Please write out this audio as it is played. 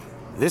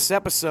This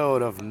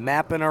episode of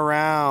Mapping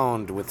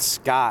Around with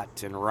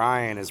Scott and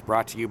Ryan is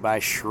brought to you by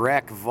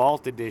Shrek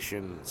Vault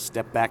Edition.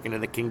 Step back into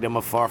the kingdom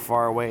of far,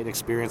 far away and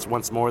experience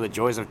once more the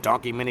joys of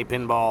Donkey Mini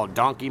Pinball,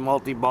 Donkey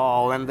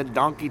Multi-Ball, and the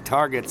Donkey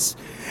Targets.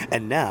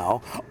 And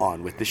now,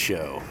 on with the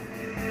show.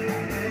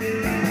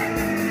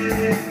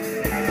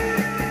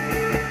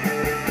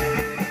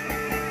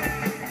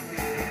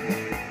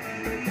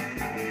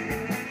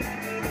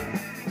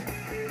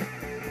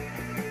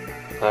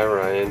 Hi,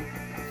 Ryan.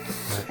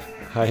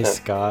 Hi,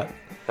 Scott.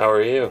 How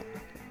are you?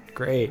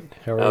 Great.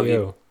 How are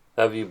you?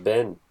 How have you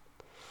been?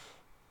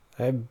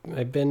 I've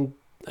been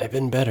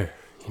better.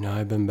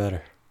 I've been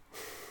better.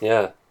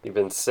 Yeah, you've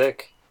been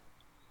sick.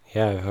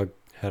 Yeah, I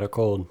had a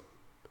cold.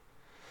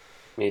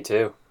 Me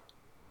too.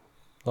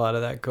 A lot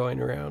of that going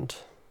around.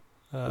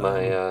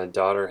 My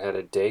daughter had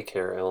a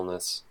daycare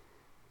illness.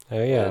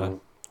 Oh yeah,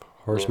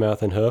 horse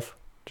mouth and hoof.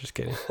 Just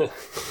kidding.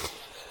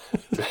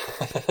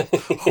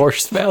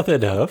 Horse mouth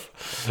and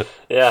hoof.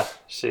 Yeah,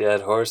 she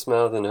had horse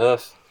mouth and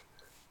hoof,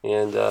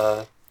 and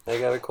I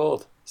got a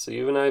cold. So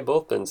you and I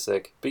both been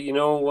sick. But you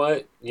know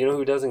what? You know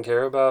who doesn't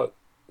care about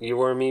you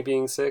or me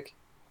being sick?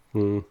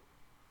 The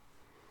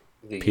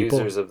people?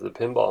 Users of the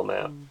pinball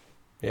map.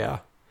 Yeah.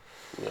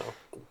 No,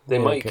 they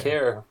might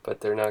care, but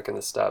they're not going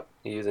to stop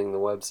using the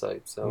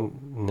website. So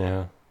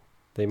no,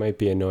 they might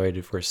be annoyed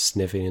if we're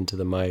sniffing into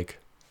the mic.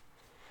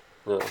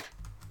 No,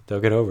 they'll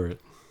get over it.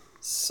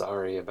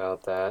 Sorry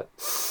about that.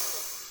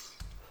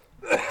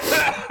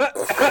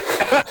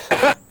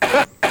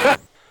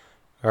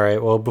 All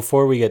right. Well,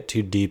 before we get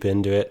too deep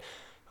into it,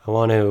 I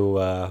want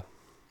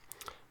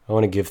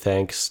to give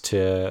thanks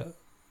to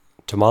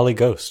Molly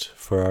Ghost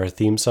for our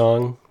theme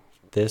song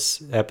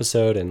this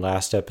episode and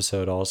last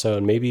episode also,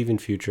 and maybe even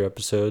future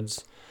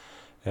episodes.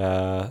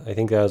 I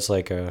think that was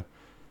like a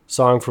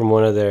song from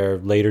one of their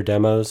later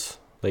demos,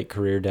 late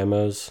career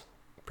demos.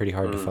 Pretty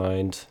hard to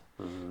find.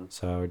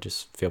 So I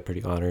just feel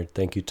pretty honored.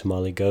 Thank you to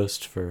Molly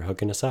Ghost for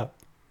hooking us up.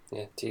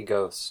 Yeah,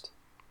 T-Ghost.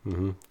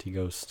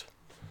 T-Ghost.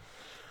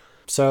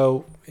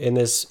 So in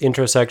this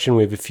intro section,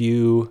 we have a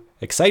few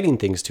exciting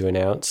things to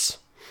announce,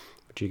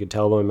 which you could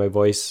tell by my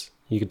voice.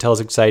 You could tell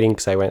it's exciting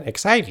because I went,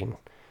 exciting.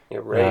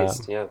 It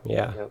raised, yeah.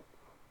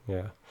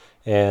 Yeah.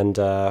 And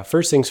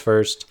first things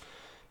first,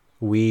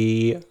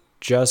 we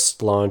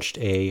just launched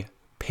a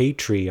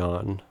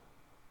Patreon.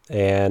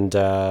 And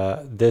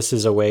this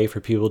is a way for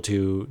people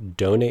to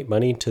donate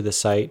money to the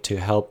site to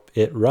help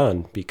it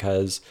run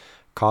because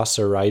costs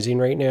are rising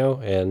right now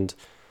and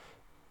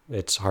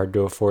it's hard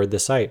to afford the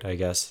site, I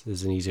guess,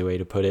 is an easy way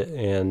to put it.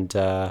 And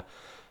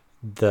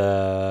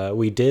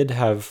we did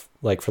have,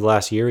 like for the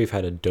last year, we've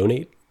had a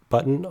donate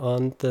button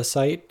on the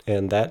site,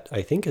 and that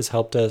I think has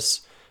helped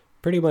us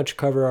pretty much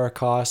cover our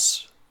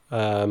costs.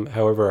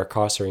 However, our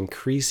costs are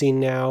increasing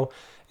now,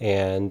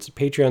 and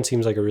Patreon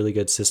seems like a really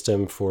good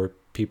system for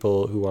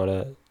people who want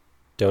to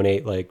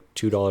donate like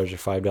 $2 or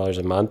 $5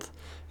 a month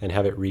and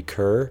have it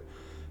recur.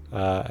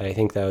 I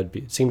think that would be,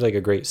 it seems like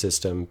a great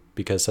system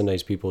because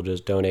sometimes people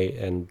just donate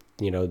and,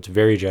 it's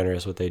very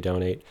generous what they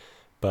donate,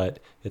 but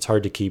it's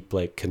hard to keep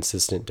like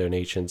consistent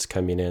donations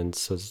coming in.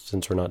 So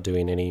since we're not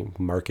doing any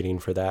marketing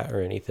for that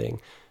or anything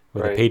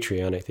with a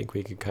Patreon, I think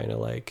we could kind of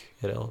like,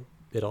 it'll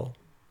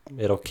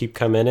keep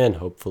coming in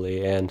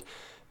hopefully. And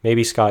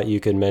maybe Scott,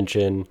 you could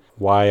mention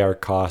why our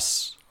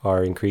costs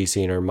are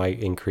increasing or might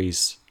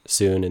increase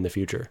soon in the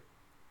future.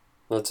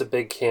 Well, it's a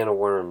big can of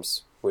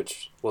worms,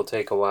 which will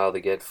take a while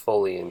to get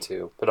fully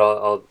into. But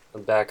I'll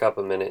back up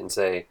a minute and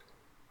say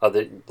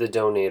the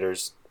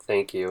donators,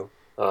 thank you.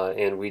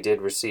 And we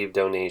did receive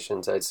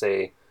donations. I'd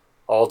say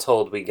all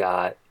told we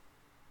got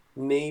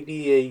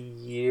maybe a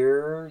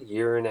year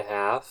and a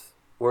half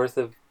worth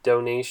of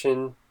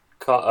donation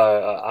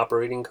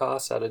operating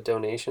costs out of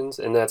donations.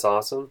 And that's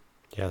awesome.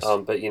 Yes.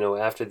 But,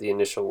 after the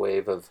initial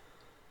wave of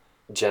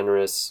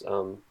generous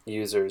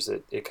users,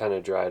 it kind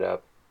of dried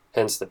up,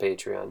 hence the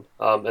Patreon.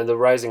 And the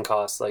rising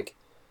costs, like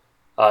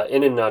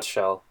in a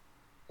nutshell,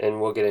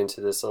 and we'll get into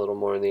this a little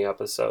more in the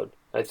episode,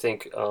 I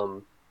think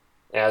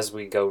as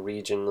we go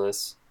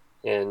regionless,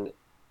 and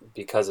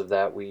because of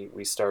that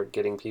we start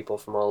getting people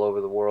from all over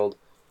the world,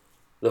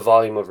 the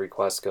volume of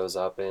requests goes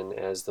up, and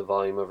as the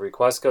volume of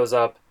requests goes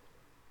up,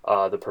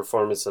 the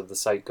performance of the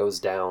site goes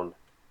down.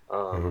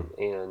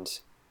 And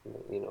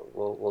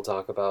we'll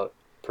talk about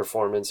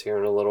performance here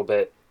in a little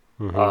bit.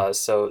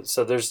 So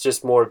there's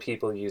just more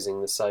people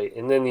using the site.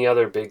 And then the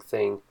other big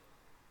thing,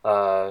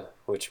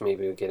 which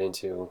maybe we'll get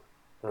into,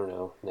 I don't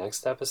know,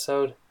 next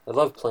episode. I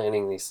love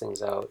planning these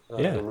things out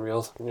in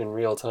real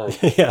time.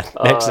 Yeah,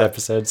 next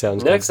episode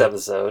sounds good. Next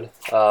episode,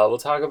 we'll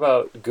talk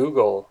about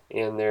Google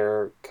and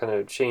their kind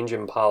of change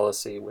in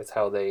policy with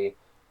how they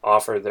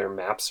offer their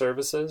map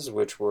services,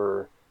 which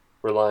we're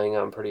relying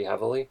on pretty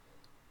heavily.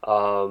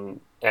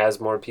 As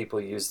more people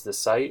use the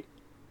site,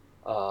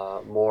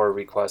 more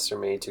requests are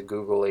made to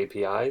Google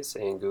APIs,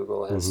 and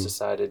Google has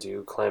decided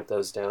to clamp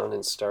those down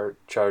and start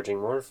charging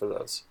more for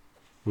those.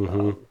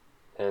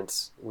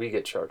 Hence, we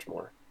get charged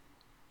more.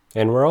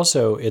 And we're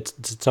also,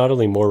 it's not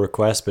only more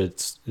requests, but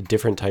it's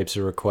different types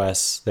of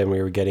requests than we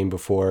were getting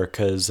before.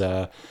 Because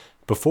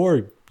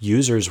before,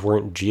 users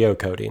weren't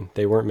geocoding.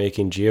 They weren't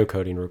making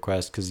geocoding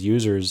requests because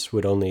users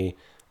would only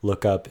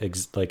look up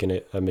like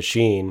in a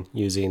machine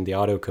using the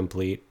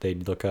autocomplete.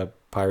 They'd look up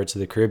Pirates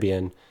of the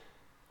Caribbean,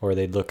 or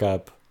they'd look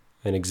up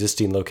an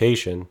existing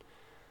location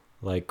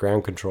like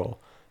ground control.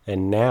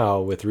 And now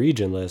with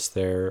Regionless,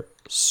 they're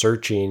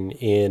searching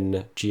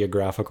in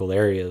geographical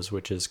areas,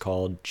 which is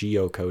called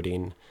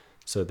geocoding.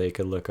 So they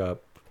could look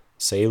up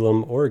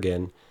Salem,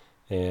 Oregon,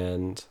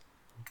 and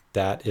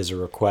that is a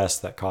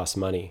request that costs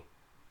money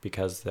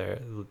because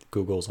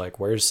Google's like,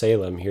 where's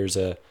Salem? Here's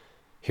a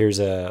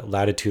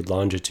latitude,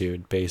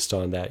 longitude based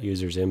on that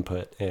user's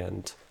input.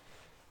 And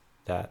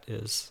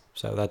that's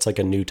like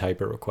a new type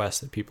of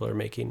request that people are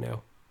making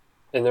now.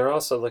 And they're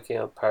also looking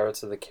at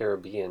Pirates of the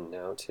Caribbean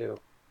now too,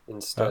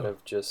 instead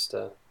of just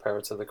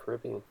Pirates of the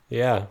Caribbean.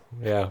 Yeah.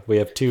 We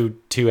have two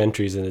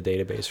entries in the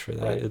database for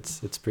that. Right.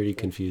 It's pretty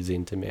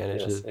confusing to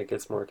manage. Yes, it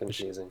gets more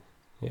confusing.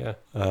 Yeah.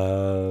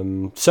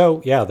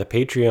 So yeah, the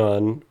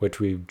Patreon, which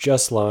we've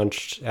just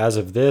launched as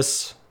of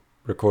this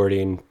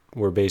recording,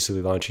 we're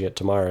basically launching it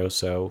tomorrow.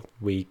 So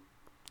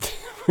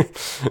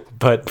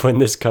but when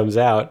this comes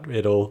out,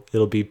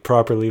 it'll be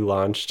properly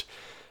launched,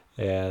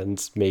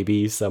 and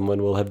maybe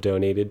someone will have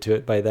donated to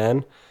it by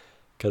then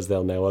because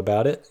they'll know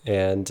about it.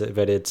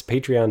 But it's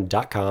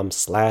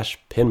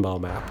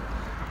patreon.com/pinballmap.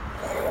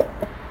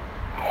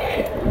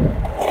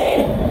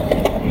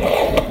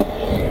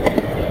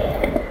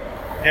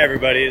 Hey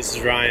everybody, this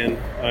is Ryan.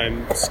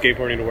 I'm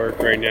skateboarding to work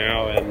right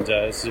now, and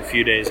this is a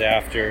few days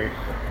after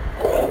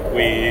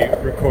we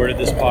recorded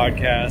this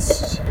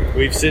podcast.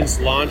 We've since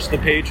launched the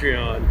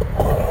Patreon.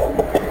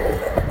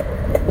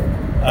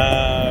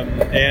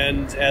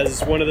 And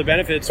as one of the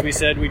benefits, we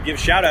said we'd give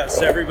shout outs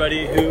to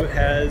everybody who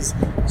has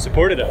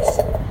supported us.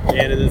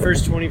 And in the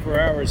first 24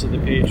 hours of the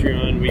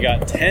Patreon, we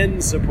got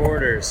 10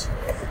 supporters,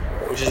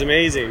 which is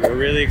amazing. We're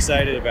really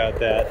excited about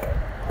that.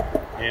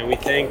 And we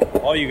thank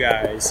all you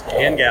guys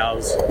and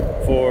gals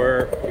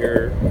for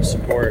your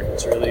support.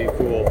 It's really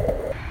cool.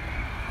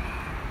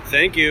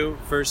 Thank you.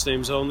 First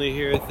names only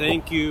here.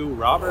 Thank you,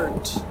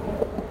 Robert.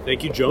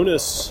 Thank you,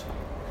 Jonas.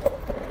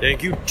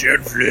 Thank you,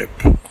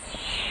 Jedflip.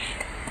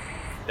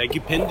 Thank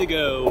you,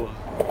 Pindigo.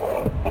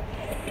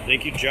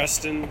 Thank you,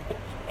 Justin.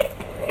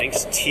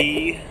 Thanks,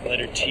 T,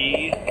 letter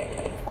T.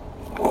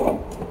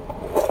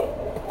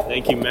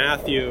 Thank you,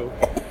 Matthew.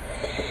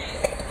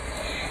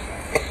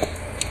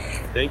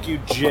 Thank you,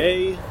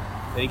 Jay.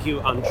 Thank you,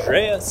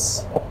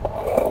 Andreas.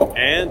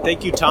 And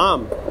thank you,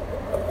 Tom.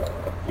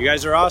 You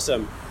guys are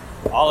awesome.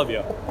 All of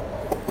you.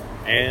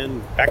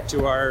 And back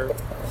to our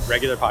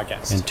regular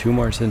podcast. And 2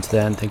 more since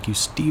then. Thank you,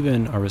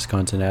 Steven, our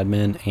Wisconsin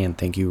admin. And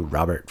thank you,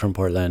 Robert from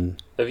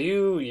Portland. Have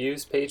you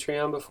used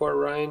Patreon before,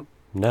 Ryan?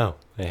 No,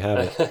 I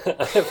haven't.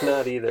 I have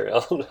not either.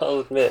 I'll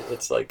admit,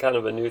 it's like kind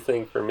of a new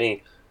thing for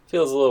me.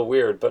 Feels a little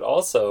weird, but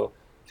also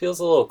feels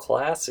a little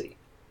classy.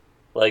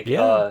 Like,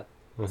 it's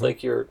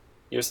like you're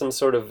some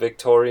sort of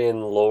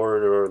Victorian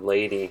lord or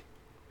lady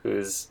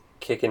who's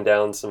kicking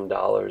down some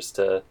dollars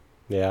to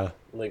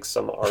like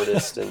some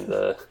artist in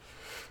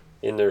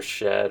their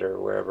shed or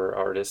wherever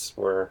artists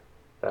were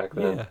back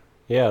then.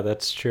 Yeah,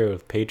 that's true.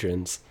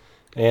 Patrons.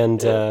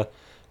 And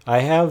I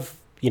have,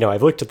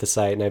 I've looked at the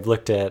site, and I've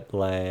looked at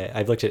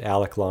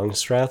Alec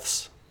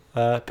Longstreth's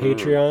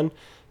Patreon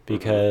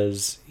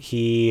because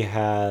he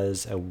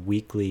has a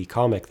weekly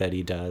comic that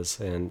he does,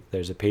 and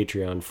there's a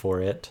Patreon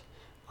for it.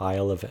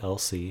 Isle of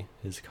Elsie,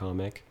 his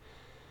comic.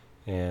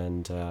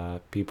 And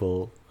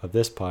people of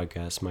this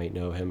podcast might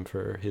know him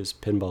for his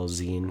pinball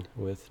zine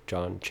with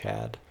John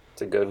Chad.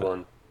 It's a good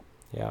one.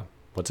 Yeah.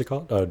 What's it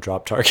called? Oh,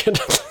 Drop Target.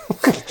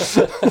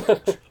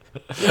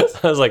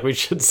 I was like, we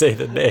should say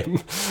the name.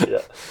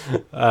 Yeah.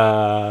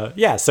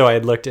 So I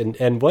had looked,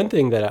 and one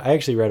thing that I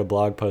actually read a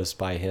blog post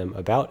by him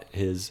about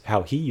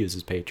how he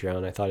uses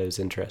Patreon. I thought it was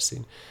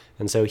interesting.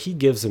 And so he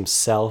gives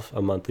himself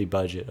a monthly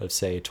budget of,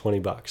 say,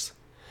 $20.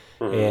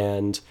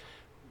 And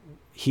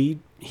he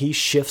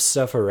shifts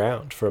stuff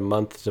around from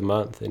month to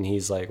month, and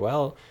he's like,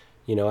 well,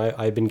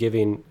 I've been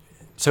giving,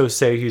 so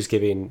say he's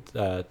giving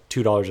 $2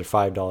 or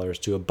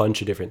 $5 to a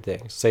bunch of different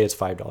things. Say it's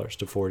 $5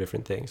 to 4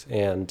 different things,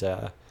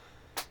 and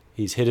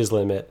he's hit his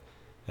limit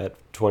at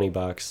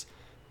 $20.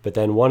 But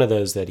then one of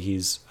those that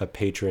he's a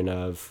patron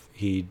of,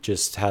 he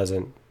just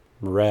hasn't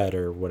read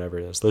or whatever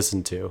it is,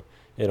 listened to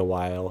in a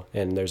while,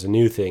 and there's a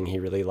new thing he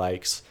really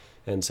likes.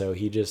 And so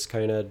he just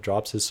kind of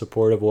drops his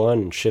support of one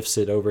and shifts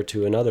it over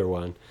to another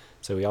one.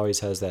 So he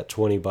always has that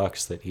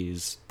 $20 that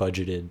he's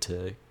budgeted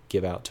to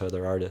give out to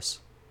other artists.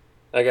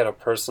 I got a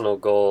personal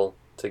goal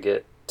to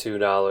get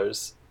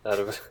 $2 out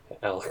of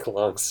Alec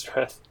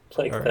Longstreth.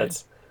 Like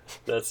that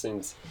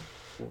seems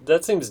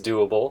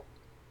doable.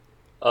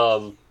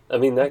 I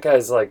mean, that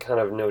guy's like kind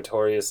of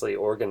notoriously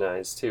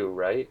organized too,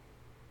 right?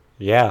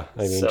 Yeah,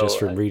 I mean, just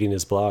from reading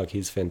his blog,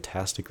 he's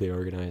fantastically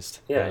organized.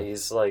 Yeah,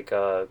 he's like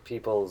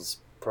people's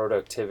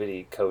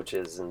productivity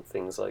coaches and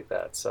things like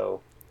that.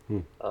 So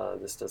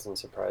this doesn't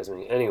surprise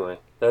me. Anyway,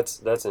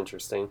 that's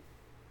interesting.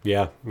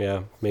 Yeah,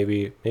 yeah.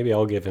 Maybe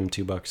I'll give him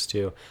 $2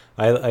 too.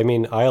 I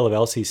mean, Isle of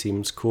Elsie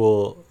seems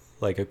cool,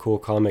 like a cool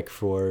comic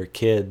for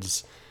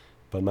kids,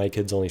 but my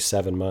kid's only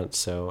 7 months,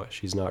 so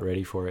she's not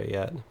ready for it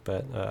yet.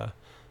 But I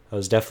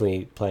was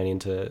definitely planning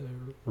to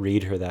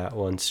read her that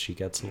once she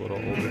gets a little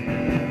older.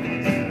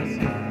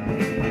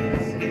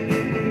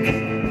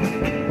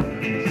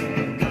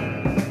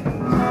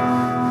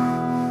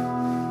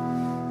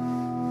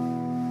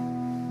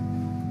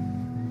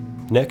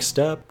 Next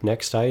up,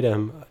 next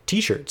item,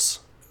 t-shirts.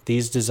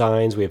 These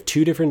designs, we have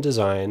two different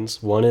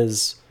designs. One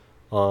is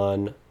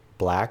on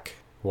black,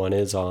 one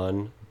is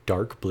on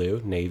dark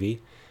blue,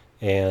 navy.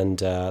 And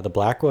the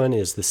black one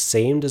is the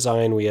same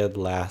design we had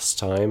last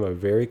time, a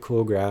very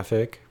cool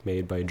graphic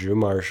made by Drew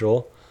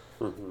Marshall.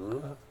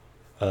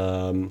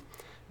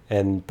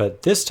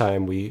 But this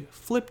time we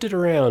flipped it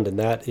around, and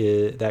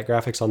that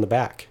graphic's on the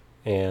back.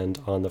 And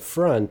on the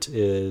front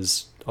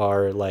is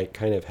our like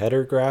kind of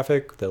header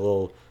graphic, the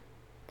little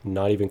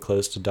not even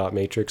close to dot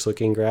matrix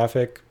looking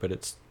graphic, but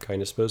it's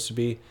kind of supposed to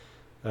be,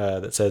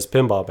 that says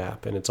Pinball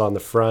Map, and it's on the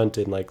front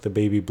in like the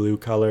baby blue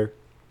color.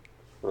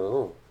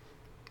 Oh.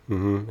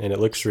 And it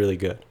looks really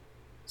good.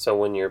 So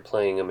when you're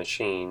playing a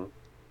machine,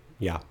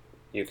 Yeah.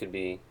 you could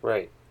be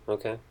right.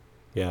 Okay.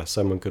 Yeah,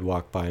 someone could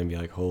walk by and be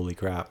like, holy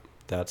crap,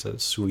 that's a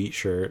sweet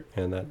shirt,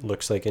 and that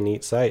looks like a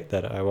neat site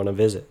that I want to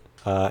visit.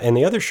 And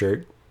the other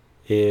shirt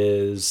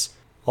is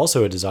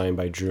also a design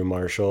by Drew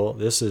Marshall.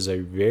 This is a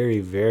very,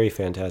 very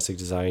fantastic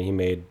design he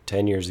made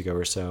 10 years ago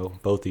or so.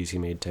 Both these he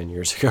made 10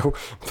 years ago.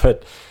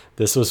 But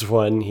this was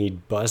one he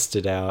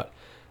busted out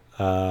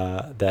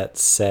that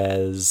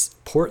says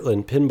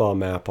Portland Pinball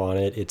Map on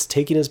it. It's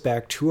taking us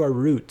back to our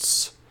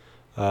roots.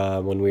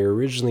 When we were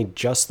originally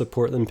just the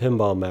Portland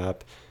Pinball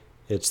Map,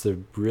 it's the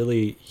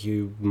really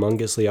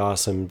humongously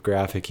awesome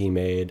graphic he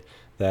made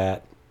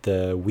that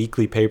the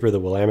weekly paper, the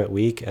Willamette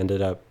Week,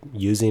 ended up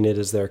using it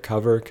as their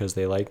cover because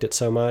they liked it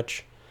so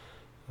much.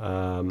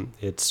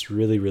 It's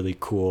really, really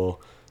cool.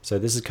 So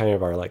this is kind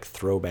of our like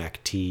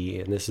throwback tee,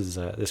 and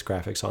this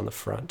graphic's on the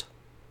front.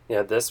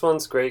 Yeah, this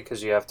one's great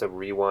because you have to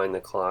rewind the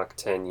clock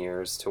 10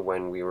 years to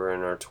when we were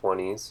in our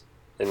 20s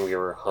and we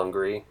were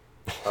hungry,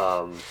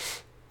 to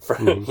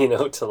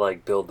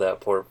like build that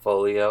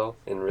portfolio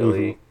and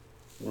really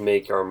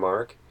make our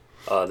mark.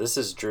 This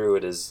is Drew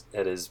at his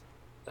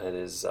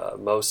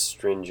most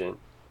stringent.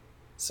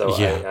 So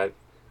yeah.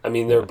 I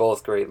mean, they're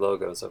both great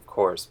logos, of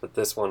course, but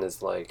this one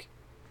is like,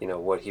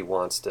 what he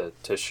wants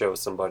to show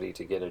somebody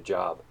to get a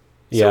job.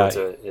 So Yeah.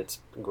 it's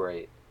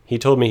great. He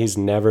told me he's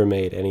never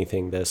made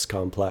anything this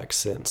complex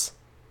since.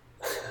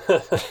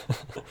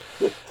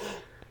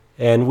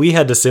 And we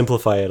had to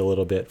simplify it a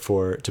little bit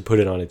to put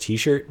it on a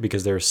t-shirt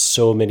because there are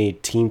so many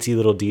teensy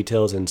little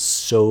details and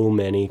so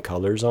many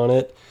colors on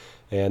it.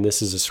 And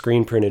this is a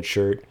screen printed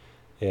shirt,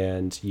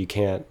 and you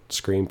can't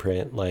screen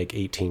print like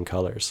 18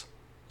 colors.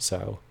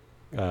 So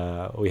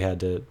we had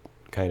to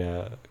kind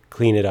of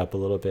clean it up a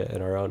little bit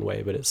in our own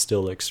way, but it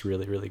still looks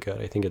really, really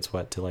good. I think it's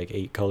to like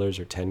 8 colors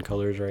or 10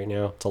 colors right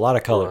now. It's a lot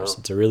of colors. Wow.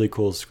 It's a really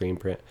cool screen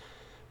print.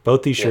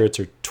 Both these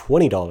shirts are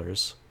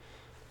 $20.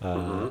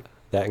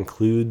 That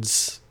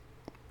includes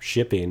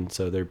shipping,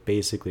 so they're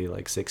basically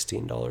like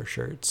 $16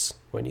 shirts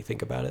when you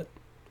think about it.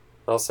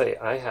 I'll say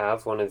I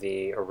have one of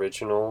the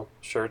original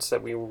shirts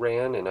that we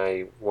ran, and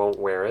I won't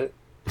wear it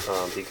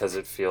because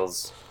it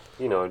feels,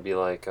 it'd be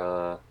like,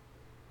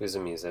 who's a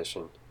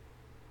musician?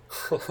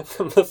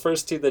 The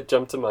first two that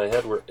jumped to my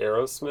head were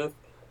Aerosmith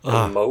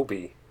and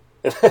Moby.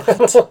 And I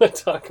don't want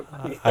to talk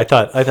about it. I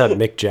thought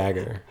Mick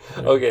Jagger.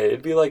 Okay,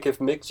 it'd be like if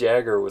Mick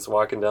Jagger was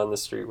walking down the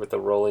street with a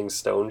Rolling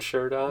Stone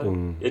shirt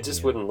on. It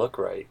just wouldn't look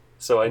right.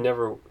 So I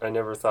never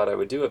thought I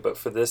would do it. But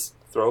for this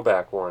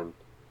throwback one,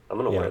 I'm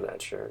gonna wear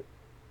that shirt.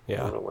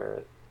 Yeah, I'm gonna wear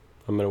it.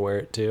 I'm gonna wear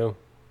it too.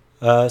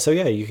 So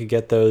yeah, you could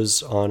get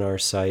those on our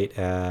site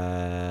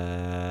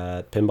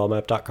at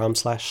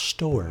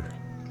pinballmap.com/store.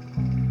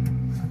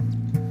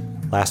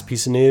 Last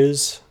piece of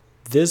news.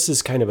 This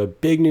is kind of a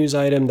big news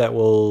item that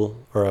will,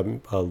 or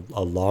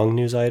a long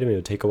news item. It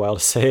would take a while to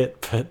say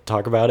it, but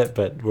talk about it.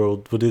 But we'll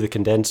do the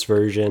condensed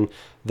version.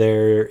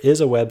 There is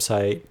a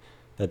website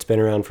that's been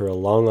around for a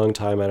long, long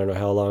time. I don't know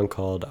how long,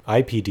 called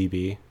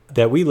IPDB,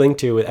 that we link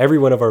to. Every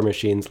one of our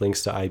machines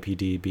links to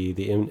IPDB,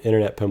 the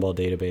Internet Pinball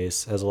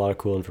Database. Has a lot of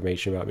cool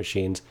information about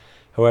machines.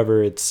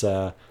 However, it's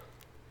they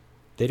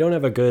don't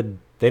have an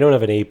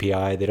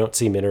API. They don't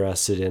seem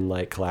interested in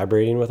like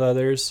collaborating with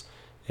others.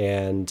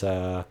 And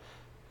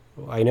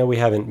I know we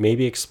haven't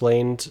maybe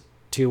explained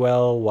too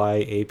well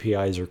why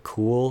APIs are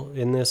cool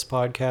in this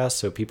podcast,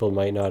 so people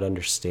might not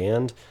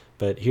understand.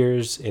 But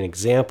here's an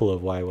example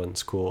of why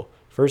one's cool.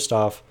 First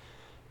off,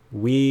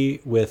 we,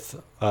 with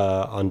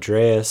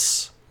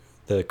Andreas,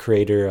 the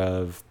creator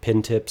of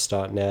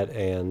pintips.net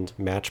and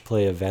Match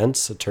Play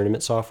Events, a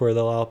tournament software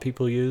that a lot of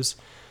people use,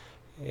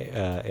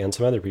 and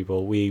some other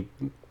people, we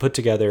put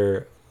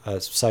together a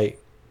site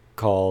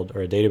called,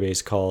 or a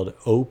database called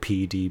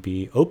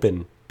OPDB,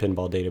 Open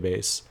Pinball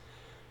Database,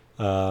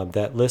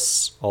 that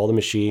lists all the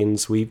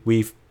machines. We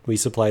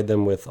supplied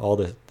them with all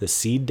the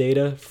seed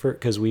data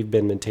because we've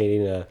been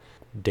maintaining a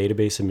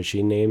database of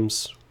machine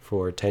names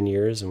for 10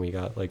 years, and we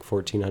got like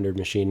 1,400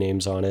 machine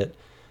names on it.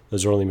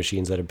 Those are only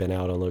machines that have been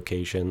out on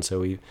location. So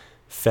we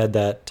fed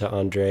that to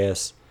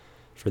Andreas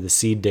for the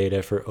seed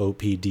data for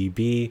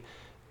OPDB.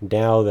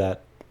 Now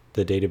that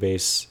the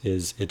database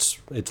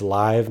it's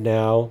live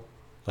now,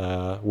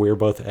 we're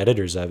both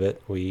editors of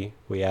it. We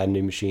add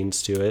new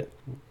machines to it.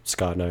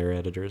 Scott and I are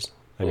editors.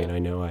 I mean, I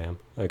know I am.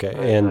 Okay,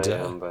 I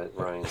am, but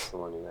Ryan's the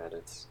one who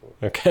edits.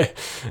 So. Okay,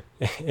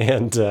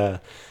 and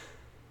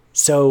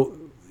so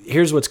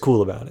here's what's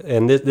cool about it,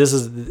 and this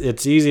is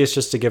it's easiest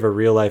just to give a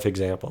real life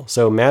example.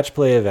 So Match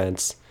Play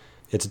Events,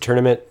 it's a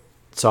tournament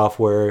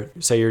software.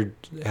 Say you're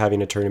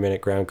having a tournament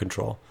at Ground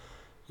Control.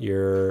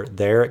 You're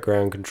there at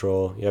Ground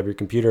Control. You have your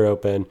computer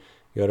open.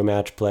 You go to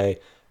Match Play.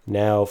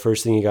 Now,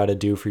 first thing you got to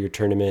do for your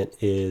tournament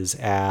is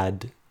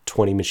add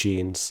 20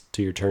 machines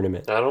to your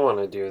tournament. I don't want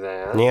to do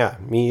that. Yeah,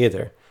 me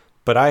either.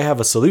 But I have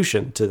a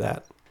solution to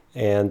that.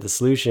 And the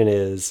solution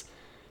is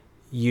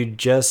you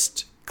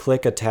just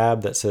click a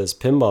tab that says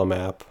Pinball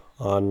Map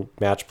on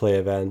Match Play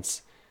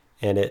Events,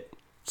 and it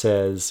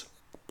says,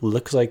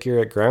 looks like you're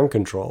at Ground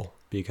Control,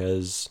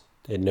 because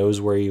it knows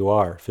where you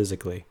are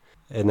physically.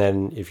 And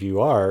then if you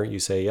are, you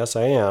say, yes,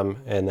 I am.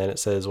 And then it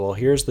says, well,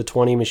 here's the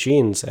 20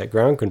 machines at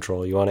Ground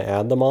Control. You want to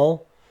add them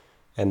all?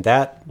 And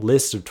that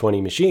list of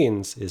 20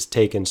 machines is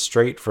taken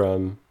straight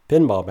from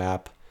Pinball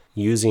Map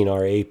using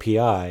our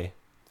API.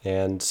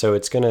 And so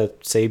it's going to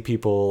save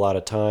people a lot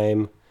of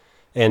time.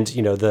 And,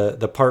 you know,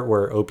 the part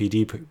where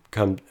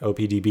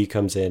OPDB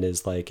comes in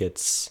is like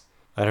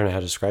I don't know how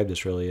to describe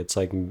this really. It's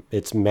like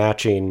it's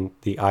matching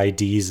the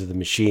IDs of the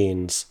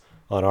machines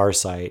on our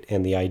site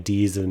and the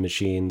IDs of the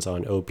machines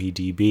on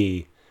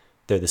OPDB.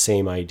 They're the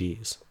same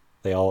IDs.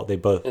 They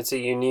both. It's a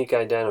unique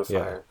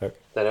identifier okay.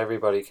 that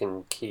everybody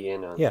can key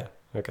in on. Yeah.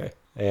 Okay.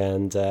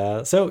 And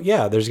so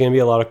yeah, there's going to be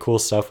a lot of cool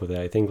stuff with it.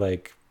 I think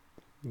like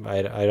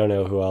I don't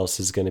know who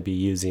else is going to be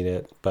using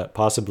it, but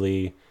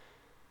possibly.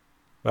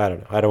 I don't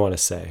know. I don't want to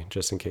say,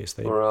 just in case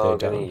We're all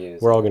going to use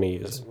it. We're all going to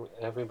use it.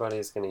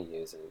 Everybody's going to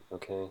use it,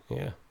 okay?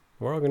 Yeah.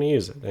 We're all going to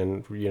use it.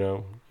 And, you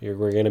know,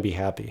 we're going to be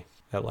happy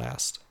at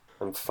last.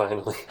 I'm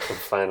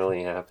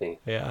finally happy.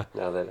 Yeah.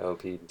 Now that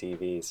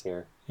OPDB is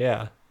here.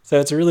 Yeah. So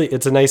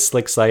it's a nice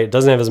slick site. It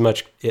doesn't have as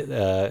much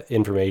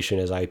information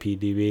as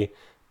IPDB,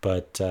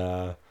 but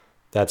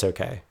that's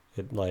okay.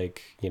 It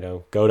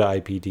go to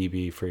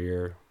IPDB for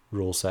your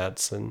rule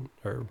sets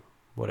or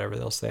whatever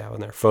else they have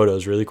on there.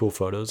 Photos, really cool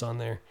photos on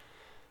there.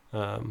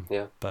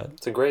 Yeah, but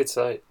it's a great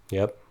site.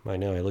 Yep, I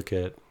know. I look at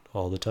it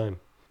all the time.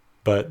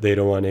 But they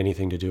don't want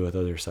anything to do with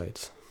other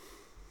sites.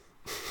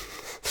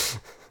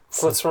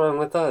 What's wrong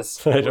with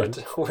us?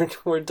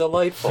 We're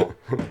delightful.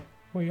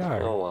 We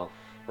are. Oh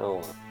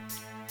well.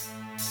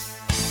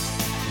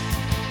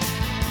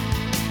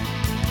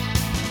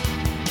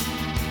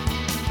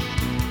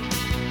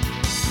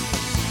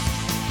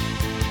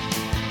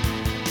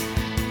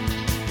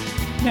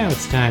 Now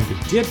it's time to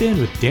dip in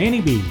with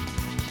Danny B.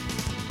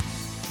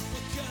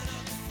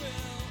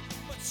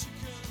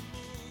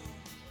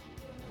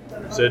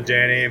 So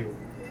Danny,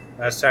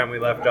 last time we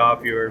left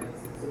off, you were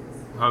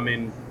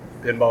humming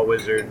Pinball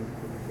Wizard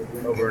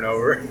over and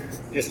over.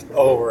 Just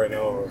over and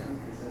over.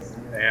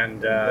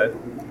 And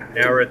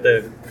now we're at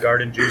the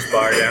Garden Juice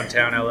Bar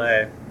downtown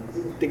LA.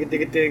 Ding a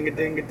ding a ding a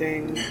ding a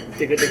ding.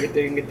 Ding a ding a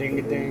ding a ding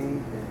a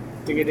ding.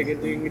 Ding a ding a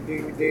ding a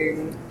ding a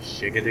ding.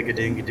 Shake a ding a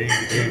ding a ding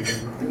a ding.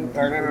 Ding.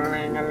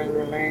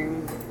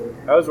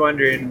 I was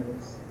wondering,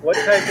 what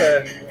type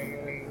of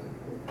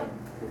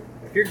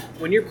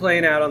when you're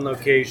playing out on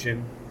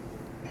location,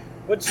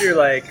 what's your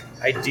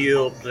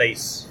ideal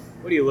place?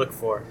 What do you look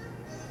for?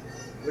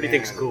 What do you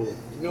think's cool?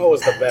 You know what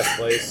was the best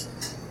place?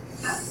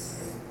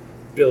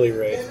 Billy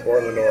Ray,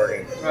 Portland,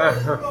 Oregon.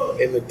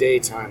 In the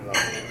daytime, though.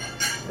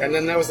 And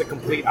then that was the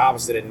complete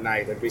opposite at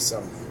night. There'd be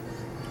some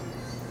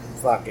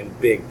fucking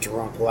big,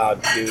 drunk,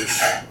 loud douche.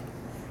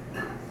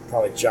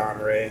 Probably John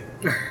Ray.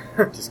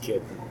 Just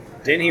kidding.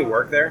 Didn't he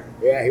work there?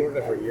 Yeah, he worked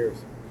there for years.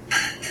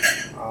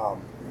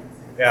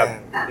 Yeah.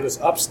 It was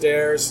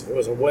upstairs. It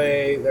was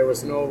away. There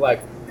was no, there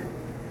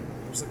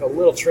was a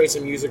little trace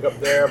of music up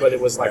there, but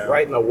it was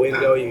right in the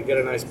window. You could get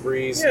a nice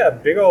breeze. Yeah,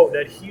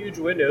 that huge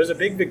window. It was a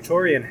big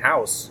Victorian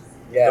house.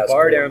 Yeah, the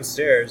bar cool.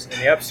 Downstairs, and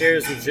the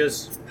upstairs was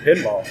just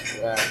pinball.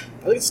 Yeah. I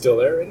think it's still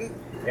there, isn't it?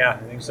 Yeah,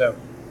 I think so.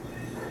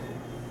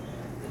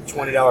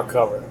 $20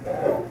 cover.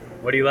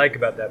 What do you like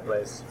about that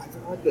place?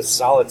 I like the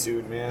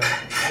solitude, man.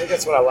 I think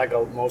that's what I like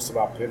most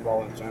about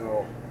pinball in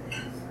general.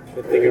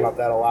 Been thinking about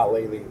that a lot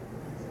lately.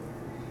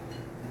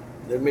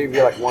 There may be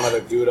one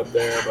other dude up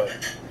there, but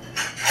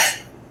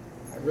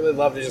I really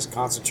love to just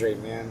concentrate,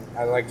 man.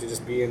 I like to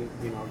just be in,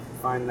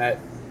 find that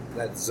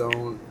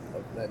zone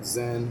of that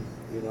zen,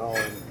 and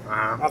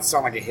not to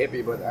sound like a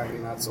hippie, but I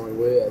mean that's the only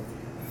way.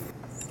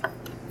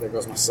 There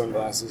goes my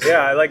sunglasses.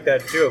 Yeah, I like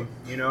that too.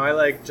 I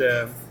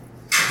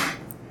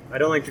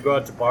don't like to go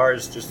out to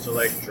bars just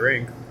to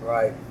drink.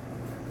 Right.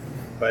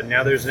 But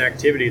now there's an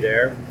activity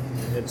there.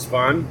 It's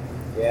fun.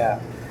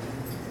 Yeah.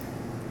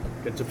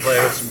 Get to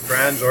play with some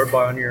friends or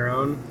on your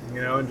own,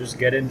 and just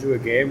get into a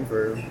game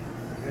for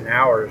an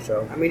hour or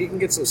so. I mean, you can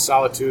get some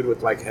solitude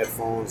with like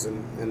headphones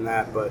and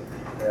that, but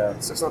Yeah,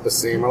 it's just not the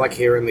same. I like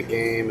hearing the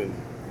game, and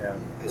yeah.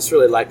 I just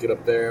really liked it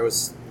up there. It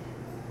was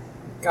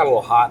got a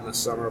little hot in the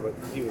summer, but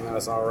even that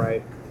was all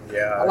right.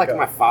 Yeah, I like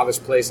my father's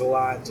place a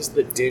lot. Just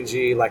the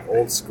dingy, like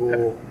old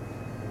school,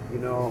 you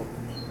know.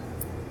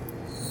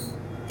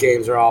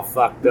 Games are all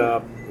fucked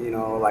up, you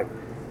know. Like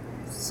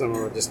some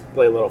will just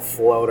play a little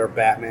float or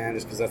Batman,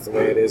 just because that's the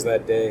way it is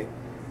that day.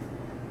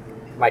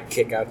 Might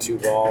kick out 2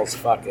 balls.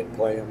 Fuck it,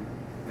 play them.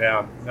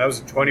 Yeah, that was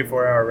a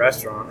 24-hour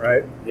restaurant,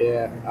 right?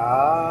 Yeah.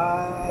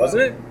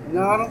 Wasn't it?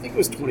 No, I don't think it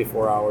was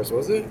 24 hours,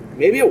 was it?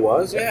 Maybe it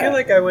was, yeah. I feel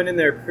like I went in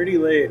there pretty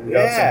late and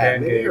got some yeah,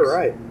 pancakes. maybe you're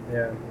right.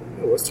 Yeah,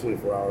 It was a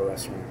 24-hour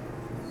restaurant.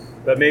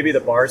 but maybe the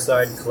bar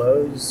side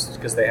closed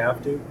because they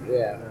have to.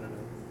 Yeah. I don't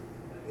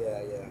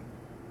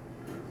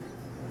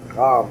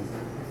know.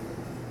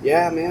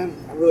 Yeah, man,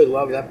 I really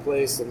love that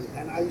place,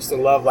 and I used to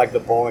love like the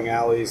bowling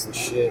alleys and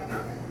shit.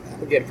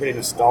 I'm getting pretty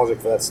nostalgic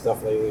for that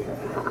stuff lately.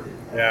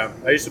 Yeah,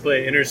 I used to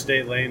play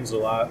interstate lanes a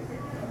lot.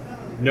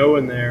 No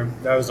one there.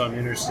 That was on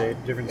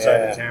interstate, different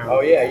side of town. Oh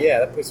yeah,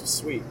 that place was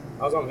sweet.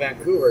 I was on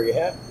Vancouver. You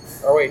had?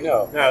 Oh wait,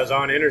 no. No, it was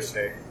on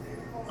interstate.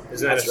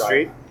 Isn't that a That's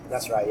street? right.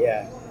 That's right.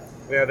 Yeah.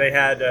 Yeah, they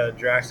had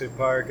Jurassic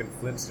Park and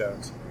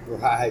Flintstones.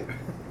 Right.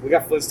 We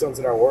got Flintstones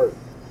at our work.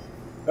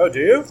 Oh, do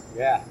you?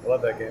 Yeah. I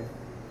love that game.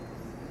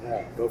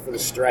 Yeah. Go for the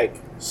strike.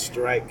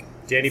 Strike.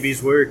 Danny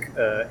B's work,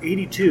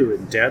 82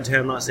 in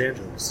downtown Los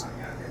Angeles.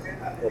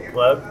 Little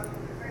plug.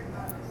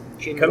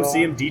 Come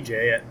see him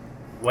DJ at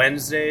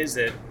Wednesdays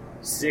at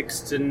 6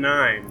 to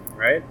 9,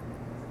 right?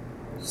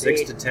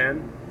 6 to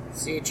 10?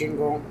 See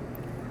Jingle.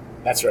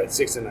 That's right.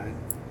 6 to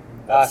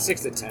 9.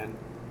 6 to 10.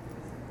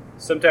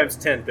 Sometimes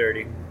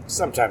 10:30.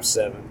 Sometimes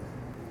 7.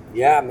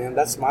 Yeah, man,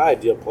 that's my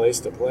ideal place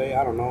to play.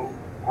 I don't know.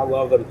 I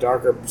love them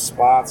darker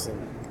spots,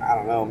 and I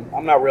don't know.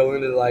 I'm not real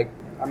into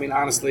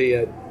honestly,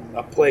 a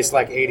place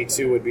like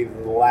 82 would be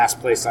the last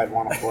place I'd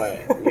want to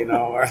play. You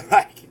know, or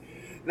like,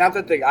 not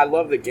that I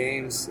love the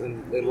games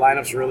and the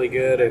lineup's really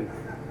good, and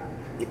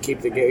you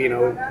keep the game. You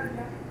know,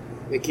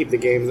 they keep the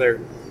games there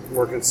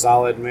working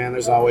solid. Man,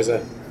 there's always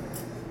a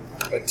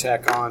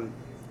tech on.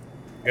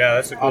 Yeah,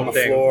 that's a On cool the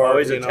thing. floor,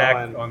 Always you a know, tech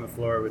and- on the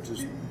floor, which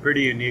is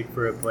pretty unique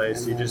for a place.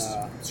 And You then,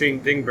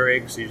 just thing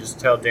breaks, you just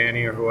tell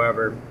Danny or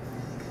whoever,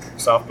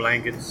 soft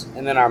blankets.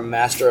 And then our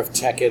master of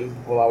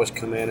Tekken will always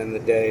come in the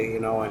day,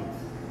 you know, and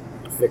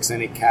fix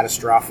any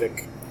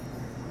catastrophic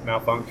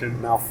Malfunction.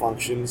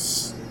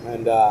 malfunctions.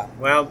 And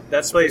Well,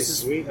 that place is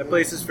sweet, that man.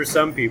 place is for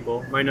some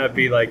people. Might not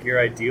be like your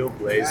ideal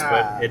place,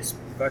 Yeah. but it's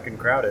fucking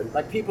crowded.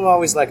 like people are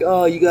always like,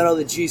 oh, you got all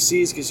the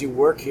GCs because you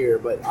work here.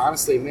 But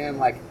honestly, man,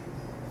 like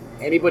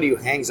anybody who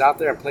hangs out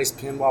there and plays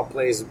pinball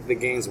plays the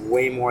games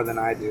way more than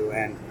I do.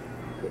 And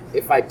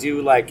if I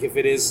do, like, if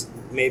it is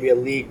maybe a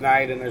league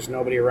night and there's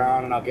nobody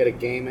around and I'll get a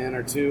game in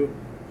or two,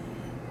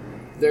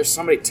 there's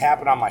somebody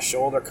tapping on my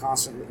shoulder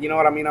constantly. You know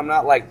what I mean? I'm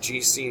not like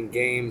GCing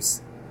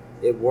games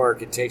at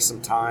work. It takes some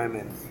time,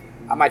 and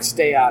I might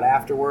stay out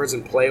afterwards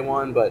and play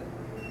one, but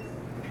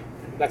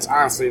that's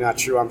honestly not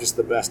true. I'm just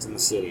the best in the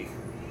city.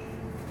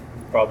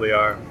 Probably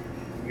are.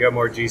 You got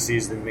more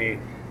GCs than me.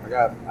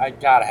 I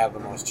gotta have the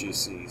most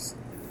GCs,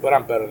 but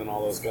I'm better than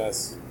all those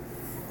guys.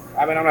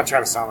 I mean, I'm not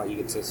trying to sound like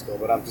egotistical,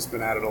 but I've just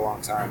been at it a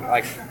long time.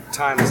 Like,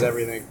 time is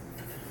everything.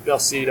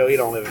 Belcito, he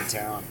don't live in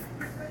town.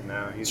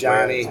 No, he's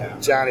Johnny, way out of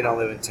town. Johnny don't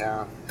live in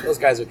town. Those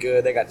guys are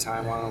good. They got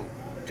time on them.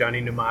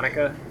 Johnny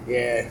Mnemonica.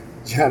 Yeah,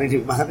 Johnny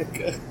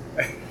Mnemonica.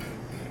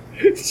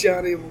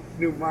 Johnny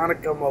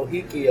Mnemonica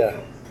Mohikia.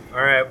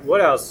 All right,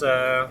 what else? You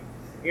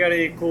got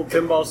any cool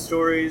pinball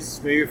stories?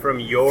 Maybe from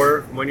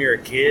when you were a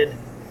kid,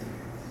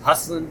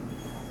 hustling.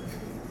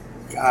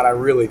 God, I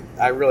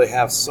really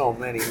have so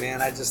many,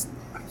 man. I've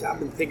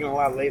been thinking a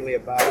lot lately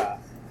about.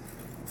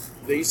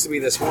 There used to be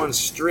this one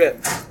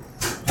strip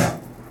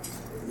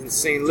in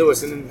St.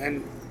 Louis,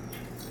 and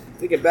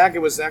thinking back, it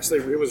was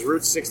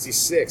Route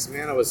 66.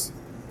 Man, it was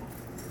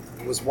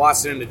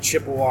Watson into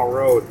Chippewa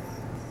Road,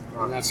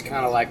 and that's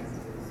kind of like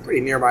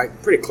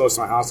pretty close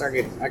to my house.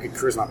 I could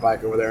cruise my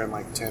bike over there in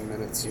like 10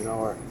 minutes, you know,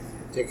 or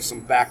take some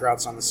back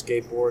routes on the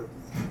skateboard.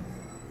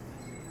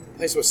 The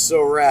place was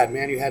so rad,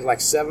 man. You had like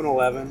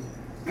 7-Eleven,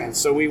 and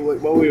so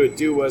what we would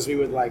do was we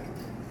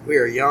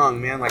were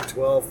young, man, like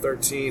 12,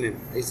 13, and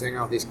I used to hang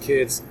out with these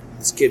kids.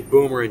 This kid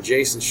Boomer and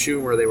Jason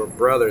Schumer, they were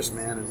brothers,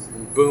 man,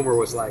 and Boomer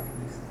was like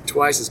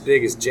twice as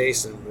big as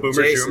Jason. But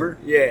Boomer Jason, Schumer?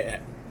 Yeah.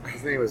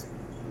 His name was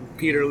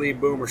Peter Lee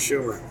Boomer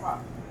Schumer.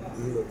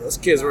 And those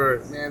kids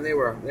were, man, they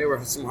were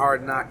some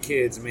hard knock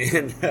kids,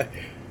 man.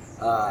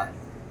 To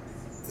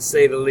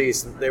say the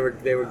least. They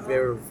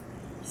were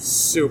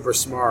super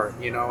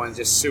smart, you know, and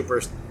just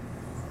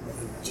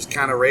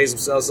kind of raised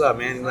themselves up,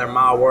 man. Their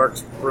ma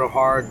worked real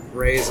hard,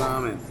 raised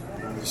them, and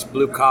just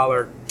blue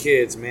collar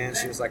kids, man.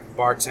 She was like a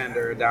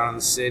bartender down in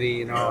the city,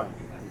 you know.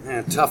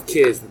 Man, tough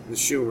kids, the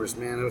Schumers,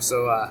 man. It was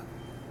so,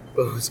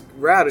 but it was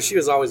rad. She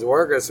was always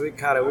working, so we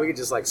could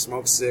just like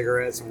smoke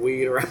cigarettes and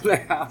weed around the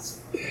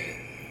house,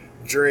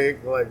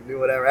 drink, like do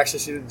whatever. Actually,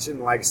 Cindy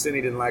didn't like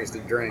us to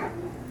drink.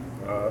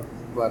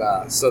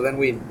 But so then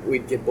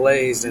we'd get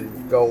blazed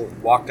and go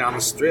walk down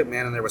the strip,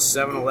 man. And there was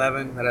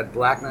 7-Eleven that had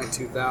Black Knight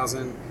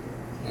 2000,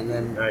 and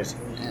then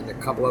and a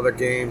couple other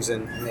games,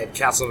 and they had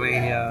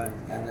Castlevania,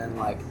 and then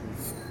like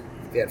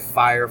they had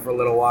Fire for a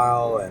little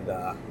while, and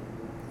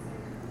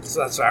so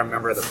that's what I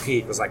remember. The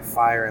peak was like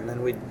Fire, and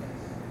then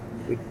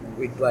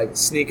we'd like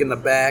sneak in the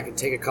back and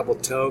take a couple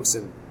tokes,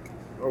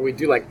 or we'd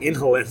do like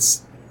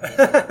inhalants.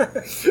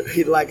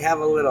 We'd like have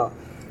a little.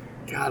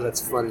 God,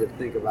 that's funny to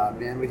think about,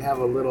 man. We'd have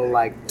a little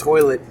like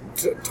toilet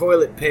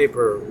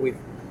paper,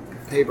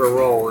 paper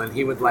roll, and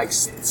he would like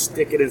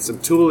stick it in some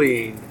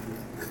toluene,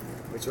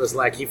 which was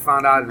like he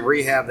found out in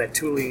rehab that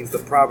toluene's the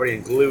property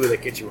in glue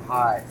that gets you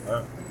high.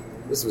 Huh.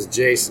 This was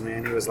Jason,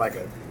 man. He was like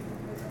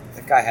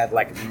that guy had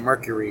like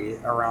mercury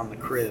around the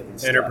crib and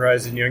stuff.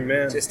 Enterprising young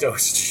man. Just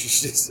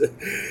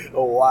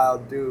a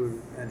wild dude,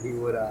 and he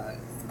would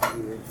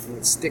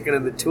stick it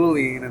in the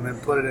toluene and then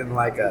put it in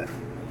like a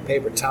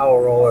paper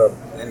towel roller,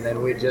 and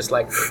then we'd just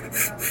like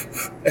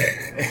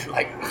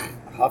like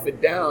huff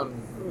it down,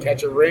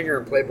 catch a ringer,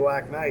 and play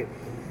Black Knight,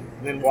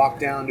 and then walk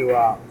down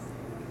to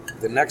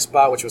the next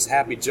spot, which was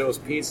Happy Joe's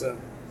Pizza,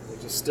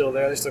 which is still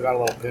there. They still got a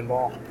little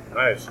pinball.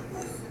 Nice.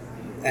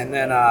 And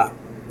then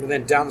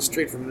down the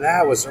street from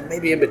that was, or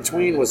maybe in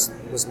between, was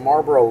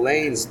Marlboro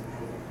Lanes,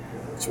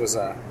 which was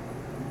a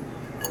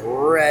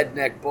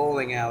redneck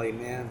bowling alley,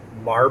 man.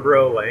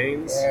 Marlboro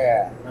Lanes?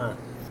 Yeah. Huh.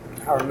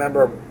 I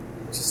remember.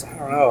 I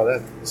don't know,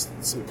 that's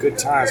some good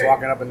times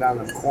walking up and down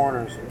the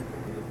corners.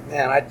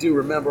 Man, I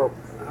remember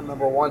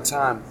one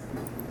time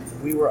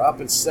we were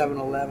up in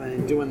 7-Eleven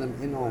and doing them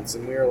inhalants,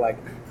 and we were like,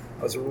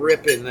 I was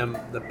ripping them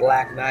the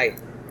Black Knight.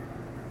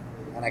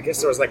 And I guess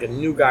there was like a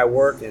new guy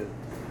working,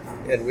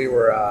 and we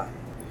were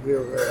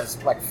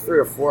like 3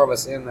 or 4 of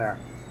us in there.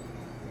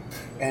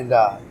 And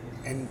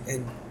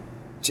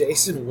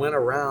Jason went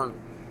around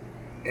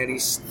and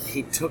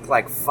he took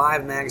like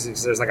 5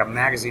 magazines. There's like a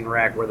magazine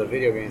rack where the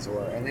video games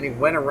were, and then he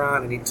went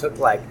around and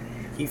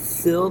he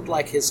filled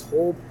like his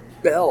whole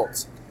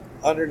belt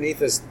underneath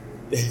his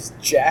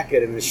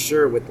jacket and his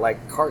shirt with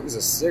like cartons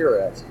of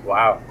cigarettes.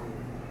 Wow.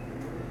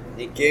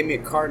 He gave me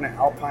a carton of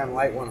Alpine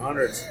Light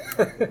 100s,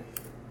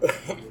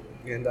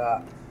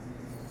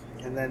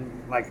 and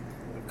then like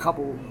a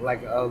couple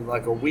like a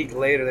week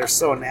later, they're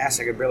so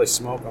nasty I could barely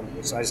smoke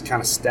them, so I just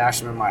kind of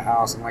stashed them in my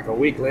house. And like a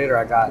week later,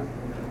 I got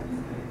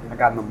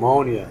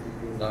pneumonia,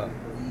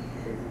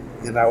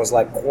 and I was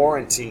like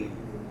quarantined.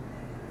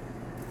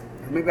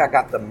 Maybe I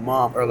got the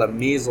mump or the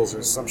measles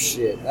or some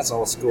shit. That's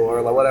old school, or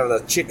like whatever,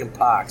 the chicken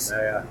pox.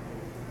 Yeah.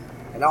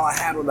 And all I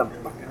had were the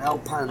fucking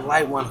Alpine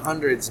Light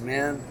 100s,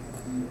 man.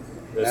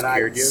 And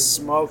I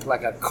smoked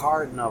like a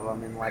carton of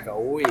them in like a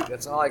week.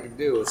 That's all I could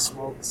do was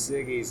smoke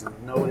ciggies, and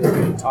nobody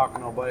could talk to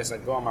nobody, so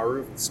I'd go on my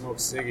roof and smoke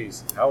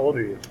ciggies. How old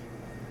are you?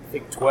 I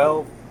think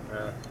 12.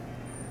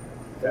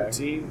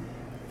 13.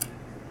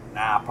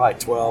 Nah, probably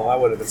 12. I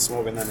would have been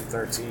smoking them at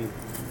 13.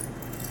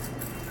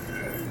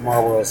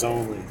 Marlboros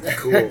only.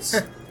 Cools.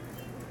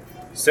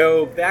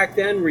 So back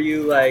then, were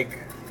you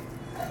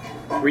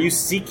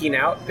seeking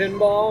out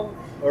pinball?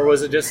 Or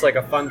was it just like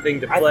a fun thing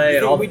to play?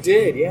 We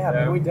did, yeah.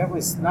 Man, we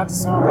definitely, not to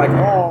sound like,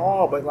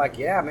 but like,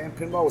 yeah, man,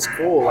 pinball was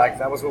cool. Like,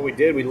 that was what we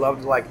did. We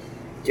loved to, like,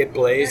 get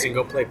blazed and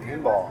go play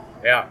pinball.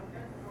 Yeah.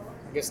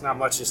 I guess not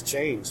much has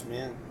changed,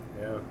 man.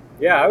 Yeah.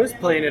 Yeah, I was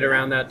playing it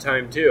around that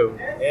time, too.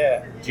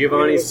 Yeah.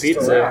 Giovanni's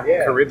Pizza,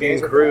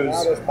 Caribbean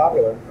Cruise. It was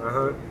popular.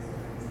 Uh-huh.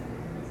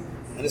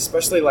 And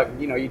especially, like,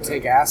 you know, you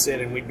take acid,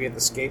 and we'd be at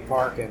the skate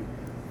park, and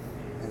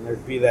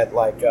there'd be that,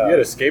 like... you had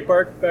a skate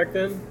park back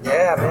then?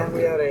 Yeah, man,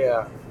 we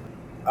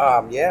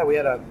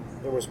had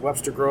there was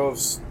Webster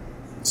Groves.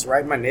 It's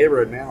right in my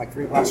neighborhood, man, like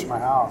 3 blocks from my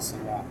house.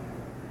 And there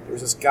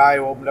was this guy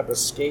who opened up a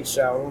skate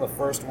shop, one of the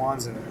first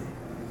ones, and it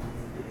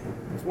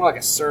was more like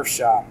a surf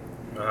shop.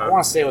 I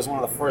want to say it was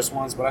one of the first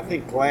ones, but I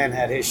think Glenn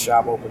had his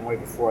shop open way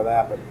before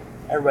that, but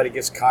everybody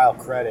gives Kyle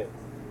credit.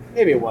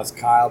 Maybe it was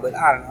Kyle, but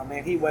I don't know,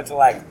 man. He went to,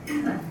 like,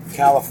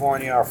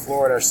 California or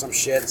Florida or some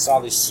shit and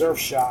saw these surf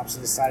shops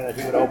and decided that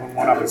he would open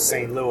one up in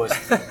St. Louis.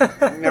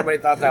 And everybody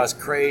thought that was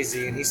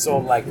crazy, and he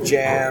sold, like,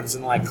 jams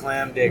and, like,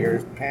 clam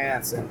diggers,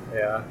 pants, and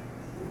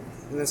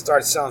then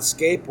started selling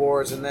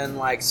skateboards, and then,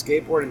 like,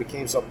 skateboarding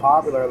became so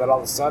popular that all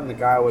of a sudden the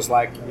guy was,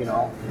 like, you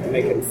know,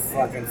 making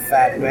fucking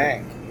fat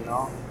bank, you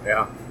know?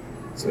 Yeah.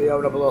 So he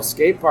opened up a little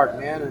skate park,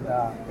 man, and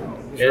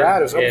it was rad.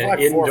 It was open for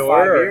like 4 or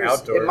 5 years.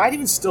 Outdoor? It might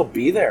even still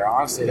be there,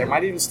 honestly. There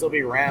might even still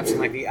be ramps and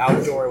like the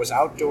outdoor. It was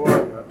outdoor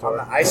on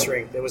the ice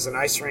rink. There was an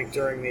ice rink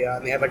during the,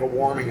 and they had like a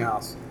warming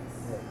house.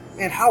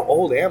 Man, how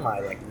old am I?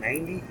 Like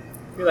 90?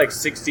 You're like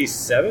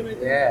 67, I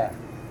think? Yeah.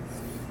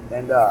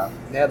 And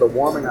they had the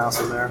warming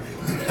house in there.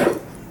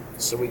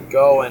 So we'd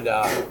go and...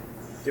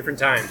 different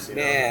times.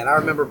 Man, I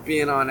remember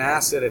being on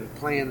acid and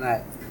playing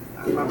that.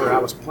 I remember I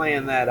was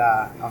playing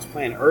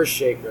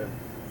Earthshaker.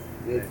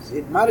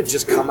 It might have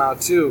just come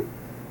out too.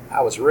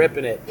 I was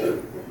ripping it,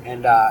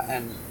 and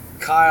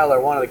Kyle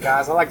or one of the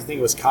guys. I like to think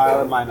it was Kyle.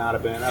 It might not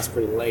have been. That's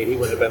pretty late. He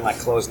would have been like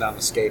closing down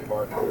the skate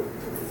park.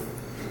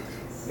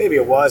 Maybe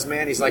it was,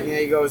 man. He's like, yeah,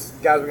 he goes,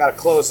 guys, we got to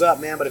close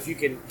up, man, but if you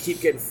can keep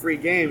getting free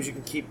games, you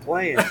can keep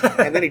playing.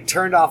 And then he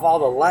turned off all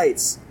the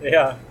lights.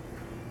 Yeah.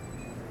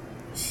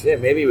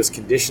 Shit, maybe he was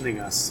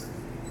conditioning us.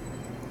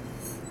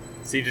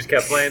 So you just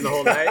kept playing the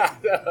whole night?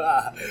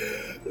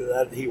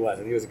 He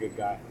wasn't. He was a good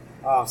guy.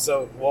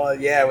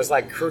 It was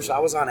like crucial. I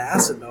was on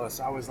acid, though,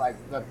 so I was like,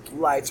 the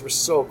lights were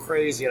so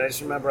crazy, and I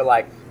just remember,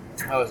 like,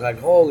 I was like,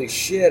 holy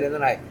shit, and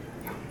then I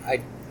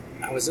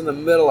was in the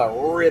middle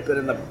of ripping,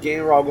 and the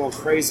game were all going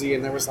crazy,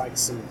 and there was like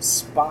some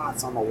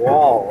spots on the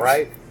wall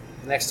right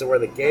next to where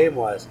the game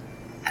was,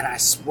 and I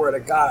swear to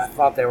God, I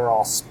thought they were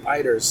all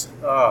spiders.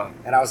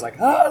 And I was like,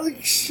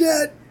 holy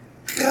shit!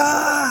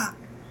 Ah!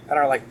 And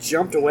I like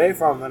jumped away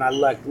from them, and I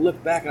like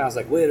looked back, and I was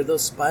like, wait, are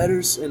those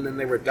spiders? And then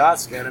they were dot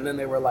scan, and then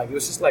they were like, it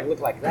was just like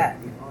looked like that,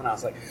 you know? And I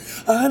was like,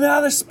 oh no,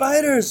 they're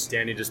spiders!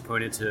 Danny just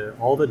pointed to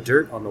all the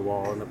dirt on the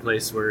wall in the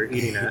place we're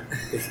eating at.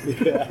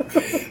 Yeah.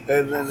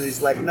 And then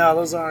he's like, no,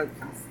 those aren't.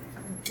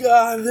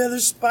 God, they're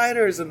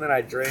spiders. And then I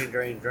drain.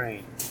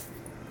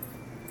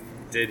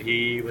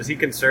 Was he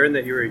concerned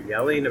that you were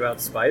yelling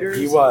about spiders?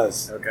 He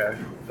was. Okay.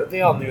 But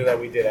they all knew that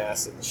we did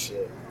acid and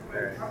shit.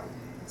 Alright.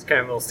 It's kind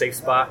of a little safe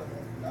spot,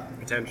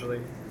 potentially,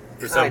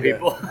 for some Kinda.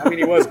 people. I mean,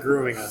 he was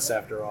grooming us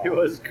after all. He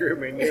was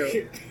grooming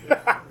you.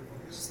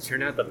 Just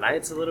turn out the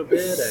lights a little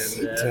bit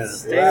and Turn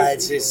up the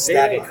lights, just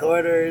stack of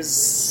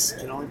quarters.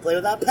 Can only play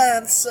without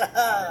pants.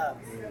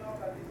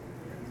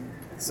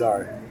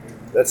 Sorry.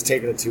 That's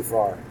taking it too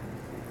far.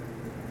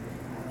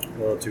 A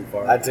little too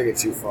far. I took it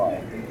too far.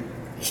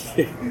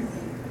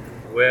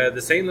 Where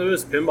the St.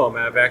 Louis pinball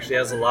map actually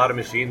has a lot of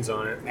machines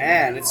on it.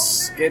 Man,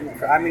 it's getting...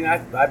 I mean, I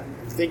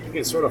think you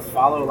can sort of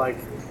follow, like,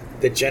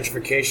 the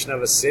gentrification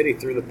of a city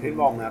through the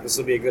pinball map. This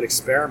will be a good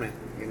experiment,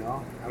 you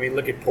know? I mean,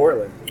 look at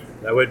Portland.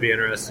 That would be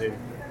interesting.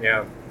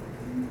 Yeah.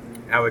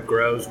 How it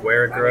grows,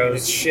 where it I grows. mean,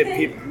 it's shit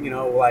people, you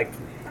know, like...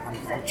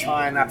 I'm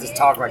trying not to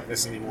talk like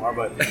this anymore,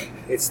 but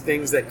it's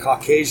things that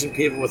Caucasian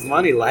people with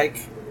money like,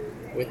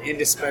 with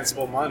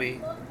indispensable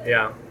money.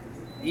 Yeah.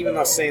 Even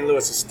though St.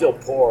 Louis is still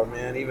poor,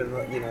 man, even,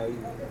 you know,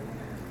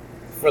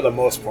 for the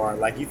most part.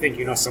 Like, you think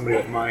you know somebody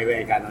with money, they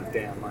ain't got no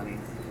damn money.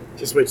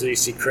 Just wait till you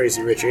see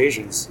Crazy Rich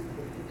Asians.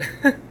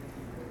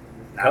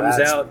 Comes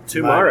out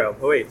tomorrow.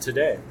 Oh, wait,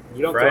 today.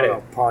 You don't Friday. go to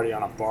a party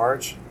on a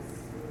barge.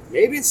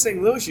 Maybe in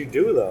St. Louis you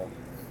do, though.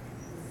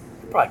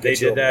 You probably They get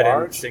you did a that in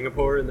barge.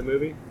 Singapore in the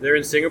movie? They're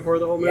in Singapore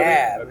the whole movie?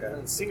 Yeah, Okay.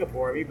 in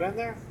Singapore. Have you been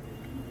there?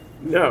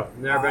 No,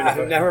 never been.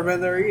 I've never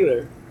been there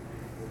either.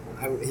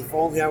 If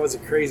only I was a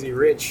crazy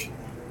rich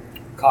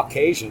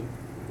Caucasian.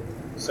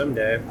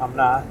 Someday, I'm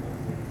not.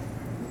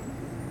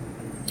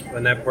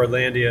 when that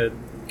Portlandia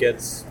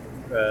gets,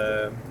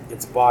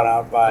 It's bought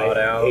out by Bought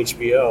out.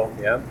 HBO.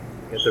 yeah,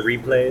 get the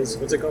replays.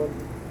 What's it called?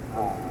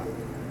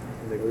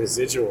 The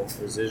residual.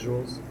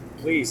 Residuals.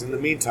 Please, in the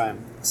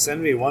meantime,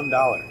 send me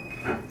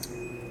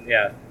 $1.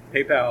 Yeah,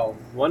 PayPal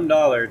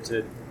 $1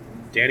 to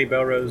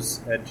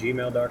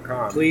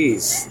DannyBelrose@gmail.com.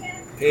 Please.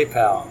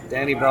 PayPal.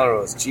 Danny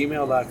Belrose.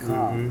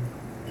 Gmail.com.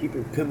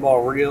 Keeping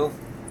pinball real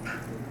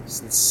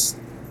since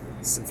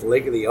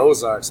Lake of the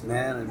Ozarks,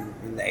 man,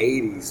 in the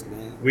 80s,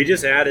 man. We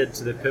just added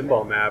to the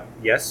pinball map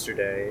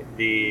yesterday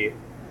the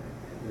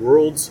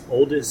world's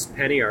oldest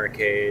penny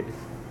arcade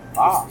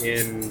Ah.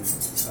 in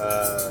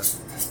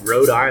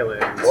Rhode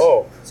Island.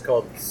 Whoa. It's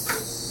called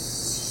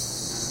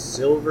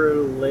Silver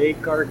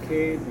Lake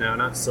Arcade. No,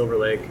 not Silver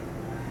Lake.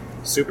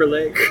 Super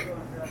Lake.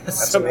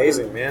 That's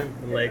amazing, man.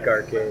 Lake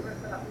Arcade.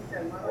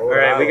 All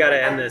right, we got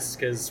to end this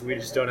because we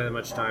just don't have that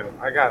much time.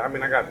 I got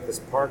this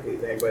parking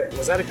thing, but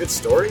was that a good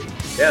story?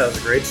 Yeah, that was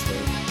a great story.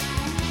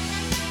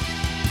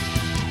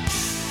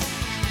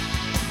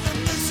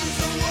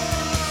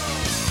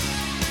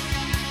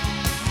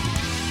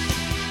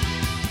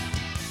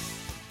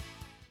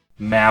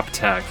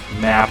 MapTech,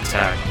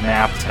 MapTech,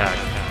 MapTech.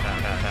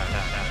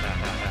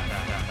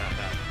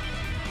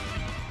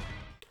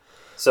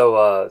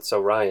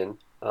 So Ryan,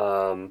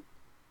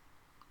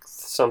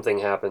 something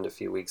happened a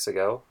few weeks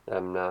ago.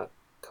 I'm not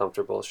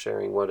comfortable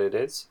sharing what it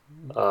is,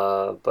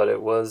 but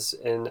it was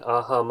an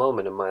aha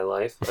moment in my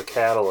life, a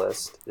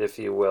catalyst, if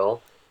you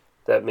will,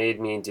 that made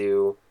me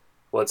do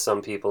what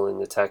some people in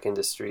the tech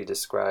industry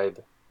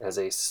describe as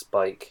a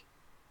spike.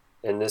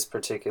 And this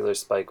particular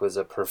spike was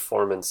a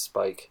performance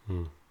spike.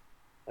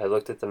 I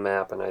looked at the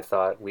map and I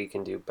thought, we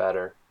can do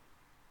better.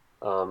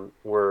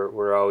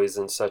 We're always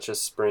in such a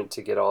sprint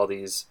to get all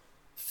these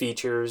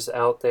features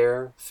out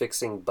there,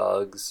 fixing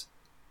bugs,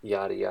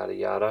 yada, yada,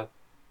 yada.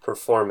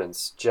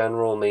 Performance,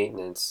 general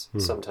maintenance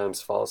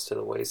sometimes falls to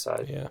the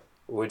wayside. Yeah.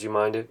 Would you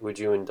mind it? Would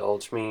you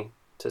indulge me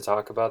to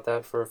talk about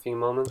that for a few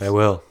moments? I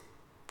will.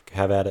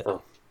 Have at it.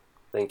 Oh,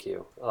 thank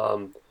you.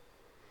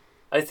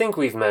 I think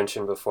we've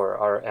mentioned before,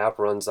 our app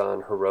runs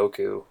on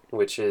Heroku,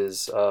 which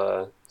is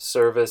a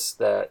service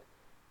that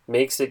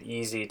makes it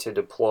easy to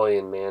deploy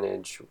and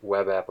manage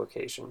web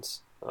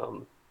applications.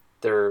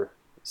 They're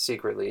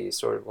secretly,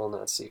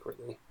 not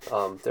secretly,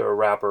 they're a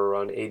wrapper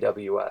around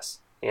AWS,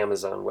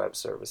 Amazon Web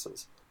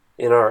Services.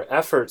 In our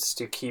efforts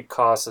to keep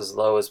costs as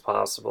low as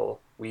possible,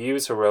 we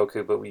use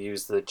Heroku, but we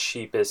use the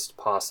cheapest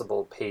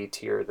possible pay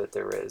tier that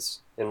there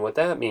is. And what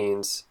that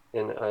means,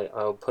 and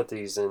I'll put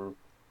these in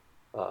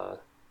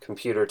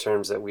computer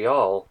terms that we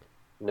all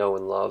know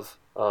and love,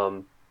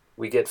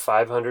 we get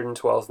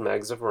 512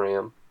 megs of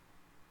RAM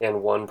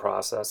and one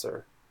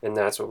processor, and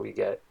that's what we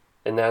get.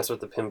 And that's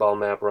what the Pinball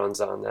Map runs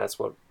on. That's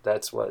what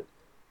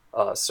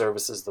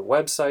services the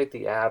website,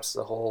 the apps,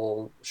 the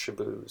whole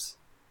shaboos.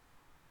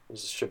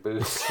 Is it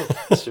shaboos?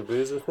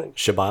 Shaboos, I think?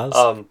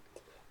 Shabazz?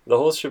 The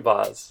whole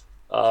shabazz.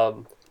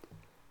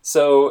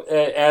 So,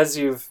 as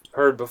you've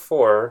heard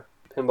before,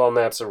 Pinball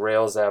Map's a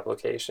Rails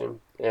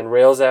application. And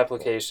Rails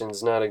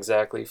application's not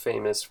exactly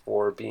famous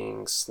for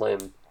being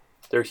slim.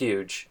 They're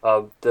huge.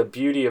 The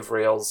beauty of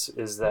Rails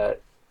is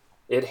that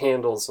it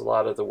handles a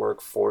lot of the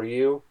work for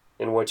you,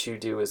 and what you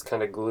do is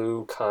kind of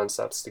glue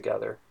concepts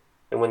together.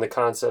 And when the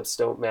concepts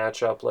don't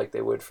match up like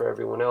they would for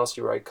everyone else,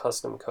 you write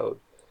custom code.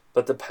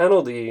 But the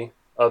penalty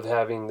of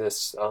having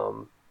this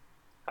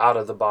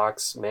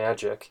out-of-the-box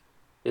magic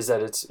is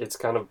that it's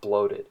kind of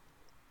bloated.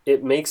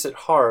 It makes it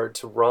hard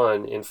to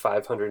run in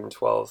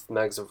 512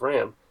 megs of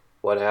RAM.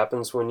 What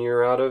happens when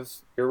you're out of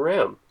your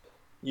RAM?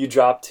 You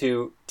drop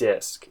to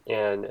disk,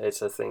 and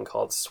it's a thing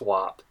called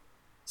swap.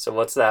 So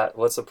what's that?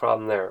 What's the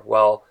problem there?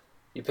 Well,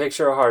 you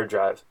picture a hard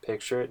drive.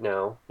 Picture it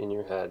now in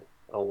your head.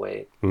 I'll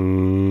wait.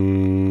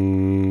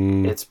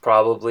 It's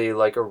probably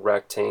like a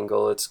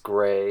rectangle. It's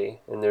gray,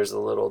 and there's a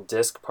little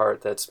disk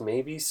part that's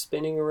maybe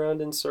spinning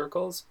around in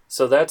circles.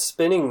 So that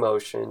spinning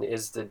motion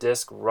is the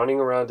disk running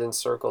around in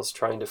circles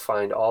trying to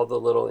find all the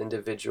little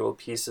individual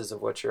pieces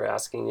of what you're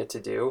asking it to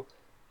do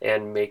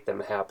and make them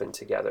happen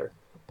together.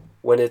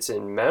 When it's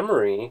in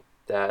memory,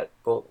 I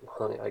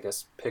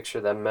guess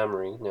picture that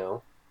memory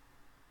now.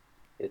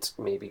 It's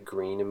maybe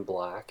green and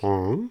black.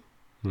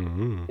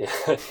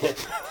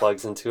 It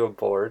plugs into a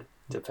board,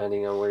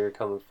 depending on where you're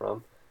coming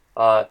from.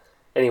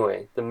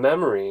 Anyway, the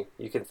memory,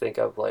 you can think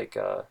of like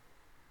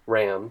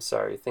RAM,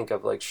 think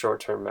of like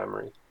short-term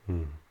memory.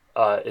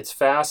 It's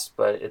fast,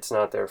 but it's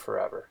not there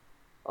forever.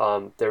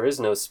 There is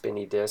no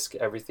spinny disk.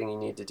 Everything you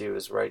need to do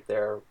is right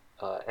there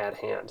at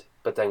hand,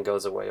 but then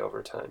goes away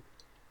over time.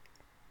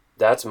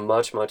 That's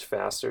much, much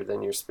faster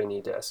than your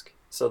spinny disk.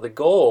 So the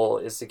goal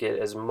is to get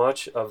as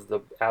much of the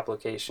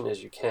application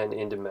as you can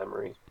into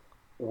memory.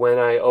 When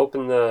I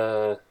open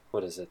the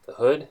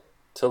hood,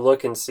 to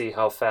look and see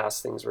how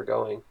fast things were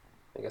going.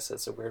 I guess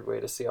that's a weird way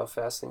to see how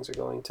fast things are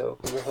going, to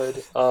open the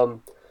hood.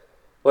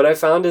 What I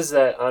found is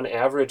that on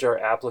average our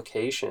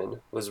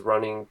application was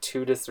running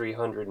 200 to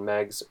 300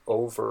 megs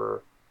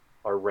over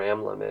our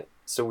RAM limit.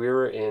 So we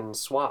were in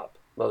swap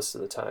most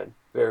of the time.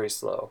 Very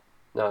slow.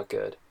 Not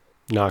good.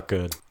 Not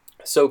good.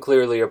 So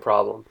clearly a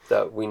problem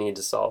that we need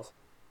to solve.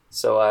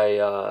 So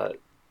I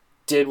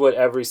did what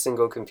every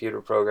single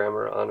computer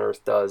programmer on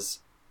earth does.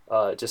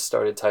 Just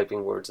started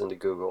typing words into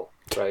Google,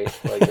 right?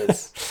 Like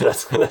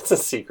that's a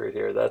secret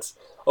here. That's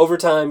over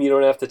time you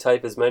don't have to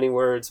type as many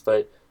words,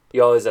 but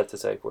you always have to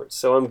type words.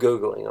 So I'm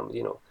Googling,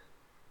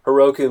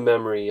 Heroku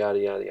memory, yada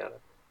yada yada,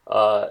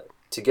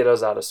 to get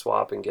us out of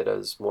swap and get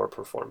us more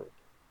performant.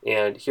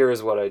 And here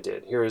is what I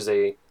did. Here is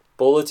a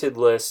bulleted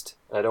list.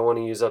 I don't want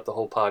to use up the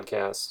whole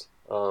podcast.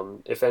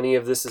 If any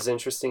of this is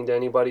interesting to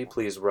anybody,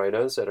 please write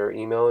us at our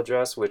email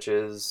address, which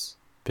is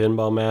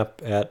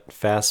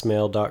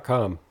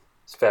pinballmap@fastmail.com.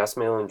 Is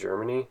Fastmail in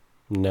Germany?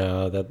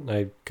 No, that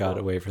I got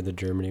away for the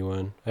Germany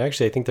one. I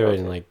think they're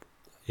in like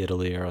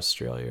Italy or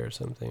Australia or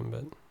something,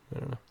 but I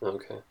don't know.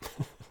 Okay.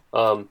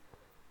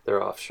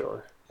 They're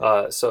offshore.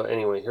 So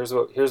anyway, here's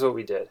what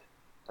we did.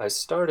 I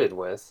started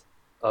with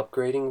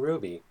upgrading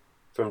Ruby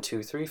from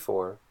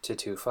 2.3.4 to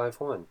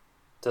 2.5.1.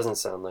 Doesn't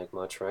sound like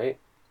much, right?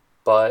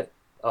 But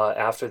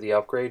after the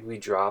upgrade, we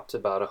dropped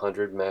about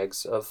 100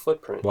 megs of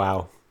footprint.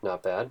 Wow.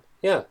 Not bad.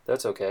 Yeah,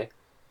 that's okay.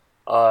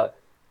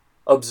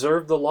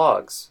 Observe the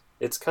logs.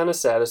 It's kind of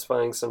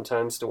satisfying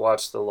sometimes to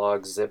watch the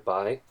logs zip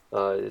by.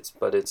 It's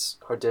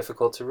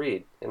difficult to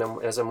read.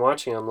 And as I'm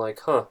watching, I'm like,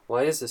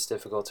 why is this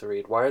difficult to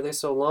read? Why are they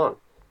so long?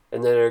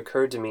 And then it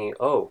occurred to me,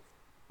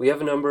 we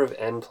have a number of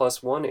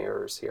n+1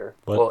 errors here.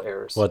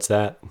 Errors. What's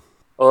that?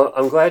 Well,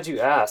 I'm glad you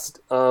asked.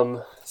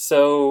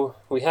 So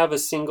we have a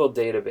single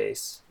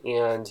database,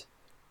 and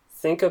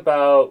think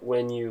about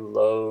when you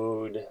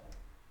load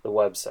the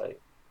website.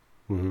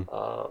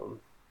 Mm-hmm.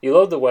 You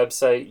load the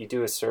website, you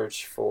do a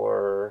search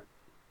for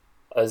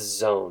a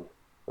zone.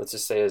 Let's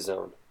just say a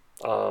zone.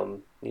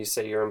 You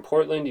say you're in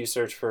Portland, you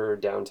search for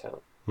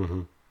downtown.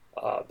 Mm-hmm.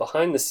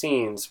 Behind the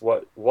scenes,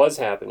 what was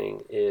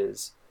happening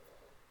is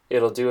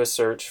it'll do a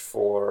search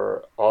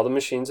for all the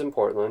machines in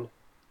Portland,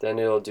 then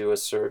it'll do a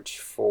search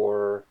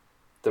for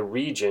the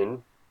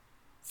region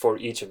for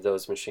each of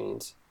those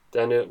machines,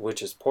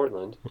 which is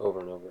Portland, over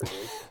and over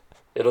again.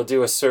 It'll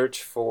do a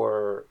search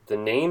for the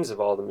names of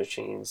all the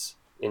machines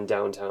in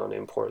downtown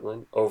in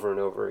Portland over and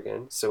over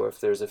again. So if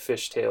there's a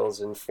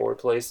Fishtails in 4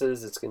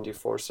 places, it's going to do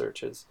 4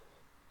 searches.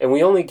 And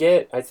we only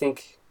get, I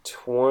think,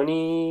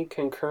 20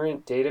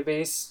 concurrent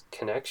database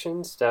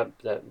connections.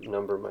 That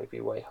number might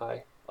be way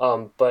high.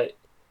 But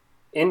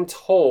in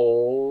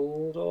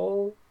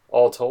total,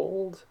 all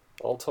told,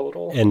 all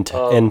total. And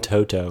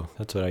Toto.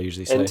 That's what I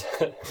usually say.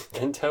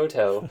 And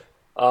Toto.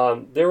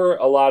 There were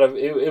a lot of...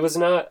 It was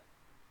not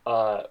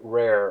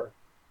rare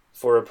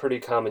for a pretty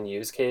common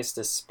use case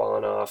to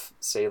spawn off,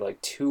 say,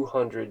 like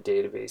 200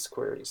 database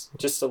queries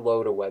just to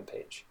load a web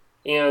page.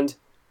 And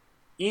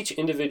each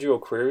individual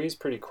query is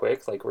pretty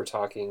quick, like we're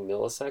talking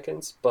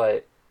milliseconds,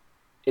 but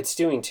it's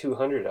doing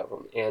 200 of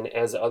them. And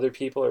as other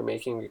people are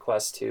making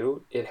requests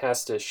too, it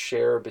has to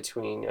share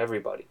between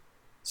everybody.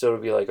 So it'll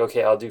be like,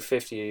 okay, I'll do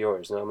 50 of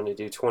yours. Now I'm going to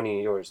do 20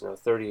 of yours. Now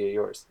 30 of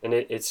yours. And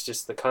it's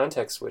just the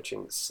context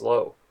switching is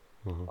slow.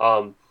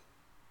 Mm-hmm.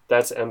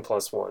 That's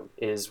N+1,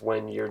 is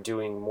when you're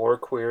doing more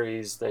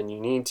queries than you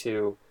need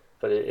to,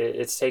 but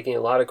it's taking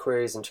a lot of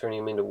queries and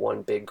turning them into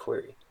one big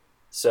query.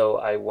 So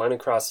I went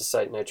across the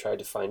site and I tried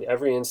to find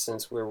every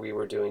instance where we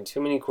were doing too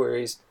many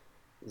queries,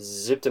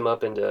 zipped them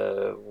up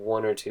into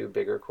one or two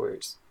bigger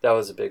queries. That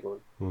was a big one.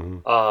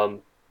 Mm-hmm.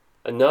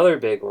 Another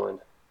big one,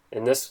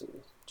 and this,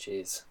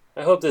 geez,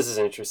 I hope this is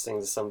interesting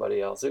to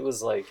somebody else. It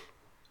was like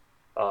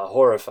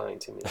horrifying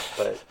to me,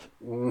 but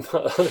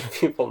other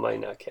people might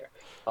not care.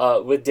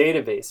 With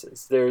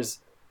databases, there's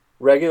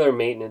regular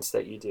maintenance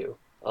that you do.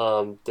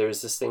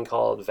 There's this thing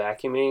called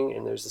vacuuming,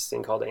 and there's this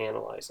thing called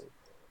analyzing.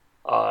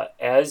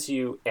 As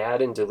you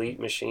add and delete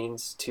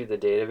machines to the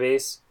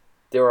database,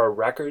 there are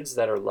records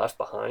that are left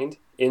behind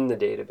in the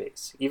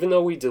database. Even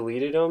though we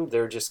deleted them,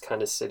 they're just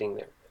kind of sitting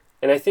there.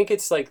 And I think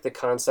it's like the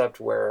concept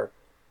where,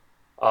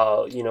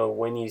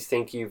 when you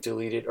think you've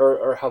deleted,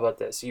 or how about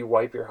this? You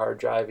wipe your hard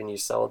drive and you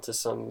sell it to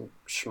some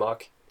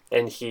schmuck,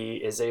 and he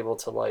is able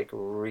to like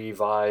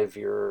revive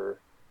your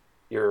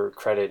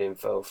credit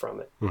info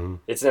from it. Mm-hmm.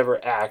 It's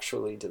never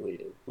actually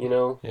deleted,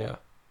 Yeah.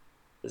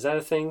 Is that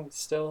a thing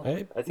still?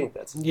 I think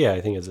that's... Yeah,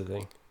 I think it's a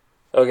thing.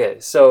 Okay,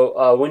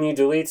 so when you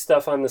delete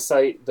stuff on the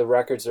site, the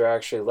records are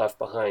actually left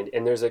behind.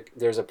 And there's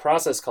a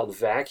process called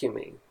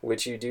vacuuming,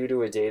 which you do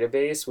to a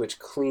database, which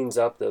cleans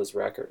up those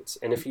records.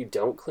 And if you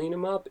don't clean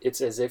them up,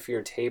 it's as if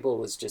your table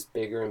was just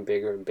bigger and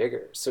bigger and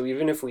bigger. So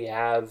even if we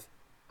have...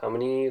 How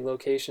many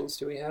locations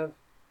do we have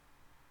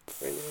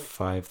right now?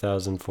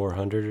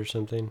 5,400 or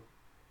something.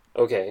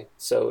 Okay,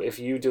 so if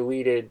you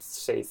deleted,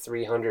 say,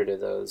 300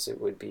 of those,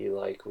 it would be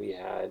like we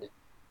had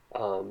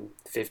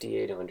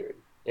 5,800.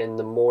 And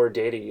the more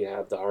data you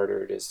have, the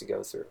harder it is to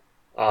go through.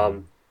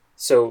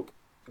 So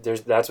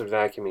that's what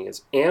vacuuming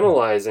is.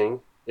 Analyzing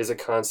is a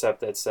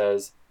concept that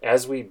says,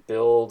 as we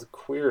build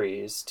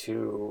queries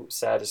to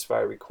satisfy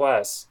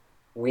requests,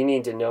 we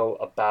need to know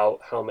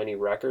about how many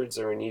records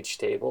are in each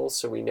table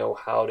so we know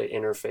how to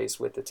interface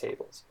with the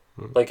tables.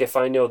 Like if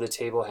I know the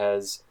table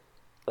has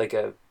like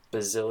a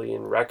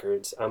bazillion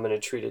records, I'm going to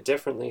treat it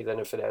differently than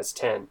if it has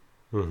 10.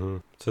 Mm-hmm.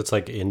 So it's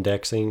like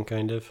indexing,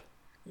 kind of?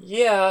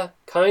 Yeah,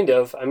 kind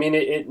of. I mean,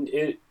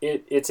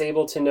 it's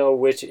able to know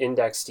which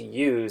index to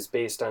use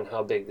based on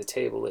how big the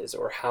table is,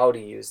 or how to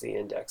use the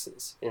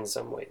indexes in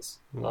some ways.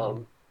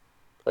 Mm-hmm.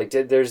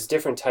 There's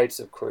different types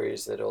of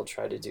queries that it'll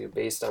try to do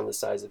based on the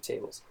size of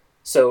tables.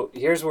 So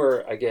here's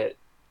where I get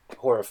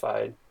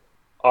horrified.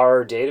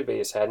 Our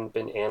database hadn't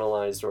been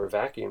analyzed or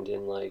vacuumed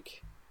in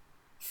like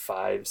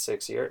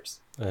 5-6 years.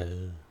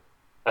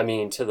 I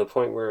mean, to the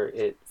point where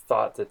it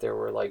thought that there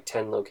were like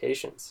 10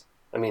 locations.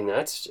 I mean,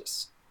 that's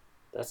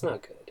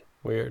not good.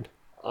 Weird.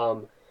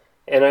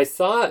 And I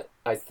thought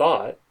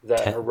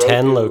that Heroku,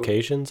 10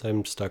 locations?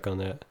 I'm stuck on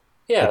that.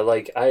 Yeah,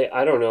 like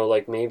I don't know,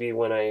 like maybe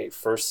when I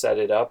first set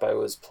it up, I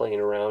was playing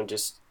around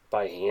just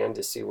by hand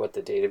to see what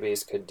the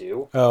database could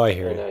do. Oh, I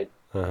hear and it.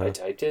 I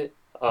typed it.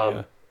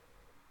 Yeah.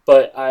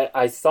 But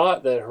I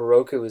thought that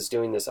Heroku was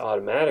doing this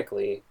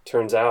automatically.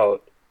 Turns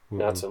out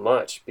not so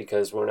much,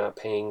 because we're not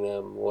paying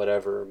them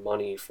whatever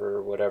money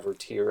for whatever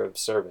tier of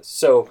service.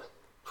 So,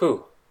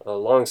 a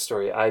long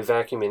story. I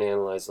vacuum and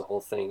analyze the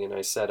whole thing, and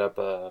I set up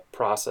a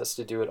process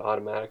to do it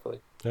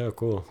automatically. Oh,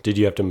 cool. Did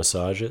you have to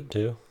massage it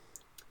too?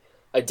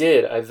 I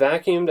did. I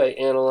vacuumed, I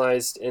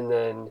analyzed, and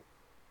then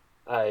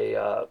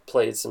I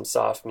played some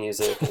soft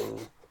music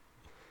and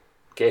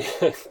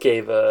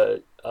gave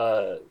a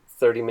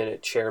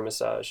 30-minute chair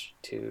massage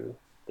to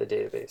the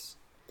database.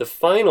 The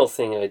final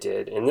thing I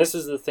did, and this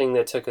is the thing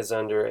that took us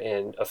under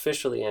and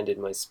officially ended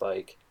my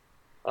spike,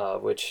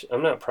 which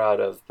I'm not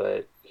proud of,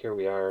 but here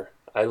we are.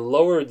 I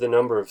lowered the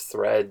number of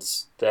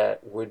threads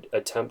that would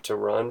attempt to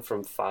run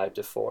from 5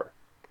 to 4.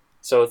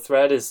 So a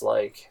thread is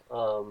like,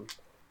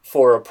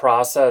 for a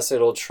process,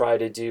 it'll try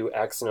to do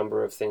X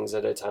number of things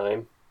at a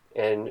time.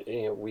 And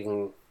we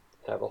can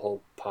have a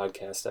whole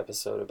podcast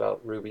episode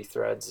about Ruby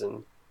threads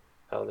and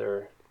how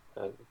they're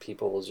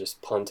people will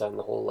just punt on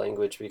the whole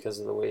language because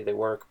of the way they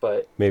work.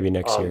 But maybe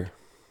next year.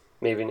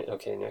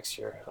 Next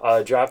year.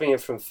 Dropping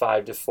it from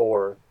 5 to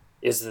 4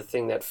 is the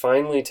thing that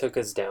finally took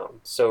us down.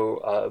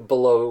 So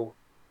below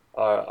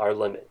our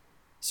limit.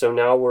 So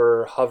now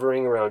we're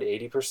hovering around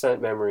 80%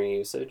 memory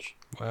usage.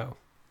 Wow.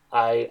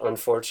 I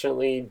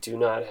unfortunately do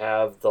not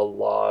have the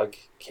log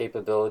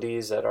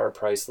capabilities at our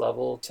price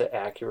level to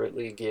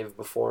accurately give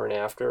before and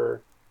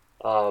after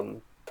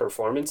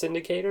performance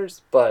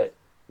indicators, but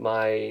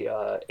my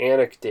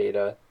ANIC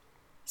data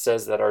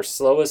says that our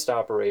slowest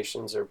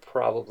operations are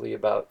probably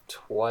about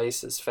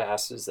twice as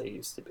fast as they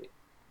used to be.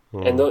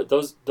 And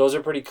those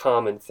are pretty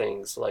common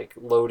things, like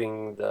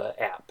loading the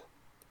app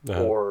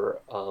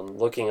or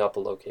looking up a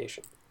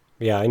location.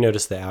 Yeah, I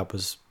noticed the app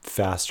was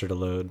faster to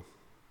load.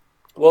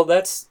 Well,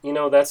 that's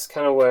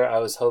kind of where I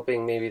was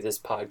hoping maybe this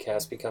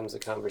podcast becomes a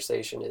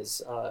conversation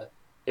is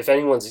if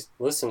anyone's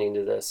listening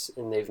to this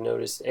and they've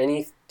noticed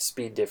any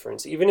speed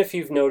difference, even if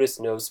you've noticed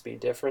no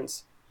speed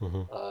difference,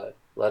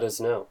 let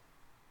us know.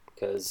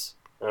 Because,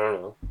 I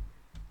don't know,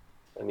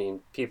 I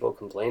mean, people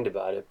complained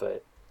about it,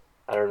 but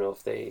I don't know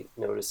if they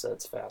notice that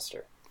it's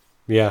faster.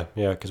 Yeah,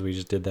 because we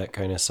just did that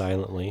kind of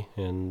silently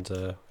and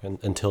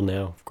until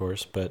now, of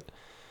course. But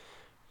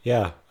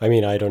yeah, I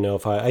mean, I don't know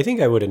if I think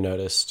I would have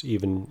noticed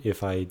even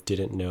if I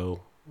didn't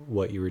know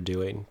what you were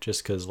doing,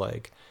 just because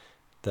like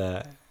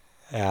the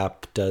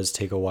app does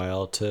take a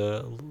while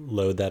to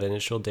load that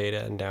initial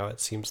data, and now it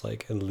seems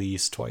like at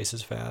least twice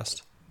as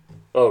fast.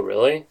 Oh,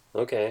 really?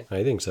 Okay.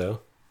 I think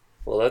so.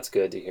 Well, that's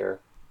good to hear.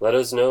 Let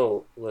us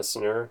know,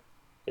 listener,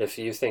 if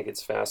you think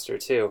it's faster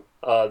too.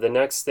 The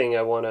next thing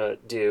I want to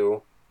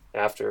do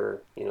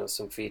after,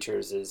 some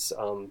features is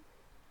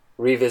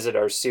revisit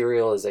our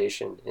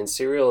serialization. And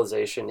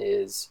serialization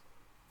is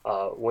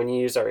when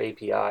you use our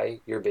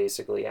API, you're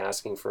basically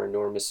asking for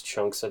enormous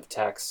chunks of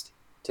text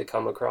to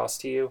come across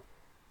to you.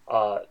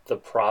 The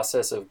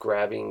process of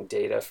grabbing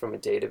data from a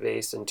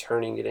database and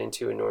turning it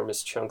into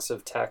enormous chunks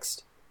of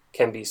text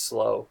can be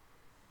slow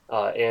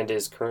and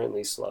is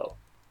currently slow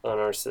on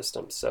our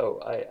system.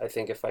 So I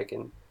think if I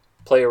can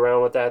play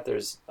around with that,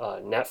 there's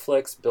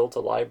Netflix built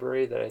a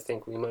library that I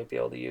think we might be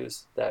able to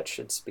use that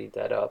should speed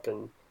that up.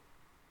 And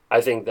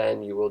I think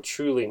then you will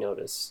truly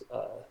notice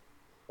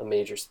a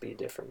major speed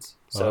difference.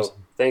 So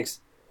awesome. Thanks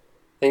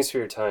for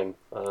your time.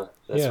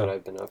 That's what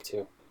I've been up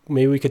to.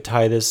 Maybe we could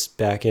tie this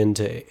back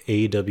into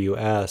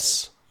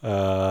AWS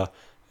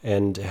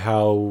and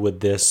how would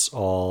this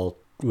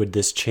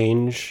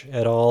change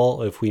at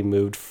all if we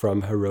moved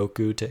from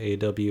Heroku to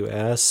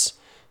AWS?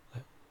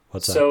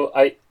 What's that? So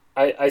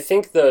I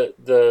think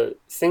the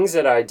things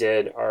that I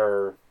did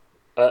are,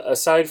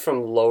 aside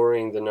from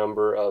lowering the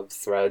number of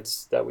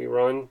threads that we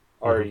run,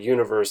 are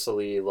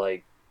universally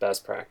like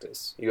best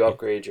practice. You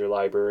upgrade your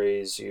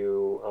libraries,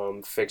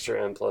 you fix your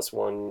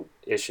N+1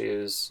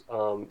 issues,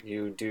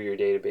 you do your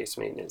database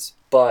maintenance.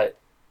 But,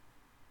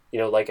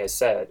 like I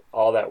said,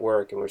 all that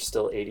work and we're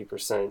still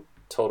 80%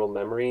 total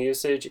memory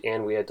usage,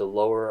 and we had to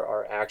lower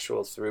our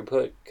actual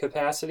throughput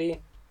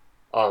capacity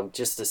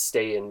just to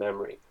stay in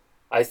memory.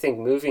 I think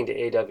moving to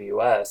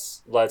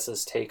AWS lets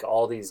us take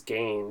all these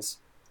gains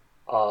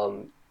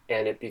and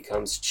it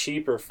becomes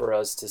cheaper for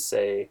us to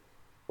say,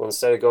 well,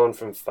 instead of going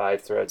from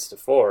 5 threads to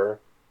 4,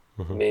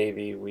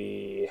 maybe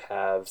we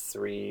have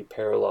 3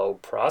 parallel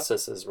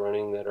processes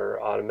running that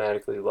are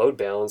automatically load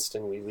balanced,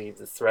 and we leave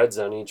the threads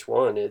on each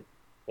one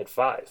at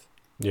 5.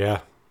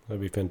 Yeah,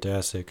 that'd be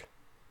fantastic.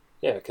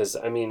 Yeah, because,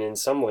 I mean, in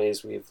some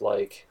ways we've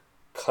like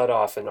cut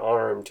off an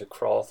arm to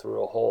crawl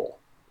through a hole.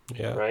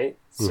 Yeah. Right?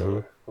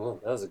 So, well,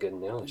 that was a good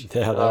analogy.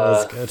 Yeah, that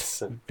was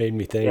good. It made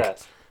me think. Yeah.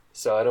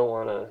 So I don't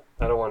want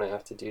to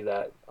have to do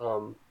that.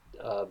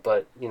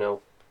 But,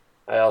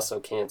 I also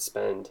can't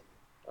spend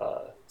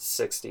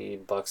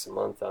 $60 a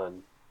month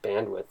on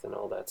bandwidth and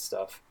all that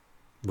stuff.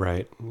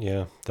 Right.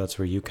 Yeah, that's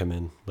where you come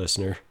in,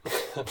 listener.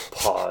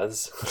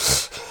 Pause.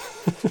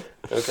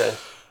 Okay.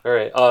 All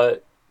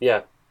right.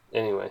 Yeah.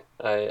 Anyway,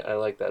 I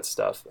like that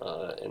stuff,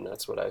 and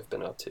that's what I've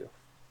been up to.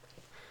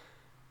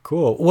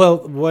 Cool. Well,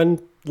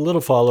 one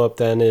little follow-up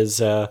then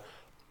is on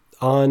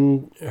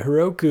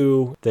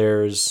Heroku,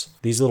 there's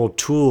these little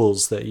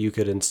tools that you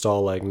could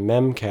install like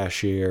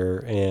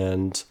Memcachere,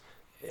 and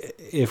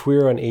if we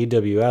were on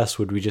AWS,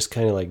 would we just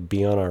kind of like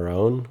be on our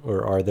own,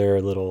 or are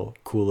there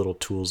cool little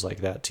tools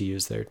like that to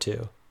use there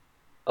too?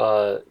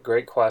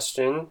 Great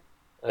question.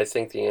 I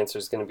think the answer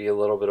is going to be a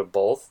little bit of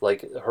both.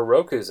 Like,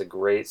 Heroku is a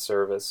great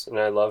service, and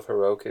I love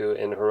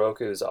Heroku, and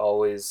Heroku is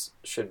always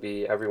should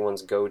be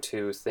everyone's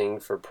go-to thing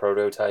for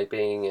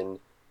prototyping and,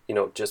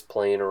 just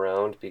playing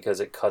around,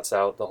 because it cuts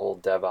out the whole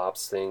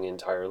DevOps thing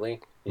entirely.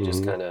 You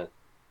just kind of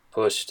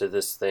push to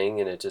this thing,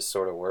 and it just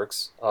sort of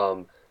works.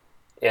 And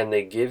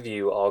they give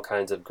you all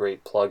kinds of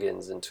great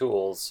plugins and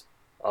tools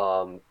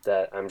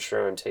that I'm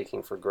sure I'm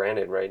taking for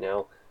granted right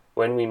now.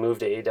 When we move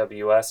to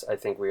AWS, I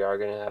think we are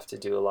going to have to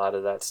do a lot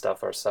of that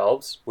stuff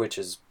ourselves, which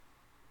is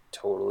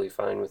totally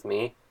fine with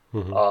me.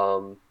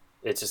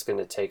 It's just going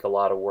to take a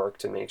lot of work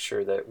to make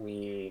sure that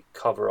we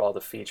cover all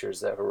the features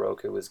that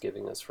Heroku is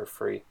giving us for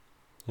free.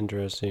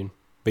 Interesting.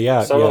 But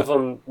yeah, some of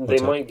them, they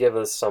might give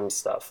us some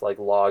stuff, like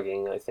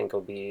logging, I think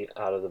will be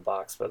out of the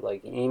box. But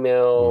like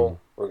email,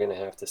 we're going to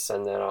have to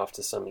send that off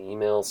to some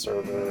email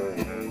server.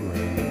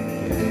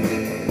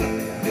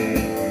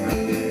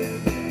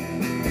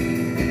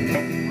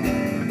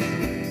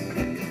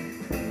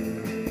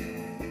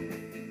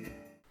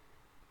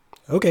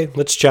 Okay,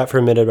 let's chat for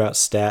a minute about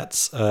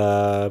stats.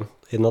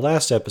 In the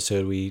last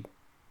episode, we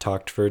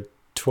talked for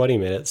 20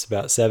 minutes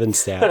about 7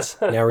 stats.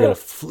 Now we're going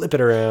to flip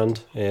it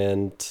around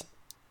and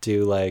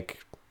do like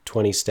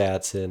 20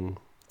 stats in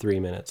 3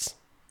 minutes.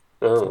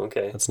 Oh,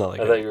 okay. That's not like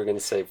I thought you were going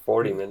to say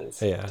 40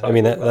 minutes. Yeah, I talking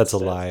mean, about that's a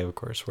stats. lie, of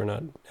course. We're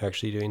not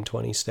actually doing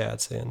 20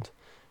 stats, and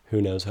who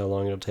knows how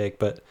long it'll take.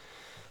 But,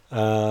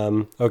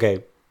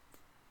 okay,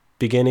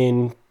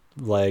 beginning,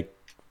 like,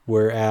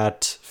 we're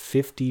at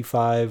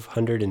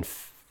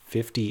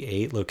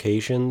 5,558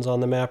 locations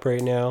on the map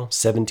right now,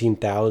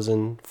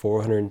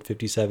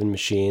 17,457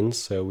 machines,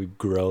 so we've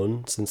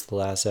grown since the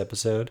last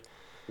episode.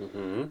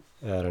 Mm-hmm.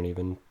 I'm not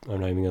even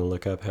going to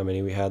look up how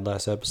many we had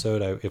last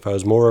episode. If I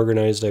was more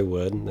organized, I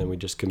would, and then we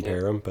just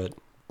compare them. But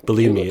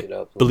believe me,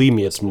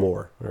 it's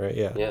more, right?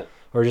 Yeah. Yeah.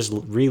 Or just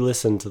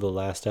re-listen to the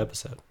last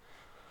episode.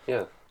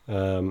 Yeah.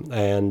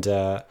 And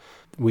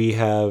we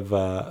have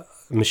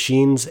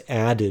machines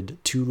added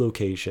to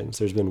locations.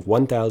 There's been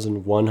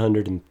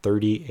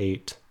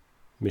 1,138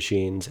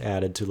 machines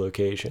added to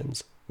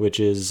locations,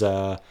 which is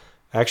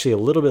actually a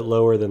little bit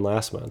lower than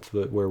last month,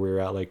 where we were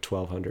at like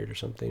 1,200 or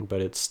something. But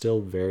it's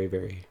still very,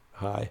 very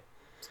high.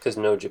 It's because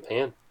no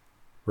Japan.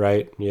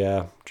 Right.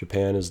 Yeah.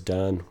 Japan is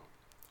done.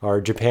 Our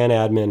Japan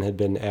admin had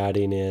been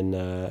adding in,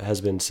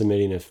 has been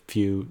submitting a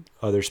few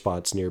other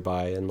spots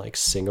nearby in like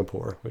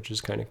Singapore, which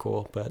is kind of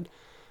cool, but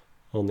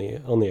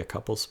only a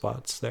couple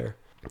spots there.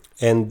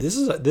 And this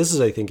is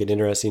I think an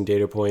interesting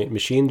data point.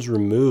 Machines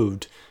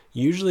removed.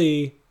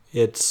 Usually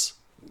it's,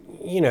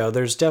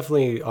 there's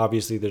definitely,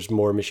 obviously there's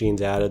more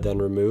machines added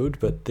than removed,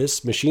 but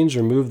this machines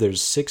removed,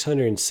 there's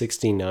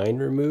 669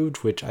 removed,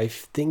 which I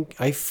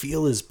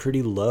feel is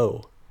pretty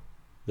low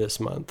this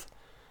month,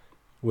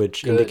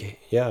 which definitely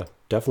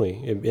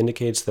it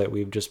indicates that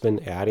we've just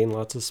been adding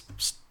lots of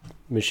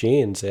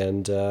machines.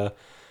 And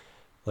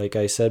like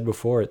I said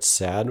before, it's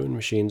sad when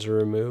machines are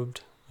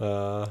removed,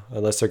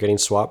 unless they're getting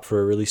swapped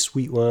for a really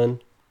sweet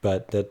one,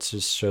 but that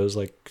just shows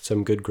like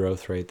some good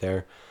growth right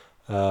there.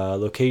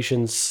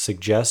 Locations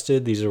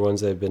suggested, these are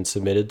ones that have been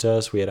submitted to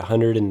us. We had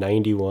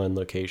 191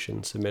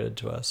 locations submitted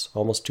to us,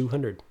 almost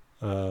 200.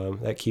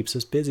 That keeps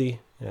us busy,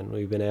 and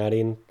we've been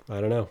adding,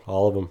 I don't know,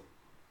 all of them.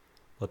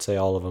 Let's say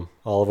all of them.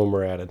 All of them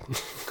were added.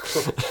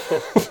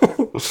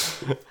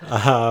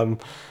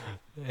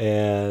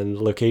 And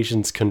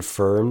locations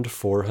confirmed,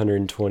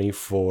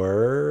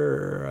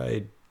 424.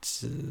 I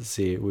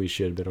see, we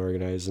should have been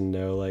organized and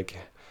know, like,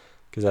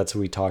 because that's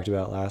what we talked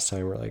about last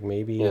time. We're like,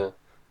 maybe... Yeah.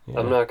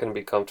 I'm not going to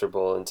be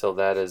comfortable until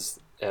that is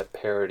at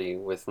parity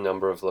with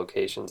number of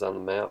locations on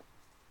the map.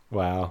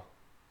 Wow.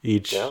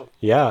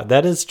 Yeah,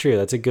 that is true.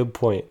 That's a good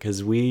point,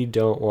 because we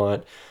don't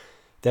want...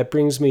 That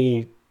brings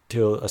me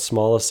to a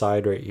small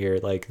aside right here.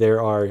 Like,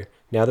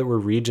 now that we're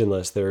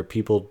regionless, there are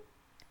people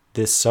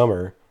this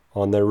summer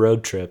on their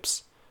road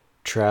trips,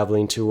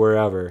 traveling to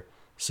wherever,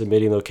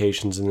 submitting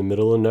locations in the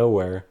middle of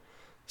nowhere.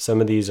 Some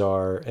of these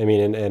are,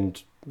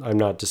 and I'm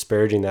not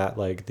disparaging that.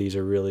 Like, these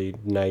are really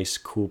nice,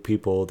 cool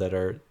people that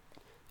are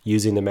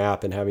using the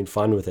map and having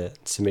fun with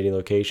it, submitting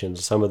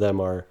locations. Some of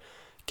them are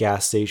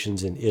gas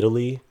stations in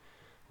Italy,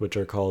 which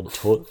are called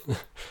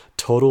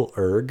Total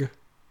Erg.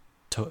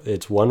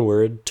 It's one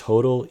word,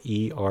 Total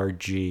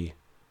ERG.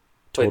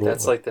 Wait,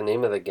 that's like the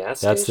name of the gas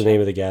station? That's the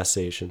name of the gas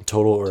station,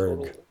 Total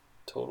Erg.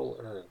 Total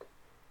Erg.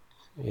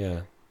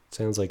 Yeah,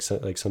 sounds like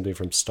something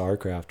from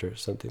StarCraft or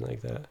something like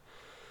that.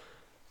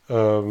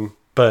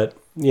 But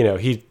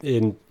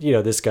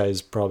this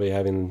guy's probably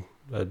having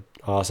an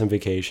awesome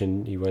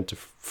vacation. He went to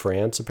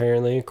France,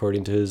 apparently,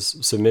 according to his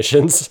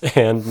submissions,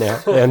 and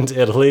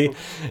Italy,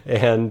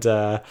 and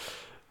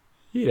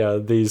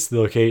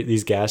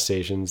these gas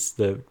stations,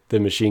 the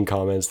machine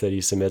comments that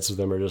he submits with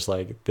them are just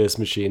like, this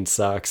machine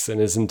sucks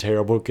and is in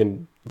terrible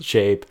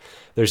shape.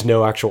 There's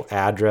no actual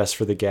address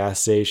for the gas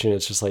station.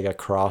 It's just like a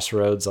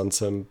crossroads on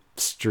some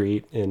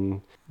street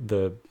in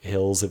the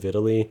hills of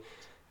Italy.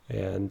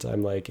 And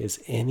I'm like,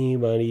 is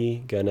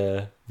anybody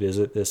gonna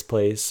visit this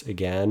place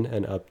again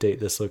and update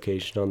this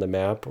location on the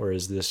map? Or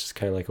is this just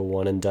kind of like a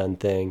one and done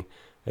thing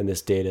and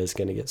this data is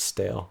gonna get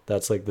stale?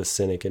 That's like the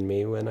cynic in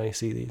me when I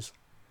see these.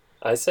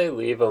 I say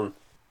leave them.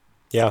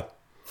 Yeah.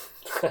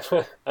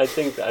 I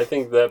think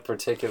that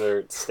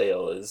particular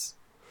stale is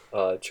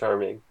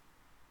charming.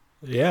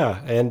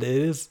 Yeah, and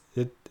it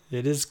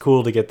is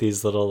cool to get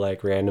these little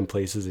like random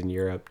places in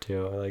Europe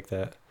too. I like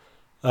that.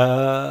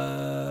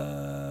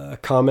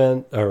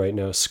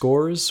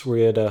 Scores.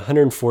 We had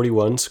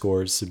 141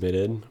 scores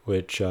submitted,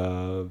 which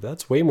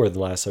that's way more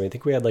than last time. I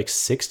think we had like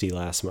 60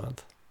 last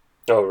month.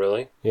 Oh,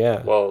 really?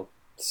 Yeah. Well,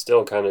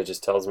 still kind of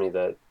just tells me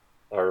that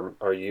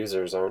our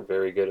users aren't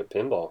very good at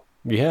pinball.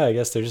 Yeah, I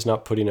guess they're just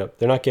not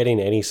they're not getting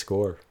any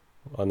score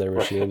on their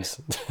machines.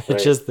 It's Right.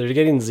 just, they're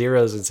getting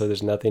zeros, and so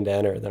there's nothing to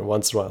enter. And then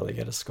once in a while they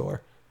get a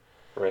score.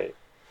 Right.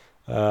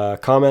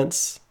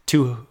 Comments,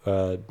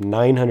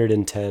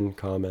 910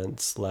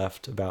 comments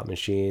left about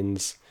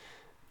machines.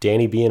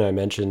 Danny B and I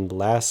mentioned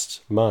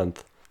last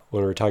month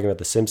when we were talking about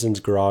the Simpsons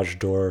garage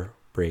door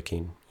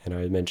breaking, and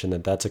I mentioned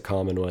that that's a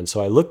common one.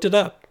 So I looked it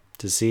up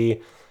to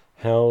see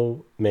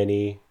how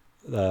many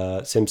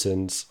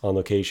Simpsons on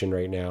location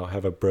right now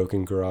have a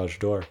broken garage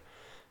door.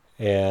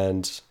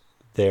 And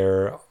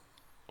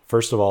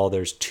first of all,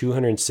 there's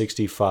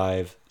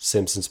 265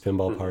 Simpsons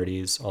pinball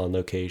parties on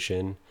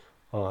location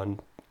on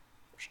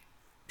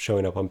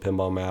showing up on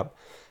Pinball Map.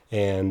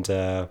 And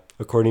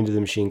according to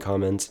the machine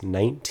comments,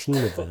 19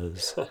 of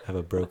those have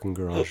a broken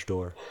garage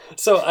door.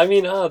 So, I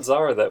mean, odds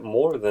are that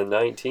more than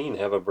 19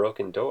 have a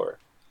broken door.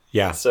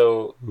 Yeah.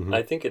 So,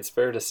 I think it's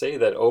fair to say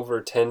that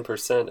over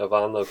 10% of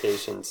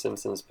on-location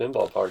Simpsons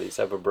pinball parties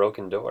have a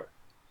broken door.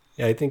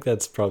 Yeah, I think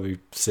that's probably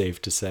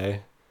safe to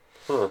say.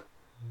 Huh.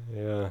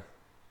 Yeah.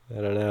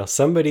 I don't know.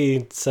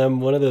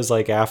 One of those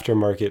like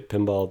aftermarket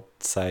pinball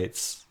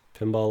sites,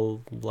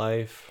 Pinball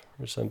Life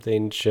or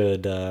something,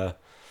 should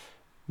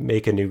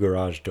make a new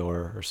garage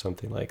door or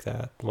something like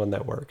that. One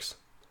that works.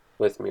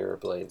 With mirror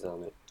blades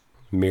on it.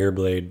 Mirror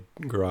blade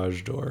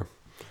garage door.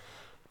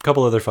 A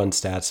couple other fun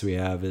stats we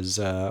have is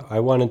I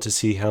wanted to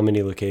see how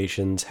many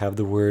locations have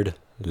the word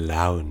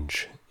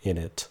lounge in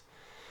it.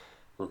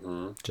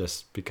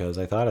 Just because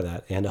I thought of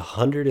that. And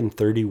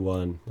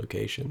 131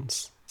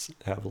 locations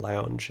have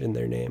lounge in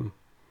their name.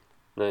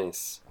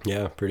 Nice.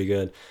 Yeah, pretty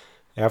good.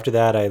 After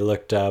that, I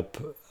looked up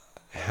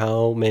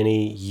how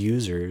many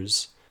user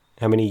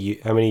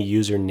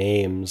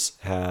names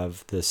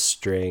have the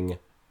string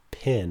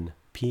pin,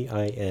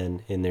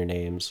 P-I-N, in their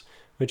names,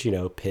 which,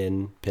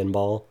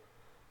 pinball.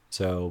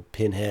 So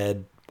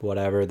pinhead,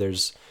 whatever.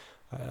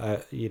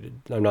 I'm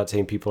not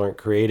saying people aren't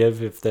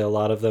creative if a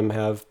lot of them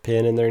have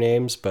pin in their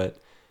names, but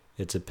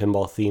it's a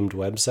pinball themed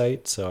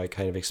website, so I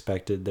kind of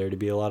expected there to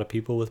be a lot of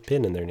people with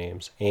pin in their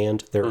names,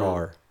 and there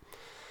are.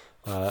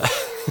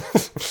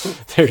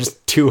 There's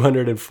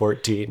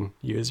 214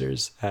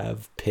 users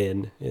have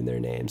pin in their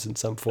names in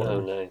some form.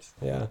 Oh, nice.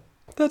 Yeah.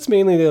 That's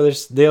mainly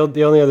the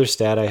only other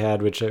stat I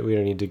had, which we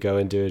don't need to go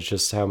into, is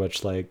just how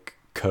much like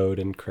code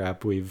and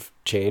crap we've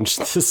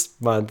changed this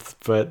month,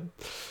 but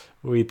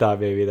we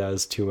thought maybe that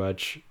was too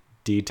much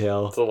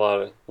detail. It's a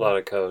lot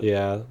of code.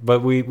 Yeah,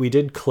 but we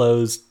did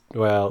close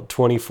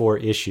 24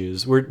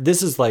 issues.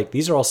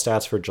 These are all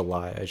stats for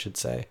July, I should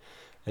say.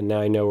 And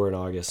now I know we're in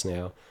August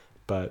now,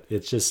 but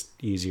it's just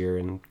easier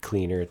and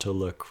cleaner to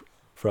look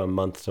from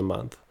month to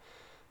month.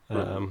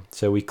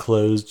 So we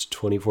closed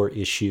 24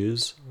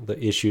 issues.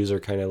 The issues are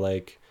kind of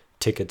like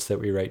tickets that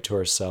we write to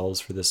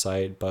ourselves for the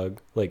site,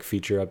 like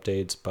feature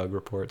updates, bug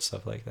reports,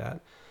 stuff like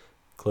that.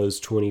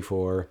 Closed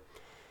 24,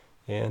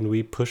 and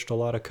we pushed a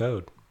lot of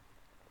code.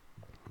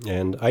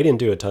 And I didn't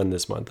do a ton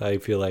this month. I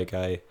feel like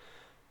I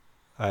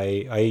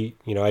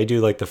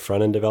do like the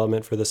front end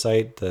development for the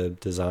site, the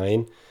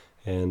design,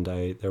 and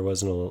there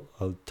wasn't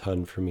a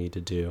ton for me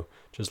to do,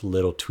 just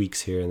little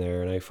tweaks here and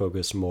there. And I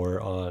focused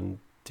more on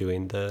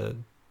doing the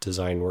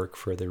design work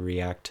for the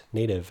React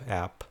Native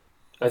app.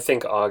 I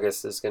think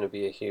August is going to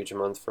be a huge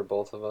month for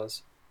both of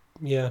us.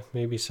 Yeah,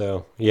 maybe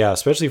so. Yeah,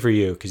 especially for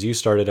you, because you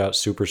started out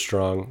super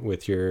strong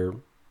with your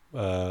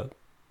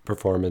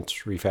performance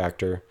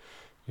refactor.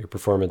 Your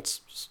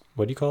performance,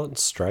 what do you call it?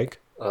 Strike?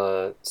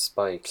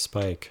 Spike.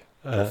 Spike.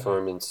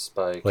 Performance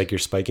spike. Like you're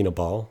spiking a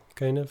ball,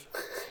 kind of?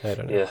 I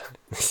don't know. Yeah,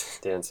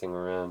 dancing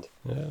around.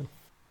 Yeah.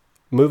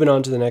 Moving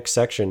on to the next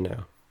section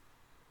now.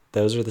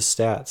 Those are the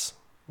stats.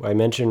 I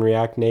mentioned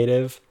React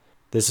Native.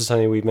 This is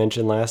something we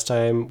mentioned last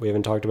time. We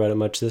haven't talked about it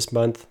much this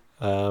month,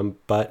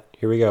 but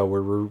here we go.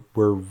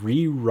 We're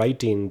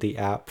rewriting the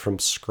app from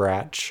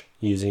scratch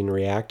using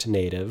React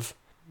Native,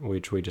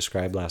 which we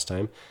described last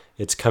time.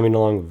 It's coming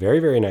along very,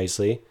 very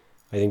nicely.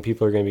 I think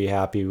people are going to be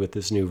happy with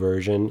this new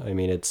version. I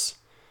mean,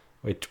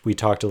 we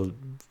talked a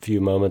few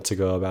moments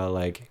ago about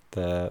like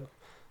the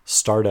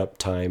startup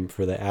time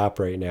for the app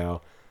right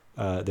now.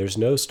 There's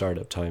no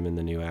startup time in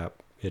the new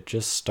app. It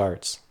just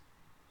starts,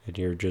 and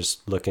you're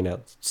just looking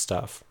at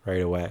stuff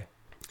right away.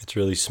 It's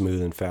really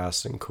smooth and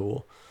fast and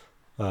cool.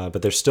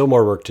 But there's still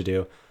more work to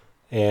do.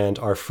 And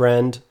our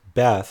friend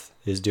Beth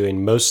is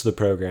doing most of the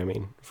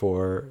programming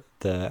for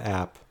the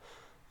app.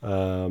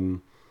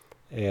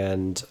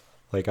 And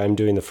like I'm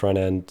doing the front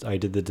end, I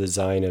did the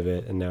design of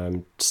it, and now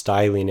I'm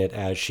styling it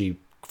as she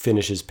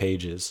finishes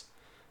pages.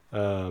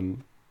 So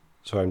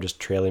I'm just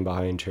trailing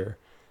behind her.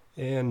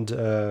 And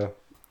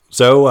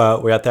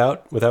so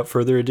without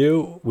further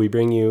ado, we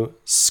bring you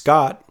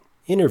Scott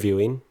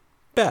interviewing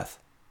Beth.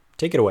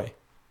 Take it away.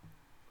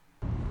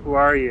 Who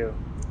are you?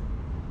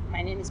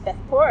 My name is Beth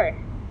Poor.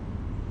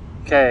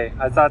 Okay,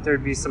 I thought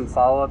there'd be some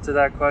follow-up to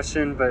that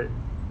question, but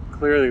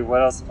clearly,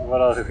 what else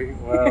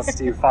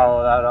do you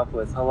follow that up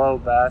with? Hello,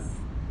 Beth.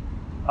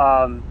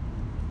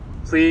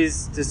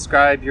 Please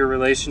describe your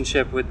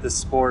relationship with the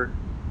sport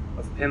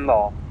of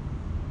pinball.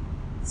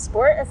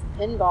 Sport of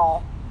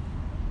pinball.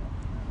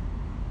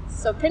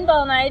 So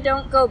pinball and I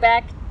don't go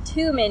back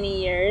too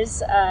many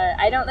years.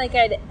 I don't think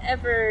I'd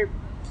ever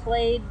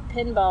played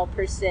pinball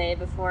per se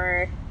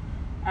before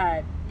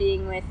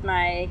being with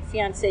my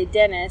fiance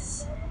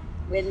Dennis.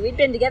 When we'd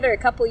been together a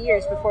couple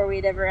years before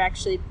we'd ever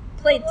actually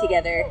played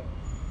together.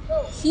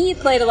 He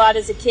played a lot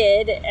as a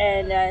kid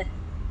and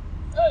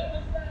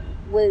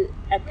was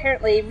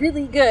apparently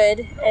really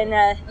good.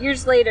 And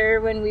years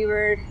later, when we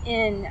were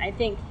in, I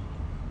think,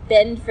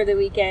 Bend for the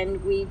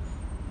weekend, we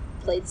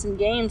played some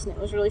games and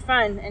it was really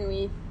fun.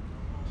 And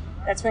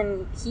that's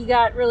when he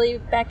got really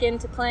back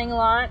into playing a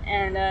lot,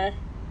 and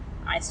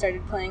I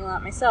started playing a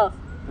lot myself.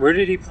 Where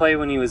did he play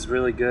when he was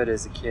really good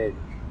as a kid?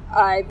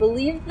 I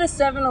believe the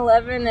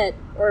 7-Eleven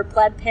or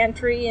Plaid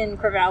Pantry in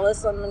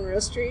Corvallis on Monroe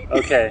Street.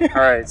 Okay,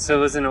 all right. So it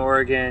was in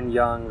Oregon,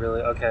 young,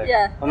 really. Okay.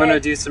 Yeah. I'm gonna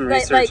do some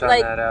research on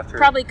that after.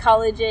 Probably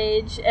college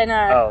age, and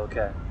Oh,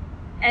 okay.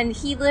 and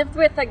he lived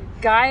with a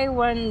guy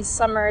one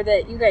summer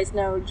that you guys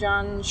know,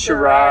 John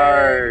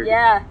Sherrard.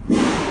 Yeah,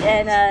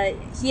 and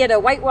he had a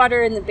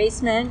whitewater in the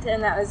basement,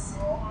 and that was,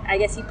 I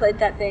guess he played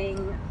that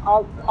thing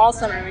all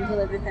summer when he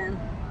lived with him.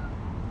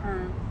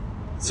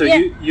 So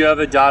yeah. you have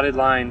a dotted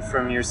line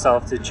from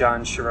yourself to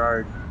John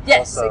Sherrard.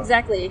 Yes, also.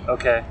 exactly.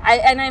 Okay.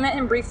 I met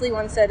him briefly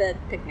once at a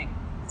picnic.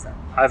 So.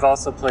 I've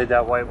also played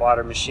that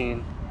whitewater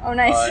machine. Oh,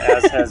 nice.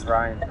 As has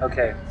Ryan.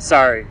 Okay,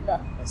 sorry.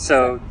 Yeah.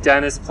 So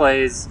Dennis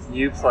plays,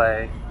 you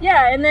play.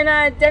 Yeah, and then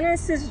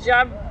Dennis's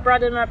job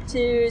brought him up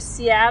to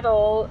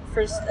Seattle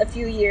for a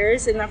few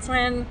years, and that's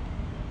when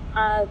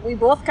we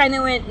both kind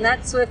of went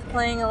nuts with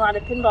playing a lot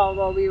of pinball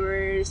while we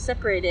were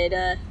separated.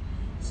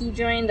 He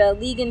joined a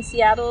league in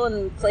Seattle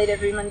and played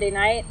every Monday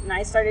night, and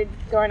I started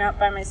going out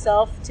by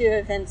myself to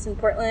events in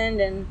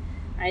Portland, and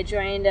I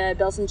joined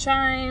Bells and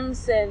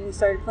Chimes and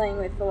started playing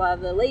with a lot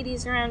of the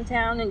ladies around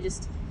town and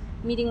just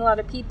meeting a lot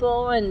of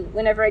people. And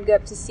whenever I'd go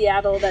up to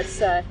Seattle,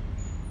 that's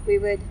we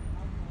would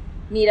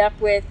meet up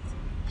with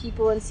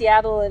people in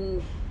Seattle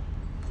and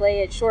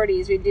play at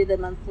Shorty's. We'd do the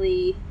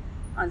monthly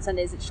on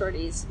Sundays at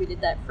Shorty's. We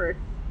did that for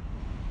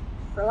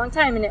a long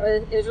time, and it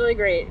was really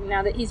great.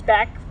 Now that he's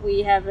back,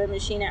 we have a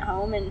machine at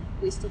home, and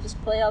we still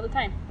just play all the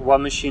time. What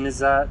machine is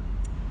that?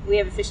 We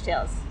have a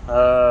Fishtails.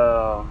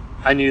 Oh,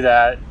 I knew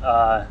that.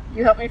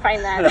 You helped me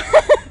find that,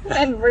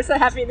 and we're so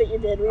happy that you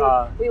did.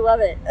 We love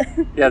it.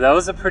 Yeah, that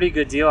was a pretty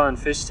good deal on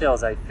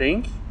Fishtails, I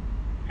think.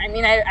 I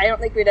mean, I don't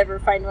think we'd ever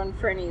find one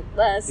for any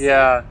less.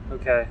 Yeah,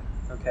 okay.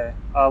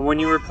 When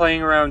you were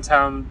playing around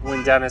town,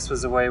 when Dennis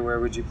was away, where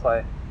would you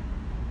play?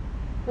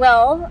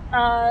 Well,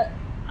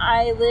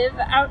 I live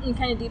out in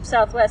kind of deep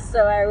southwest,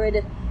 so I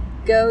would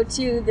go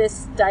to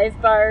this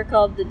dive bar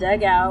called The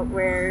Dugout,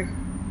 where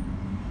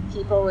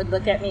people would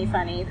look at me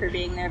funny for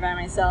being there by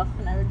myself,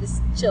 and I would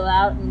just chill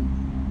out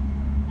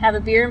and have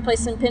a beer and play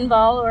some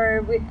pinball,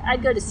 or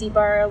I'd go to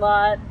C-Bar a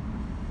lot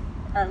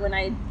when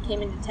I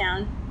came into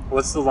town.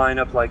 What's the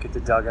lineup like at The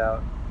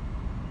Dugout?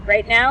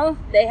 Right now,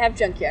 they have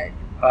Junkyard.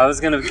 I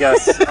was gonna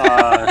guess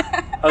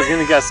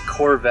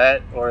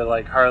Corvette or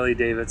like Harley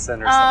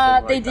Davidson or something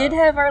like that. They did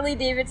have Harley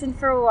Davidson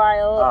for a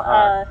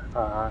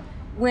while.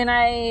 When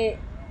I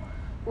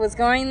was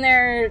going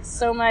there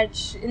so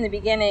much in the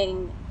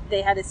beginning,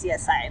 they had a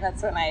CSI.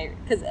 That's when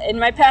because in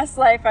my past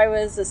life I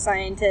was a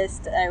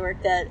scientist. I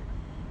worked at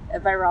a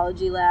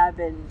virology lab,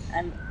 and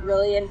I'm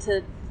really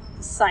into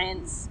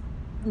science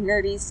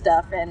nerdy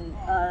stuff. And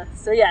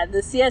so yeah,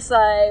 the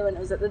CSI when it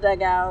was at The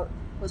Dugout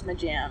was my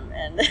jam.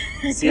 And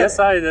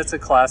CSI, that's a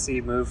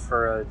classy move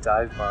for a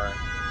dive bar.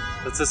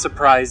 That's a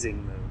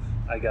surprising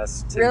move, I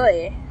guess.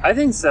 Really? I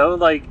think so.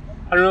 Like,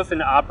 I don't know if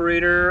an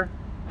operator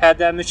had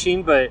that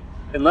machine, but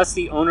unless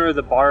the owner of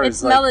the bar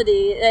is like...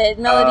 Melody,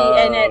 and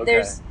okay.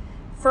 There's,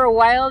 for a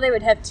while they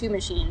would have two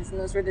machines, and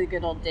those were the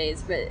good old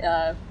days, but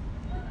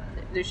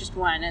there's just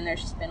one, and there's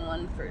just been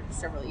one for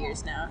several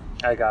years now.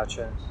 I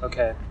gotcha.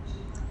 Okay.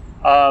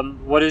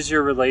 What is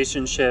your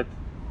relationship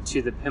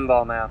to the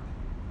pinball map?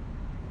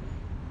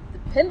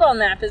 Pinball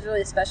map is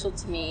really special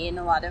to me in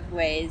a lot of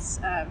ways.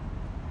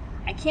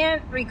 I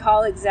can't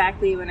recall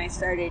exactly when I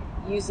started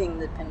using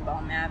the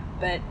pinball map,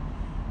 but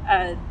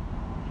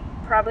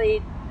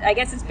probably, I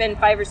guess it's been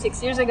 5 or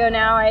 6 years ago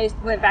now, I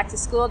went back to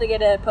school to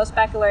get a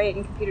post-baccalaureate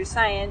in computer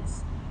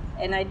science,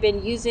 and I'd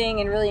been using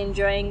and really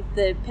enjoying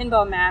the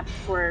pinball map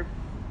for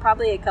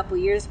probably a couple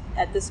years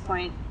at this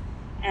point.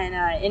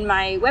 And in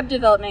my web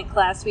development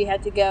class, we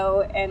had to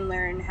go and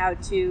learn how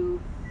to,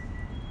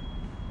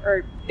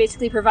 or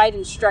basically provide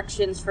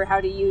instructions for how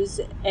to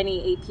use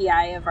any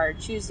API of our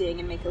choosing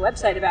and make a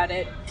website about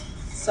it.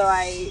 So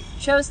I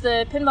chose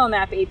the Pinball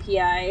Map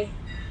API.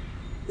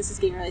 This is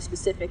getting really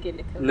specific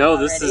into code. No,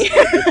 already. this is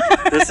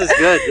good. This is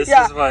good. This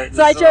is what.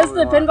 So I chose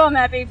the Pinball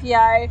Map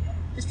API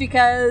just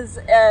because,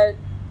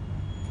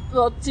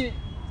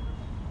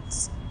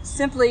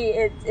 simply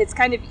it's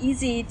kind of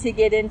easy to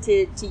get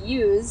into to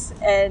use,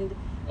 and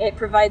it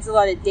provides a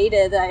lot of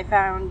data that I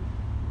found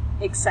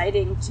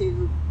exciting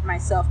to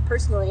myself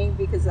personally,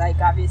 because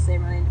obviously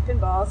I'm really into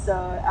pinball. So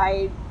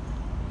I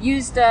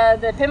used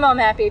the Pinball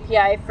Map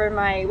API for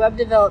my web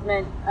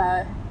development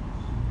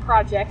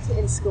project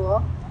in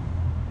school,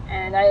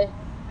 and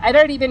I'd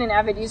already been an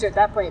avid user at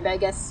that point, but I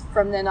guess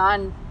from then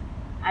on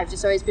I've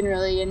just always been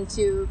really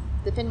into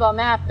the pinball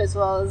map, as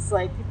well as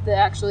like the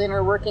actual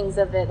inner workings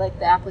of it, like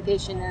the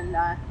application and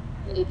the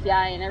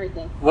API and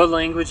everything. What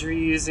language were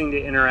you using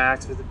to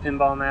interact with the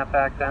pinball map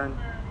back then?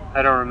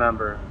 I don't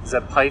remember. Is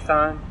that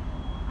Python?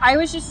 I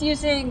was just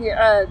using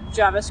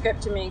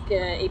JavaScript to make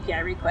an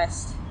API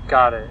request.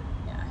 Got it.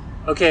 Yeah.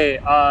 Okay,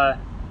 I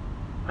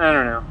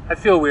don't know. I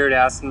feel weird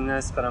asking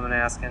this, but I'm going to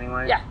ask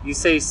anyway. Yeah. You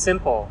say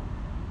simple.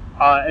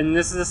 And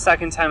this is the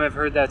second time I've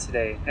heard that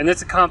today. And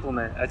it's a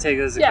compliment. I take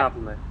it as a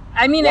compliment.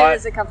 I mean, it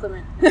is a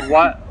compliment.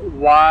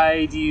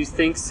 Why do you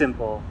think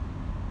simple?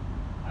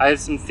 I have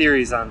some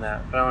theories on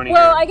that, but I want to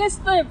Well, hear. I guess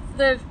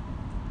the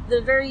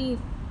very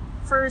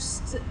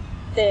first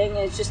thing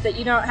is just that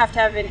you don't have to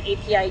have an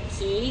API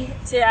key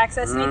to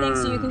access anything,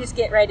 so you can just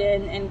get right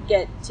in and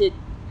get to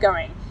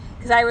going.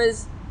 Because I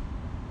was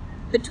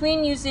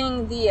between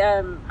using the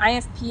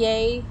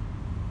IFPA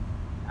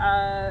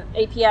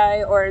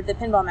API or the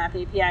Pinball Map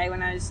API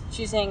when I was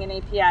choosing an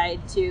API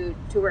to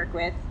work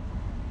with.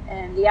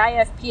 And the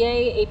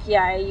IFPA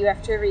API, you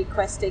have to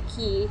request a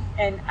key.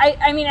 And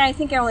I mean, I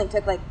think it only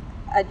took like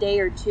a day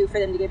or two for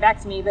them to get back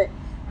to me, but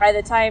by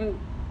the time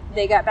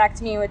they got back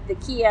to me with the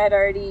key, I'd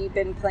already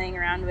been playing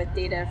around with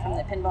data from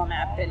the Pinball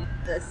Map and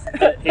this.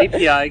 The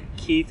API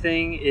key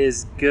thing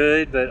is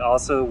good, but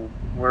also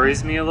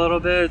worries me a little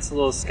bit. It's a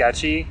little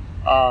sketchy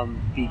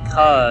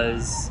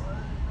because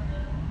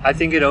I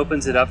think it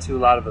opens it up to a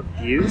lot of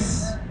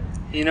abuse.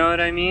 You know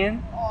what I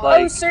mean?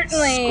 Like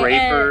certainly.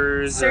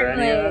 scrapers or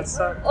any of that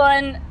stuff. Well,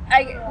 and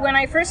when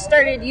I first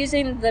started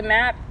using the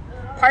map,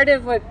 part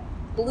of what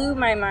blew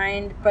my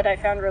mind, but I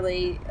found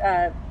really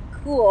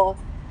cool,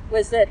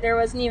 was that there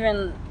wasn't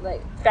even,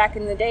 like, back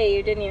in the day,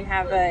 you didn't even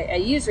have a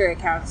user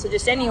account, so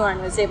just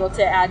anyone was able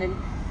to add and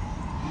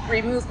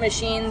remove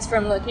machines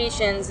from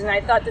locations, and I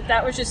thought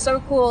that was just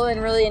so cool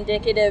and really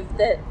indicative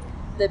that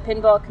the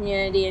pinball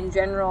community in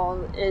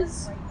general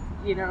is,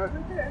 you know,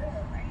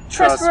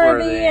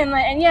 trustworthy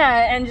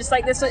and just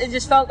like this, it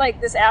just felt like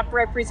this app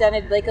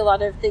represented like a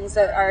lot of things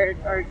that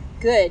are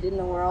good in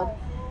the world.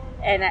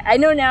 And I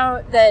know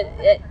now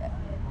that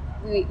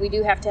we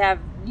do have to have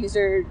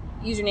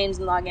usernames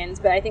and logins,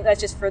 but I think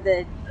that's just for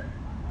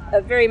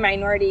a very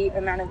minority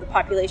amount of the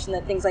population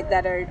that things like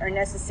that are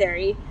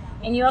necessary.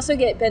 And you also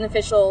get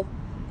beneficial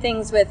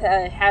things with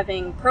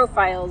having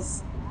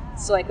profiles.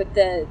 So like with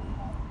the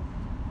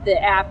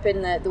app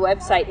and the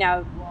website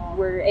now,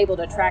 we're able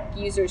to track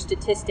user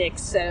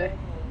statistics. So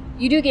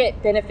you do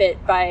get benefits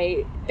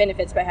by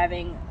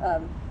having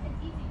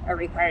a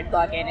required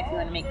login if you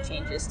want to make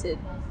changes to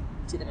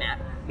the map.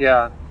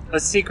 Yeah, a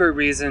secret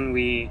reason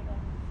we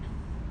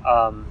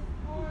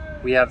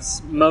have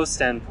most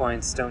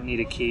endpoints don't need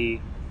a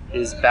key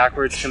is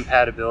backwards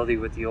compatibility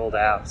with the old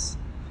apps.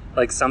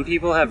 Like some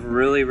people have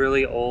really,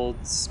 really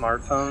old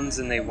smartphones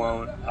and they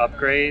won't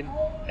upgrade,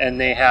 and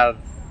they have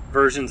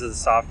versions of the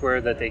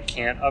software that they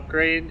can't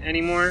upgrade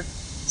anymore.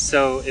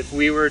 So if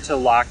we were to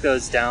lock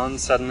those down,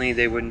 suddenly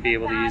they wouldn't be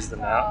able to use the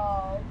map.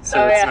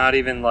 So it's not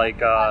even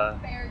like a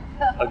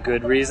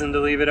good reason to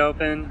leave it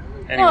open.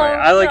 Anyway,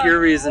 I like your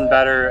reason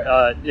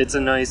better. It's a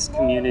nice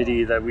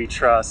community that we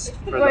trust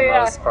for the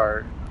most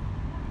part.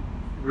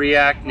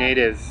 React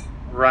Native.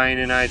 Ryan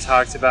and I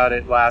talked about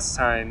it last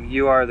time.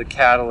 You are the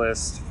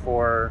catalyst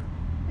for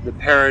the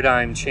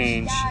paradigm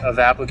change of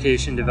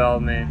application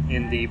development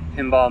in the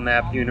Pinball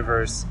Map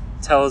universe.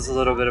 Tell us a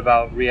little bit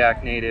about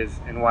React Native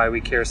and why we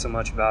care so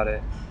much about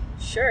it.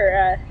 Sure.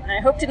 And I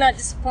hope to not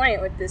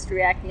disappoint with this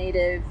React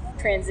Native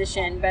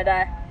transition, but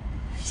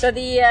so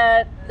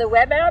the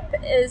web app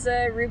is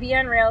a Ruby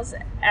on Rails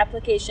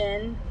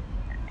application,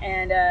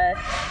 and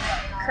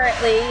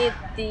currently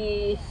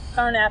the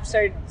phone apps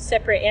are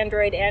separate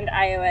Android and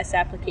iOS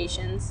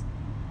applications.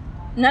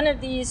 None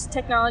of these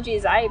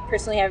technologies I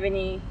personally have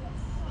any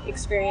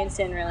experience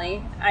in,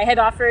 really. I had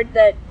offered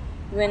that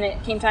when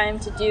it came time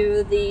to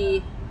do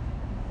the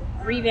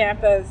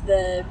revamp of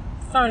the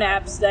phone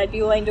apps, that I'd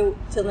be willing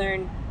to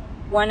learn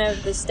one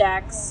of the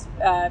stacks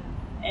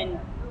and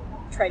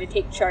try to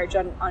take charge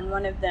on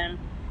one of them.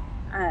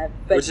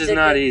 But which is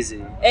not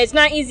easy. It's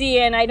not easy,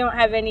 and I don't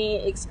have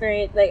any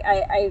experience. Like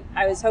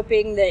I was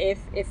hoping that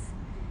if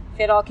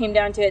it all came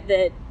down to it,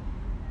 that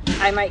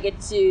I might get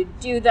to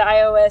do the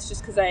iOS,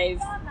 just because I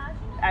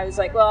was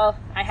like, well,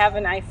 I have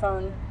an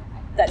iPhone,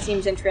 that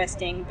seems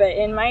interesting. But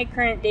in my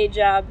current day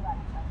job,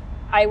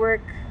 I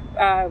work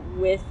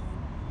with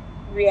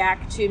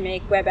React to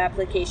make web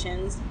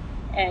applications,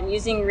 and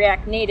using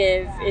React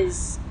Native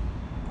is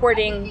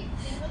porting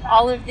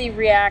all of the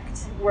React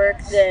work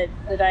that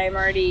I am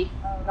already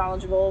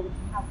knowledgeable,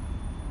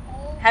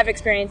 have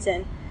experience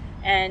in,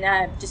 and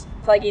just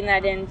plugging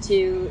that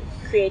into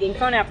creating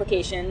phone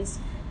applications.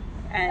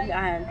 And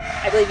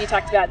I believe you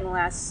talked about in the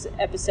last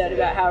episode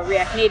about how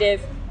React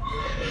Native,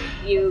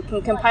 you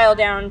can compile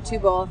down to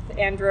both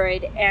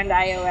Android and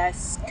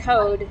iOS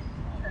code,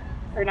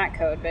 or not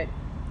code, but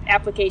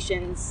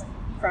applications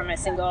from a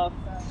single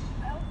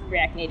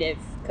React Native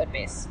code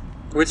base.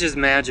 Which is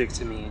magic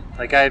to me.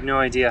 Like, I have no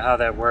idea how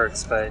that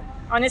works, but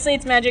honestly,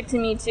 it's magic to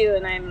me too,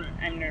 and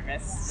I'm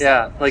nervous. So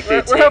yeah, like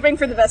we're hoping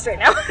for the best right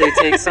now. They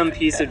take some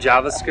piece of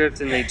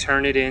JavaScript and they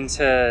turn it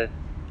into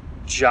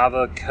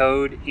Java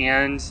code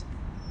and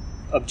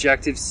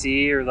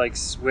Objective-C or like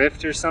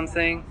Swift or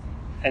something,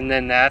 and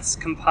then that's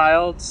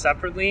compiled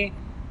separately.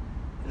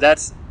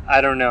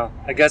 I don't know.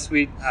 I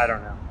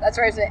don't know. That's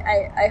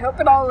where I hope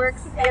it all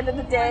works at the end of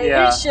the day.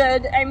 Yeah. It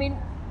should. I mean,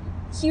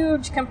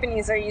 huge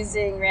companies are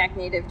using React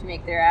Native to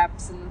make their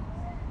apps, and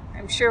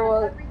I'm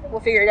sure we'll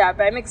figure it out.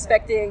 But I'm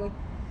expecting,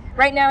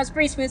 right now it's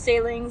pretty smooth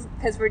sailing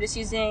because we're just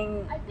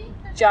using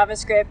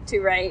JavaScript to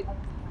write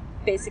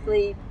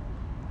basically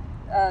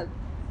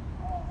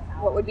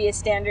what would be a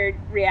standard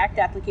React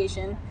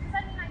application.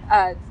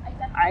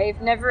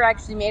 I've never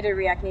actually made a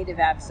React Native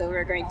app, so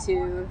we're going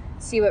to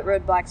see what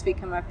roadblocks we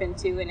come up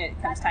into when it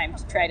comes time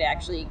to try to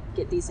actually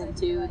get these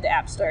into the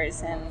app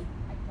stores and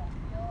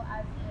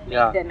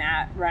make them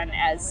run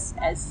as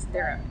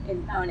their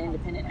own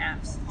independent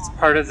apps. It's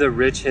part of the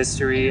rich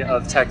history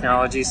of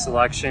technology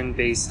selection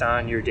based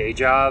on your day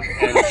job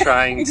and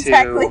trying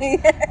to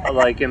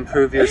like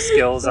improve your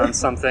skills on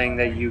something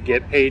that you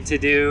get paid to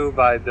do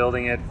by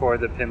building it for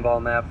the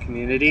pinball map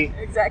community.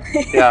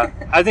 Exactly. Yeah,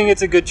 I think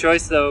it's a good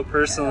choice though.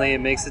 Personally, it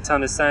makes a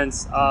ton of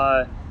sense.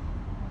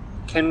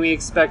 Can we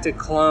expect a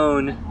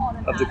clone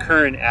of the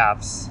current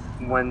apps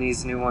when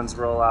these new ones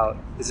roll out?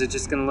 Is it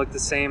just going to look the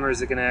same, or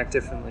is it going to act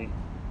differently?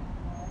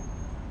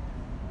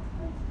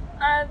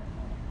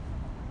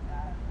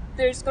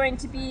 There's going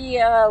to be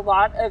a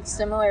lot of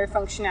similar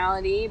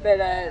functionality,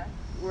 but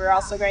we're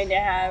also going to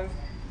have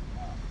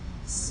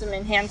some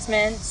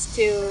enhancements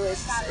to,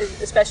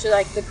 especially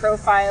like the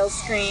profile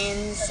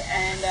screens,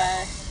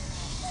 and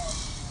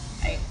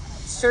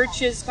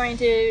search is going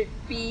to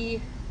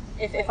be,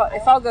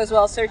 if all goes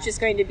well, search is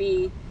going to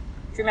be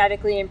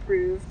dramatically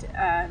improved,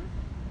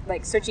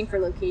 like searching for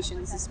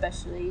locations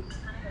especially.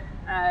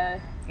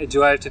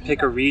 Do I have to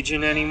pick a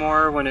region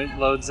anymore when it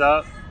loads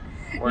up?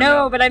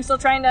 No, but I'm still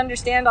trying to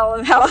understand all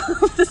of how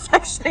this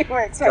actually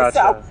works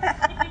myself.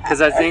 Because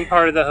I think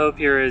part of the hope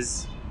here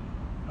is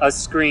a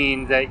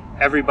screen that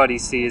everybody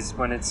sees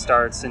when it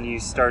starts, and you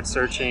start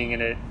searching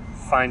and it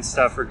finds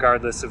stuff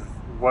regardless of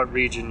what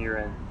region you're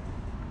in.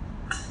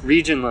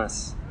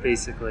 Regionless,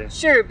 basically.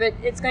 Sure, but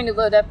it's going to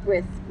load up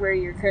with where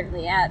you're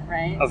currently at,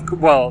 right?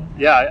 Well,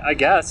 yeah, I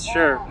guess,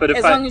 sure. But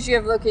as long as you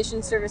have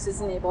location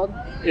services enabled.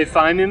 If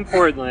I'm in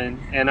Portland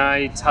and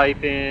I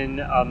type in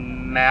a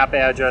map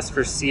address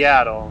for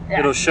Seattle,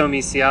 it'll show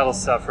me Seattle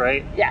stuff,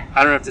 right? Yeah.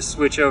 I don't have to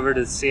switch over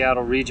to the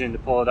Seattle region to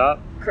pull it up?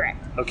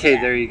 Correct. Okay,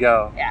 there you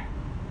go. Yeah.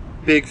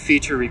 Big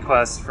feature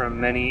request from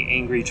many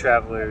angry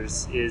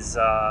travelers is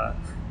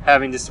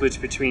having to switch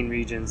between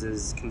regions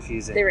is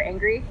confusing. They were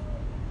angry?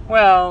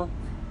 Well,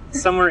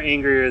 some were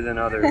angrier than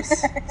others.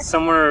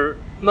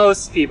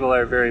 Most people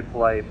are very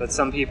polite, but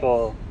some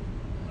people,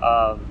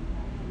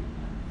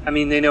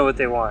 they know what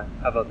they want.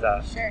 How about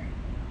that? Sure.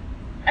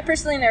 I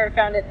personally never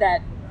found it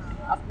that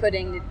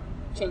off-putting to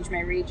change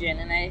my region,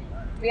 and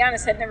to be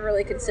honest, I'd never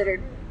really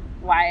considered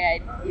why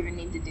I'd even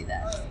need to do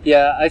that.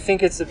 Yeah, I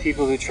think it's the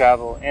people who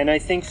travel, and I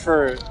think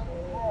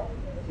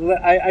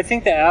I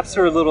think the apps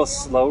are a little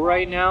slow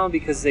right now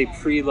because they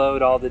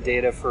preload all the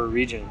data for a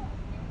region.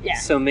 Yeah.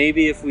 So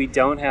maybe if we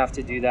don't have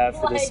to do that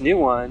for this new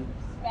one,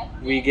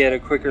 we get a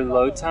quicker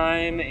load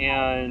time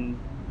and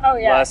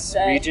less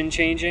region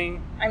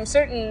changing. I'm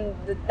certain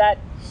that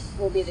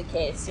will be the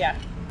case, yeah.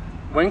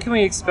 When can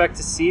we expect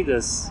to see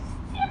this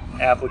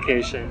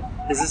application?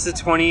 Is this a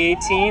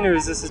 2018 or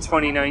is this a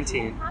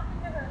 2019?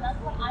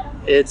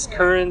 It's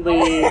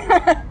currently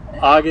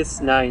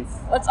August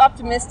 9th. Let's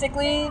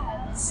optimistically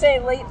say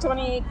late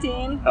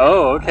 2018.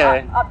 Oh,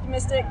 okay.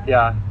 Optimistic.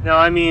 Yeah. No,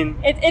 I mean...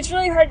 It's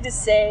really hard to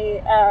say.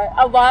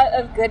 A lot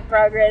of good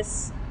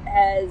progress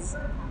has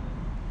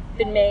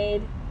been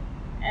made,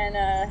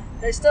 and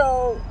there's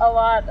still a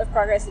lot of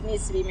progress that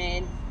needs to be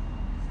made.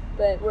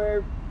 But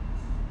we're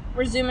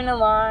zooming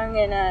along,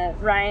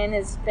 and Ryan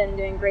has been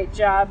doing a great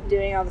job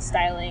doing all the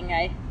styling.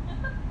 I'm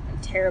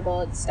terrible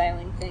at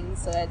styling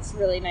things, so it's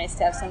really nice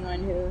to have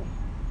someone who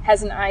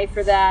has an eye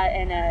for that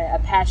and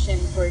a passion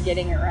for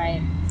getting it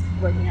right.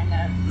 Working on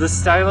that. The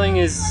styling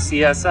is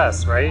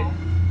CSS, right?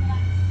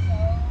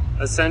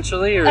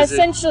 Essentially, or is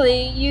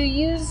Essentially, you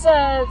use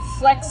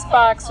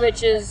Flexbox,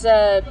 which is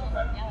a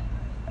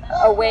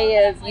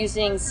way of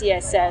using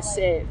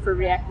CSS for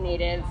React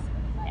Native,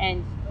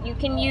 and you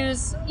can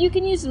use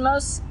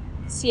most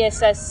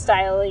CSS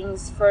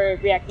stylings for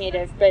React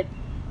Native, but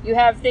you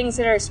have things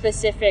that are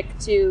specific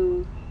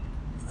to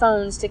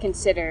phones to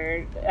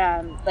consider.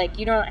 Like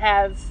you don't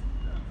have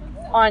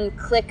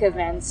on-click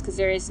events because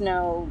there is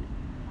no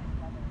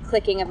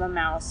clicking of a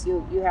mouse.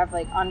 You have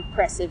like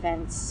on-press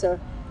events. So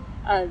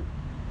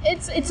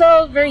it's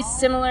all very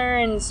similar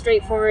and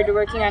straightforward to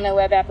working on a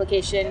web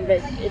application,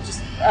 but it's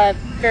just a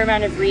fair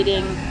amount of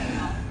reading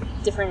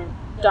different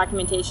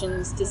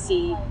documentations to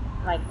see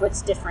like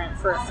what's different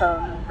for a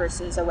phone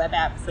versus a web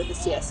app for the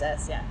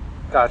CSS. Yeah.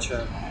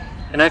 Gotcha.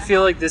 And I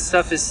feel like this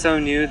stuff is so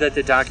new that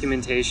the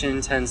documentation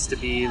tends to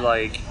be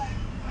like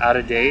out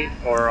of date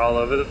or all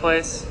over the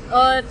place.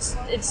 Well,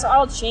 it's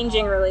all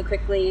changing really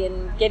quickly,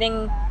 and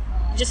getting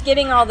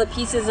all the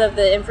pieces of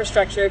the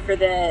infrastructure for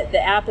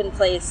the app in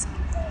place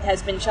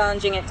has been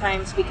challenging at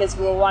times because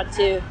we'll want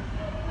to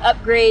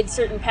upgrade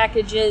certain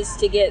packages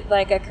to get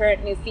like a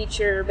current new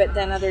feature, but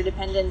then other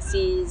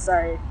dependencies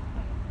are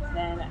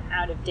then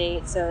out of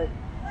date. So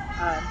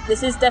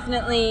this is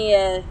definitely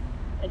a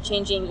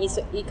changing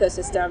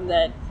ecosystem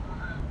that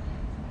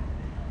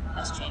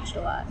has changed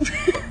a lot.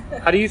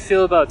 How do you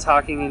feel about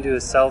talking into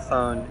a cell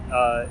phone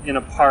in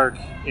a park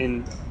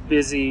in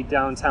busy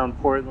downtown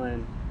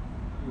Portland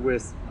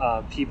with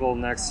people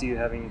next to you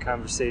having a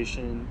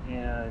conversation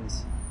and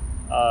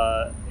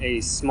a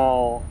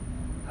small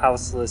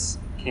houseless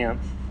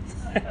camp.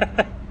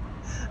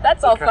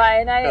 That's all Across-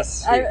 fine.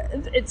 across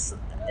the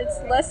It's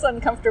less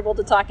uncomfortable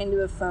to talk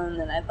into a phone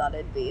than I thought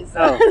it'd be. So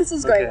Oh, this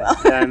is going okay.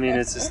 well. Yeah, I mean,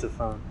 it's just a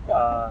phone.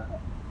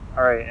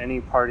 All right,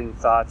 any parting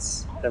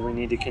thoughts that we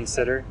need to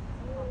consider?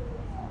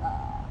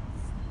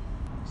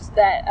 Just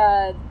that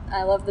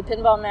I love the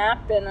pinball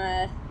map,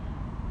 and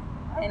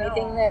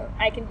anything that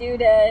I can do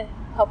to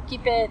help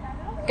keep it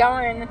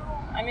going,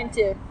 I'm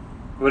into.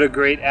 What a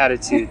great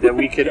attitude that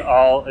we could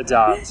all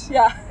adopt.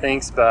 Yeah.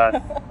 Thanks,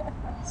 Beth.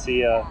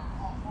 See ya.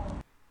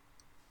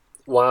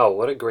 Wow,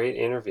 what a great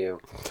interview.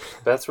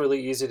 Beth's really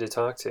easy to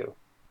talk to.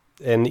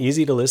 And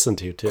easy to listen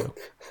to, too.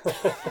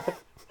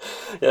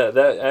 Yeah,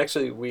 that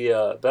actually, we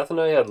Beth and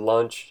I had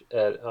lunch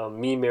at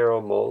Mi Mero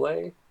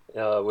Mole,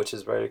 which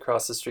is right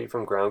across the street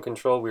from Ground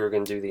Control. We were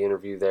going to do the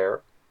interview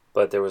there,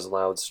 but there was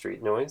loud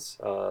street noise,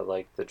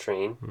 like the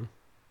train.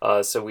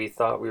 So we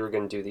thought we were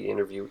going to do the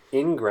interview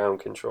in Ground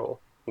Control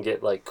and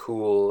get like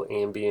cool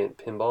ambient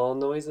pinball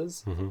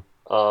noises.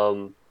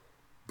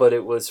 But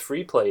it was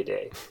free play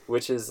day,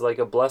 which is like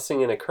a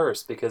blessing and a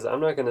curse because I'm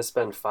not going to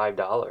spend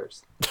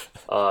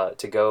 $5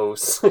 to go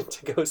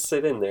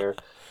sit in there,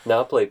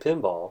 not play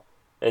pinball,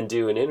 and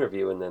do an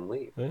interview and then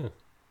leave. Yeah.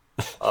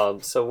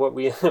 So what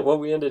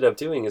we ended up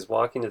doing is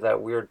walking to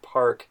that weird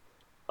park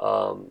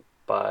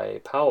by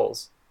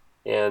Powell's,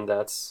 and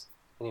that's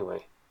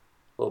anyway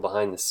a little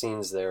behind the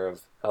scenes there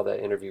of how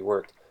that interview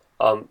worked.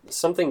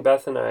 Something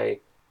Beth and I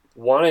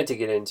wanted to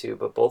get into,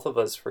 but both of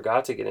us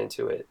forgot to get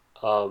into it.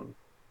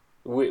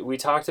 We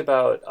talked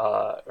about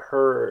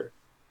her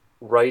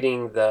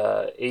writing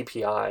the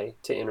API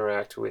to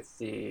interact with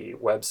the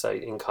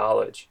website in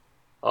college,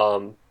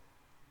 but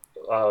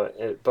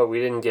we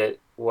didn't get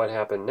what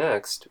happened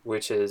next,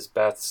 which is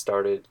Beth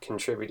started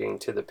contributing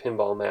to the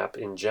pinball map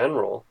in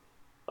general,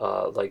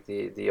 like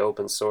the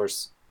open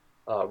source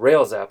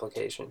Rails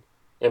application.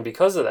 And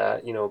because of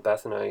that,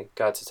 Beth and I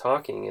got to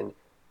talking, and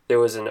there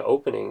was an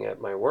opening at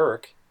my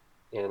work,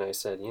 and I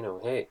said,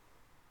 hey,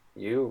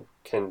 you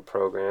can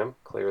program,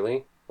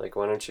 clearly. Like,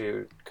 why don't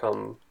you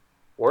come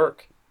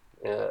work?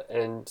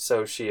 And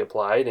so she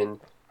applied,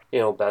 and,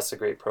 Beth's a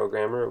great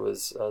programmer. It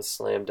was a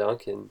slam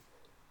dunk, and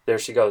there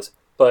she goes.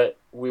 But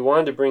we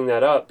wanted to bring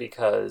that up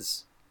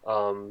because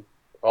all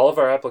of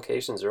our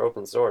applications are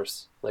open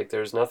source. Like,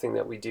 there's nothing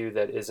that we do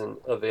that isn't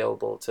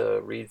available to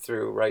read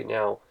through right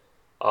now.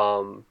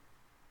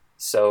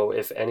 So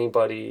if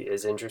anybody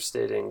is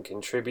interested in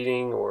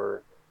contributing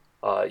or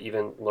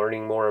even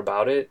learning more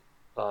about it,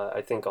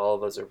 I think all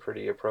of us are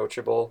pretty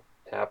approachable,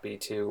 happy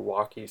to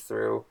walk you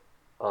through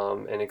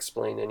and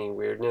explain any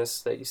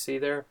weirdness that you see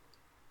there.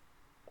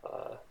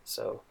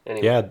 So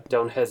anyway, Yeah.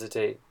 don't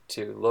hesitate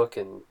to look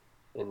and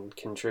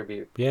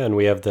contribute. Yeah, and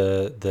we have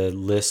the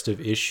list of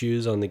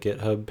issues on the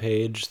GitHub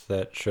page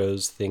that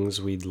shows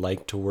things we'd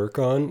like to work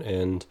on,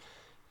 and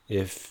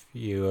if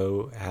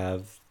you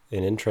have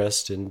an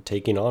interest in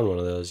taking on one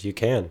of those, you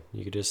can.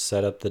 You could just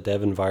set up the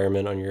dev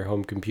environment on your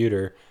home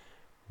computer,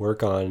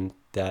 work on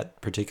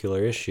that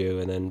particular issue,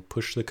 and then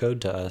push the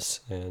code to us,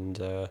 and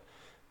it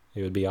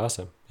would be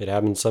awesome. It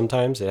happens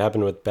sometimes. It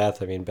happened with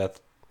Beth. I mean, Beth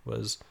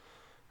was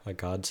a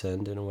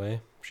godsend in a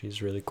way.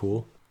 She's really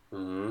cool.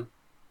 Mm-hmm.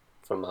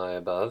 From high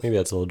above. Maybe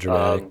that's a little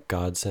dramatic.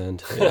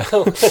 Godsend. Yeah.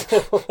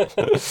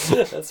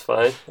 That's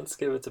fine. Let's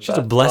give it to She's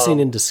Beth. a blessing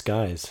in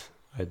disguise,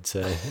 I'd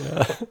say.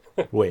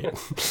 Wait.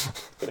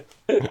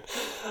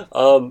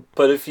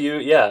 But if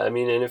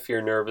if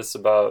you're nervous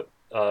about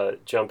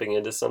jumping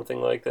into something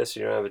like this,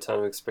 you don't have a ton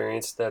of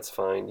experience, that's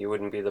fine. You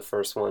wouldn't be the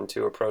first one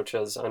to approach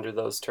us under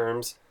those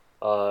terms.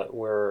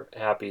 We're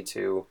happy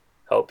to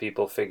help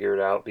people figure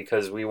it out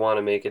because we want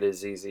to make it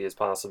as easy as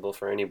possible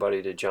for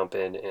anybody to jump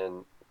in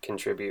and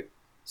contribute.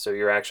 So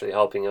you're actually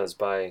helping us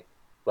by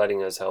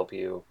letting us help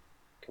you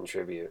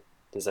contribute.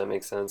 Does that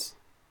make sense?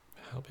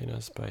 Helping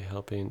us by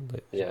helping.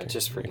 Yeah, okay.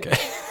 just forget.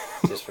 Okay.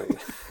 Just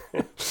forget.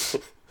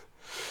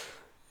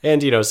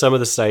 And, some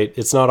of the site,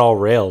 it's not all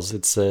Rails.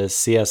 It's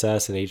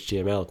CSS and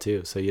HTML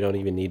too. So you don't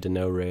even need to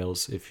know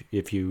Rails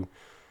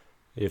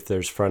if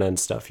there's front end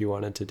stuff you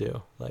wanted to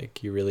do.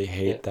 Like you really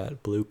hate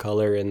that blue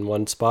color in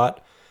one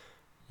spot,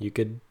 you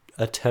could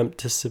attempt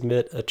to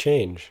submit a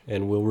change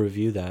and we'll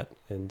review that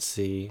and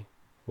see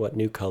what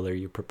new color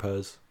you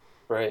propose.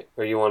 Right.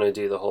 Or you want to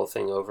do the whole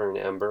thing over in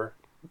Ember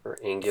or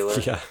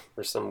Angular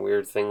or some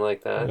weird thing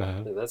like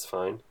that. That's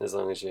fine as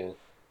long as you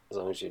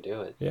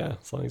do it. Yeah,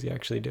 as long as you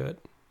actually do it.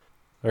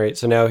 All right,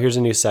 so now here's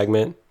a new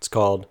segment. It's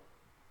called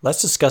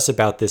Let's Discuss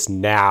About This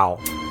Now.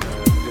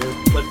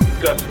 Let's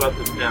discuss about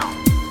this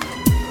now.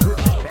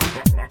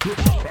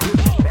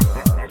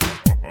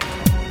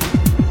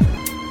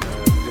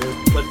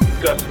 Let's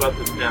discuss about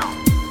this now.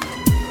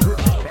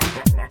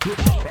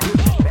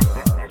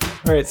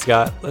 All right,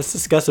 Scott, let's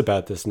discuss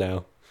about this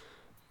now.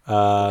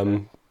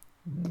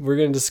 We're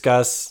going to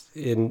discuss,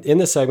 in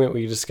this segment,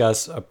 we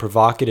discuss a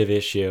provocative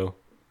issue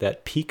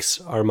that piques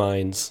our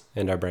minds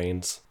and our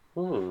brains.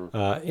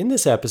 In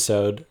this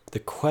episode, the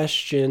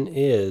question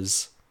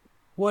is,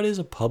 what is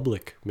a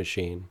public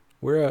machine?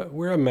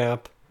 We're a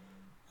map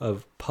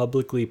of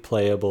publicly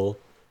playable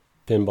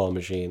pinball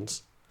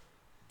machines,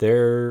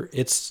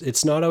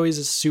 it's not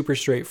always super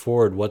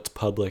straightforward what's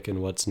public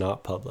and what's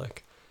not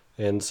public.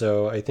 And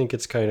so I think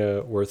it's kind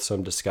of worth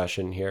some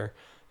discussion here.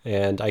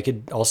 And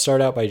I'll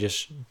start out by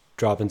just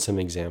dropping some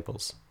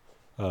examples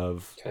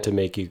to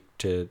make you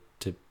to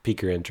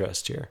pique your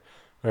interest here.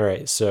 All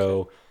right,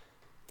 so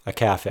a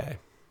cafe.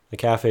 A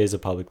cafe is a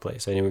public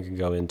place. Anyone can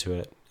go into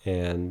it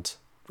and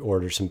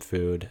order some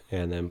food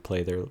and then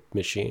play their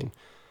machine.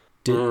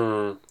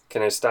 Can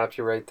I stop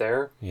you right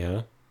there?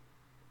 Yeah.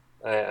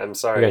 I'm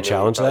sorry. You're gonna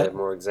challenge that? Have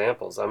more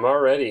examples. I'm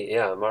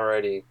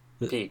already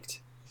piqued.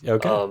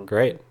 Okay,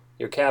 great.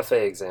 Your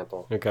cafe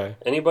example. Okay.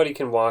 Anybody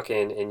can walk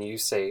in and you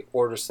say,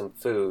 order some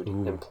food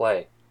and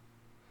play.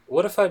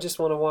 What if I just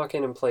want to walk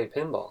in and play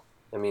pinball?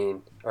 I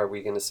mean, are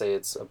we going to say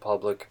it's a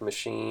public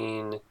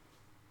machine,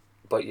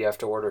 but you have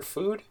to order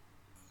food?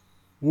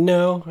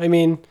 No, I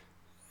mean,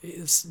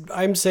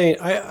 I'm saying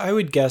I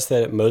would guess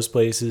that at most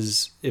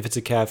places, if it's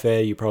a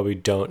cafe, you probably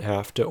don't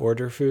have to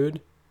order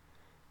food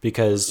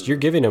because you're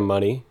giving them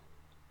money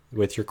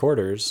with your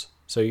quarters,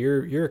 so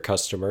you're a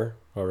customer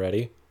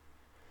already.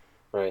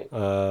 Right.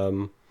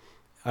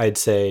 I'd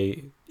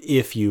say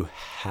if you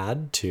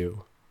had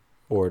to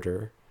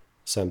order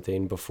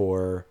something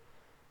before,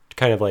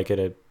 kind of like at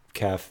a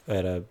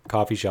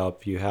coffee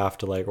shop, you have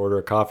to like order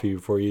a coffee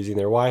before using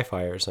their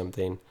Wi-Fi or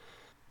something.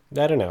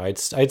 I don't know. I'd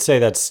say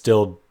that's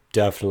still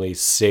definitely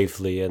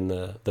safely in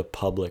the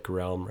public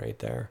realm right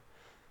there.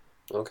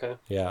 Okay.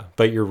 Yeah,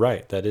 but you're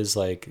right. That is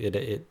like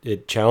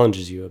it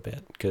challenges you a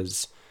bit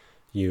because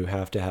you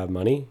have to have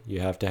money. You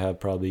have to have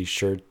probably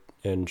shirt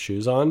and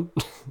shoes on.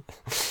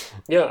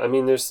 Yeah, I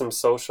mean, there's some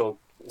social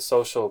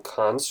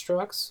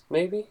constructs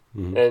maybe,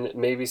 and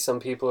maybe some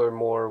people are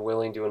more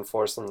willing to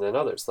enforce them than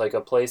others. Like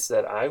a place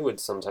that I would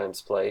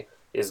sometimes play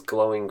is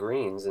Glowing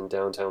Greens in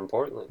downtown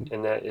Portland,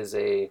 and that is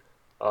a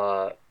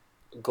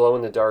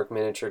glow-in-the-dark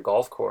miniature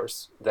golf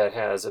course that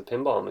has a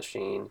pinball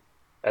machine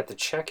at the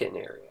check-in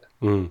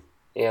area.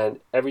 And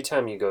every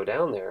time you go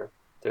down there,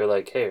 they're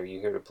like, hey, are you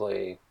here to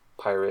play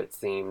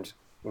pirate-themed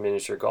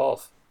miniature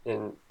golf?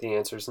 And the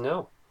answer is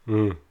no.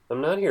 I'm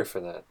not here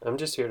for that. I'm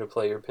just here to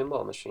play your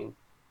pinball machine.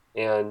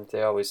 And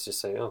they always just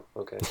say, oh,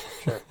 okay,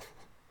 sure.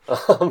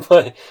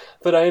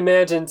 But I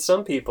imagine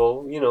some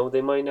people,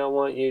 they might not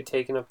want you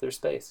taking up their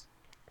space.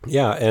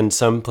 Yeah, and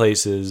some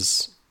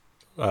places,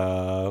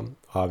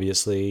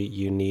 obviously,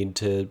 you need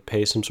to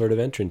pay some sort of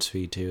entrance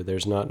fee too.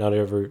 There's not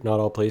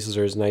all places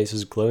are as nice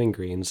as Glowing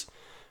Greens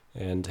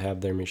and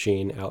have their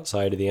machine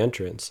outside of the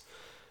entrance.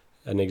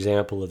 An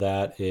example of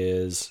that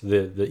is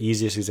the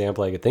easiest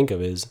example I could think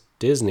of is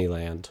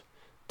Disneyland.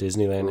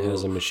 Disneyland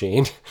has a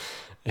machine,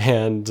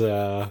 and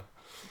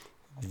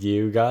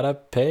you gotta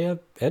pay an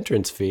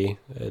entrance fee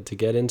to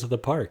get into the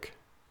park.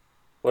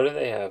 What do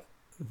they have?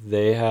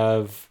 They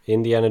have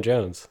Indiana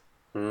Jones,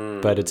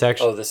 but it's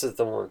actually this is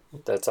the one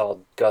that's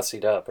all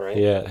gussied up, right?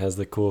 Yeah, it has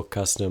the cool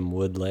custom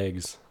wood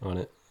legs on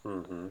it.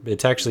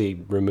 It's actually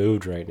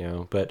removed right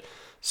now, but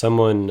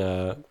someone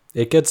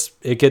it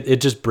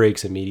just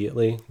breaks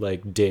immediately,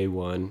 like day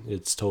one.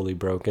 It's totally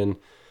broken,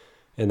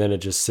 and then it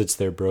just sits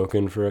there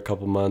broken for a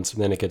couple months,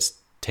 and then it gets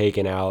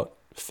taken out,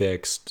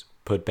 fixed,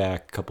 put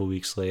back a couple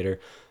weeks later.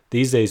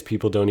 These days,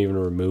 people don't even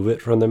remove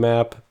it from the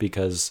map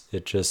because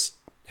it just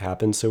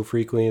happens so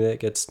frequently that it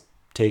gets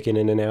taken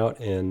in and out,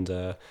 and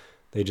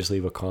they just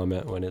leave a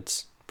comment when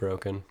it's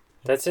broken.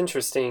 That's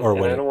interesting,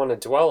 and I don't want to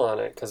dwell on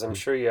it because I'm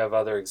sure you have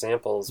other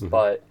examples,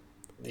 but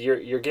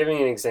you're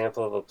giving an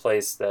example of a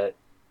place that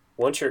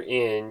once you're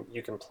in,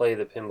 you can play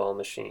the pinball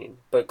machine,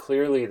 but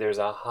clearly there's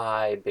a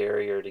high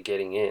barrier to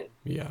getting in.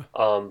 Yeah.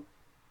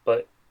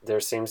 But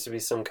there seems to be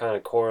some kind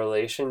of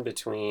correlation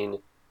between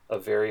a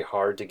very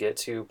hard to get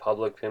to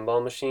public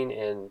pinball machine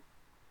and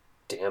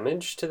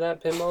damage to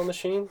that pinball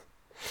machine.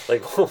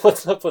 Like,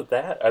 what's up with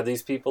that? Are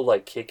these people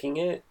like kicking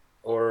it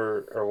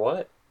or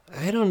what?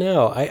 I don't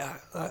know.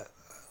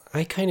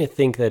 I kind of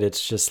think that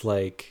it's just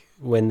like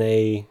when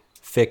they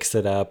fix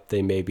it up,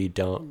 they maybe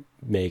don't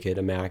make it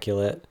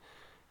immaculate.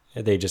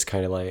 They just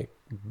kind of like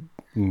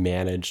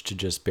manage to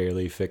just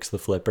barely fix the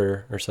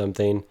flipper or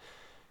something.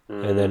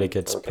 And then it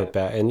gets put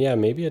back. And yeah,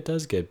 maybe it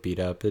does get beat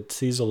up.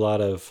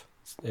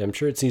 I'm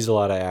sure it sees a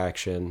lot of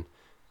action.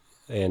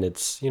 And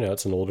it's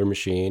an older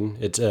machine.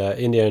 It's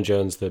Indiana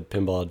Jones, the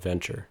Pinball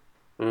Adventure.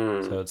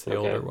 So it's the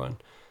older one.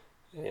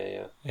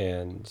 Yeah.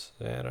 And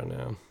I don't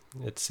know.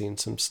 It's seen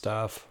some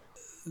stuff.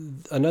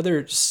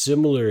 Another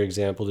similar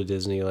example to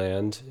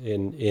Disneyland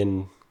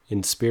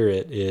in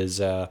spirit is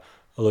a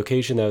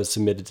location that was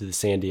submitted to the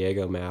San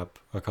Diego map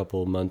a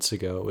couple months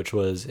ago, which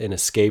was an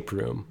escape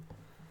room.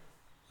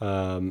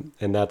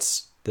 And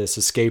this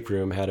escape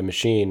room had a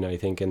machine, I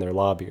think, in their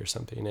lobby or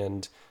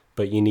something.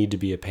 But you need to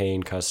be a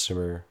paying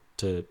customer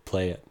to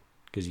play it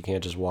because you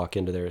can't just walk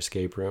into their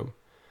escape room.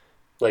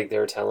 Like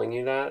they're telling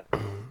you that?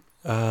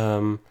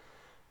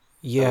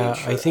 Yeah,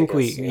 I think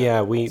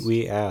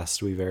we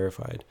asked, we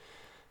verified.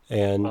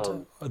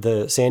 And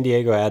the San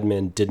Diego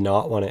admin did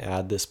not want to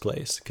add this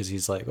place because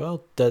he's like,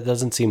 well, that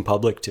doesn't seem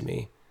public to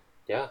me.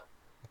 Yeah.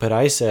 But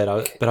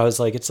I was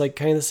like, it's like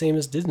kind of the same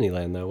as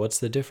Disneyland though. What's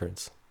the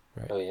difference?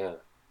 Right. Oh yeah.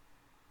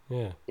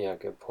 Yeah. Yeah,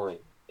 good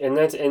point. And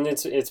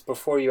it's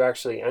before you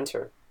actually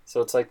enter.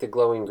 So it's like the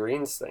glowing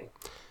greens thing.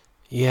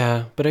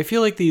 Yeah, but I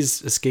feel like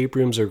these escape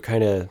rooms are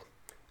kind of,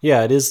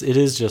 yeah, it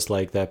is just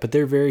like that, but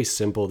they're very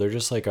simple. They're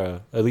just like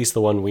at least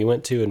the one we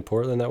went to in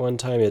Portland that one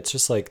time, it's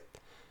just like,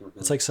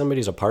 it's like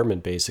somebody's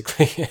apartment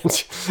basically. Yeah.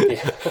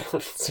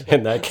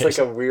 In that case. It's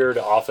like a weird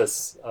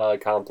office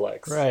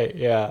complex. Right,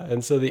 yeah.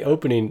 And so the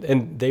opening,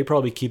 and they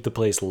probably keep the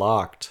place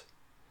locked.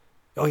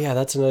 Oh yeah,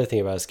 that's another thing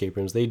about escape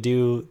rooms.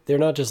 They're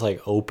not just like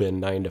open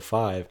 9 to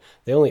 5.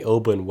 They only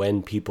open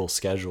when people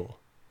schedule.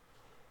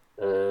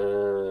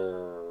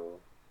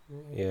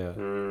 Yeah.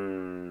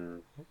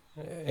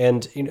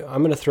 And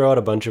I'm going to throw out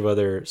a bunch of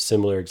other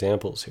similar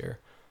examples here.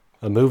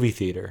 A movie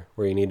theater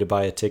where you need to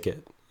buy a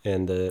ticket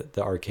and the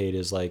arcade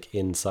is like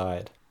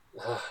inside.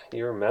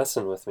 You're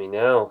messing with me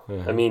now.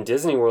 Uh-huh. I mean,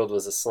 Disney World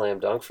was a slam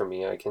dunk for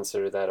me. I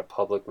consider that a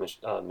public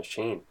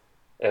machine.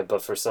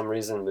 But for some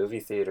reason, movie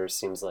theater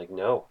seems like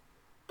no.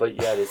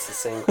 But yet it's the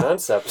same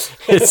concept.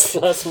 It's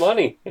less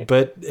money.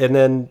 But and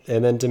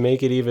then to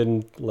make it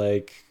even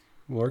like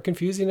more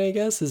confusing, I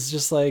guess, is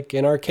just like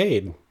an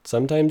arcade.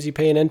 Sometimes you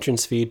pay an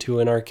entrance fee to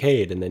an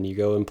arcade and then you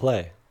go and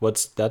play.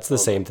 That's the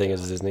same thing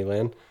as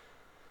Disneyland.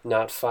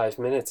 Not 5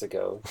 minutes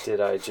ago did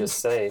I just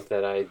say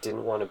that I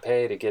didn't want to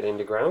pay to get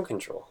into ground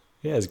control.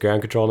 Yeah, is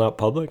ground control not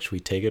public? Should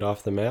we take it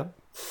off the map?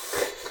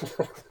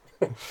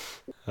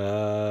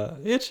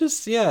 It's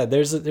just, yeah,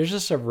 there's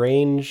just a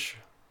range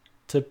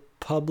to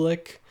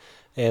public,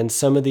 and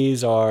some of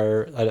these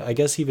are, I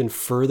guess, even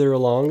further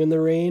along in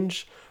the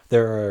range.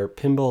 There are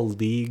pinball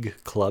league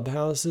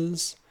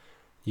clubhouses.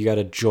 You got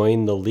to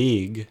join the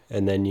league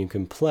and then you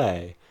can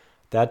play.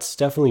 That's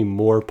definitely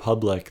more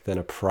public than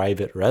a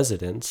private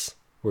residence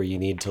where you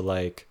need to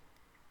like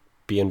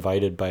be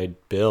invited by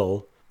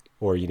Bill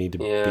or you need to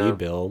be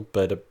Bill.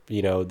 But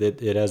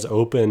it has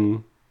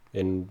open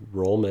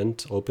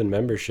enrollment, open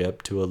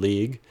membership to a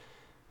league,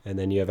 and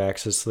then you have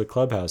access to the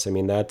clubhouse. I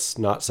mean, that's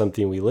not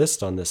something we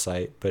list on the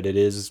site, but it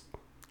is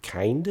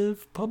kind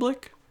of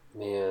public.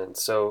 Man,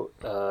 so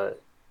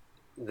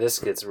this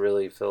gets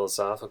really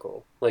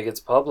philosophical. Like, it's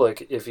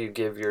public if you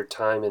give your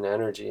time and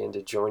energy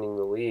into joining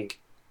the league.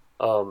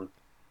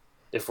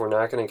 If we're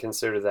not going to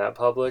consider that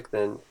public,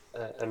 then,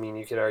 I mean,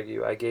 you could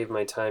argue I gave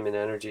my time and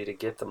energy to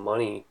get the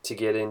money to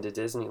get into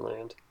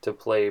Disneyland, to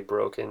play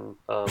broken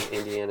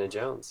Indiana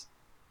Jones.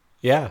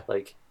 Yeah.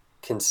 Like,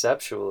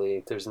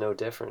 conceptually, there's no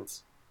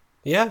difference.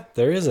 Yeah,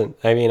 there isn't.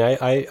 I mean,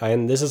 I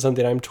and this is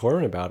something I'm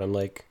torn about. I'm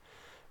like,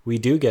 we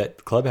do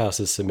get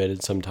clubhouses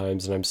submitted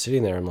sometimes, and I'm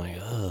sitting there, I'm like,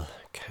 oh,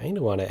 I kind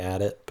of want to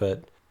add it, but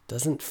it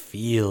doesn't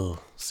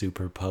feel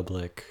super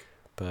public.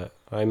 But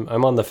I'm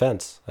on the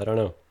fence. I don't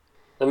know.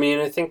 I mean,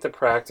 I think the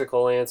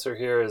practical answer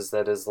here is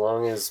that as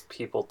long as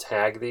people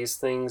tag these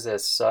things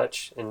as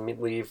such and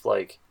leave,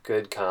 like,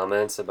 good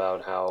comments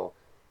about how,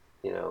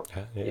 you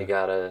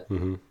gotta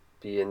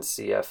be in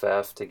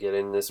CFF to get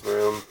in this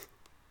room,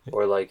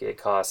 or, like, it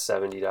costs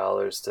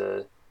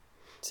 $70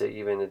 to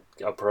even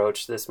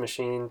approach this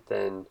machine,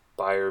 then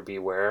buyer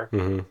beware.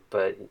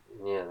 But,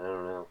 yeah, I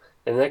don't know.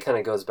 And that kind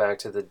of goes back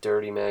to the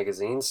dirty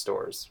magazine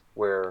stores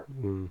where...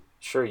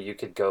 Sure, you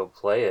could go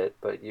play it,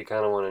 but you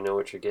kind of want to know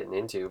what you're getting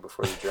into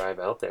before you drive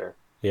out there.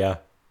 Yeah.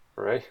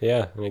 Right?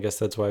 Yeah, and I guess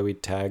that's why we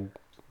tag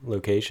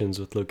locations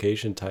with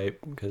location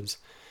type, because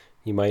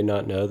you might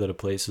not know that a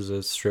place is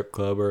a strip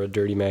club or a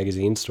dirty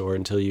magazine store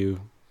until you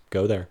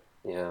go there.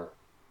 Yeah.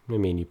 I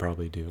mean, you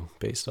probably do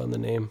based on the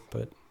name,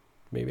 but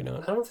maybe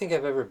not. I don't think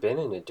I've ever been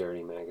in a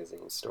dirty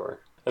magazine store.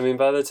 I mean,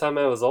 by the time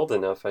I was old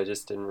enough, I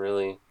just didn't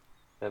really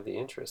have the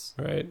interest.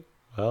 Right.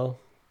 Well...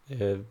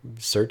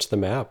 search the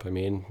map. I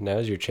mean,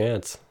 now's your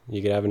chance.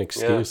 You could have an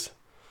excuse.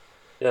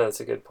 Yeah,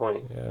 that's a good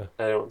point. Yeah.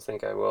 I don't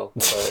think I will,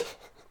 but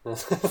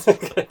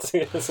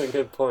it's a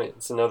good point.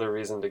 It's another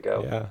reason to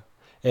go. Yeah.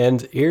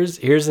 And here's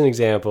an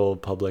example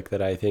of public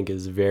that I think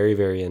is very,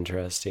 very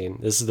interesting.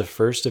 This is the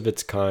first of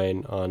its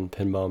kind on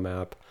Pinball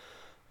Map.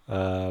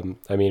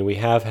 I mean, we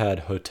have had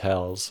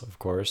hotels, of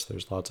course.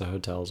 There's lots of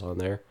hotels on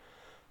there,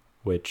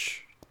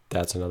 which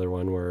that's another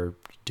one where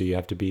do you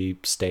have to be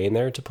staying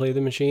there to play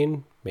the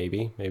machine?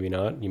 Maybe, maybe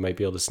not. You might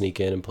be able to sneak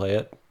in and play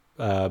it.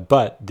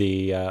 But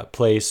the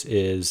place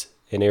is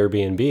an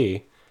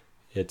Airbnb.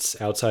 It's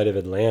outside of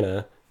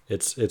Atlanta.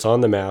 It's on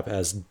the map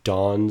as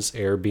Don's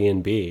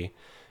Airbnb.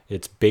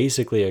 It's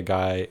basically a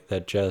guy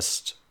that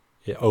just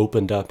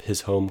opened up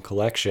his home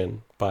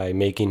collection by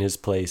making his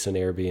place an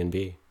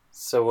Airbnb.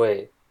 So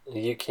wait,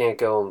 you can't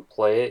go and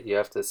play it? You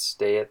have to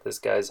stay at this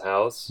guy's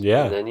house?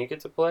 Yeah. And then you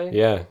get to play?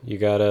 Yeah, you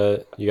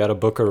gotta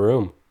book a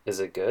room. Is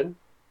it good?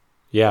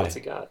 Yeah, what's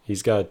he got?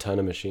 He's got a ton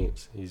of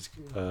machines.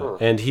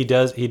 And he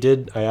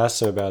did. I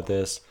asked him about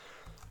this.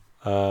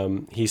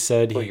 He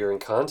said you're in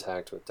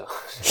contact with Don.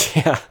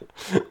 Yeah.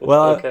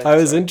 Well, Okay, I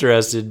was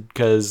interested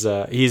because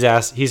he's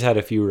had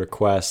a few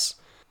requests.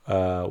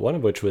 One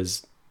of which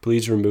was,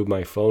 please remove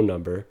my phone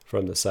number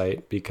from the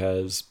site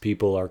because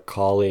people are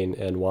calling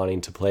and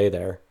wanting to play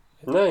there.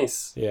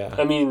 Nice. Yeah.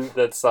 I mean,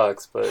 that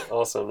sucks, but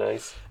also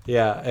nice.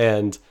 Yeah,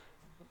 and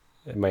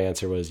my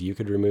answer was you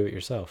could remove it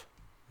yourself.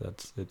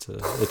 It's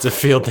a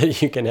field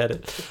that you can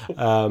edit.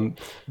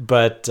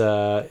 But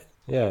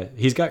yeah,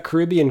 he's got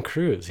Caribbean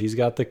Cruise. He's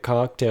got the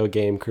cocktail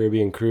game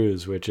Caribbean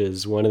Cruise, which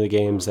is one of the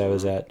games that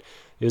was at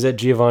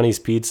Giovanni's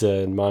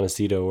Pizza in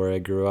Montecito where I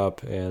grew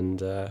up,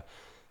 and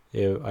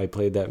I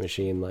played that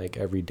machine like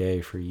every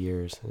day for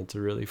years. It's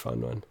a really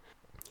fun one.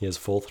 He has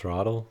Full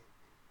Throttle,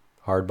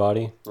 Hard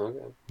Body.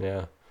 Okay.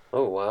 Yeah.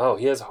 Oh wow,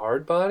 he has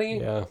hard body?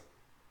 Yeah.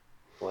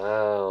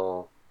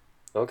 Wow.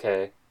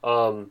 Okay.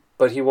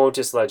 But he won't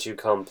just let you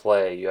come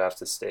play. You have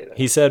to stay there.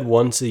 He said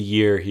once a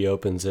year he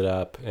opens it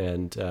up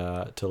and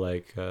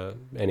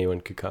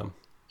anyone could come.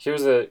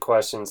 Here's a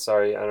question.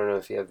 Sorry, I don't know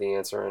if you have the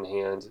answer on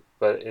hand,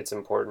 but it's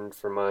important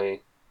for my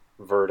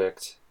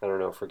verdict. I don't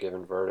know if we're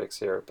giving verdicts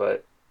here,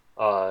 but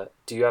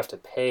do you have to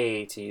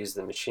pay to use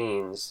the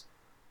machines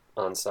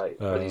on site?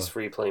 Or these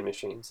free play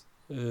machines?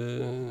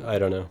 I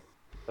don't know.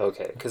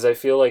 Okay, because I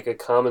feel like a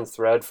common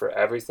thread for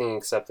everything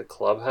except the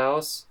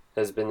clubhouse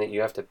has been that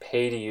you have to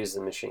pay to use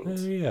the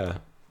machines.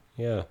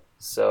 Yeah.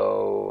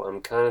 So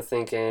I'm kind of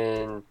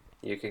thinking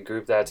you could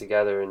group that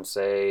together and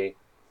say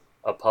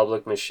a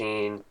public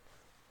machine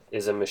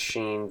is a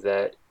machine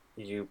that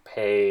you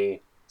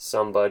pay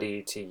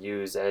somebody to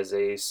use as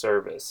a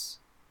service.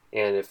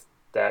 And if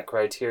that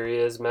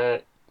criteria is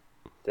met,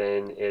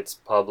 then it's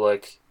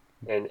public,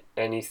 and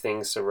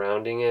anything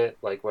surrounding it,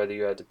 like whether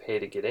you had to pay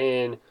to get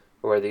in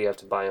or whether you have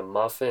to buy a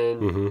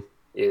muffin,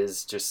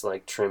 is just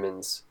like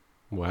trimmings.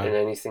 Wow. And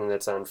anything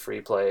that's on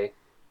free play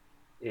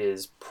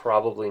is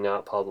probably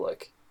not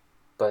public.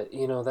 But,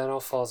 that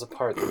all falls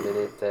apart the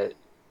minute that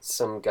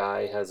some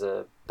guy has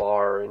a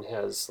bar and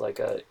has like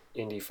a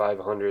Indy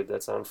 500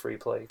 that's on free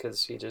play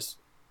because he just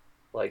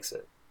likes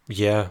it.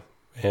 Yeah,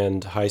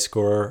 and High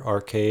Score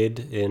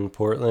Arcade in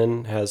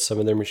Portland has some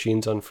of their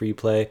machines on free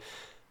play,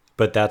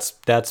 but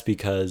that's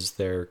because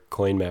their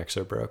CoinMax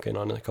are broken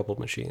on a couple of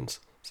machines.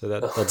 So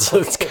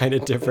that's kind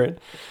of different.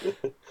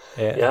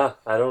 Yeah,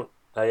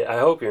 I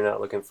hope you're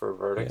not looking for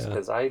verdicts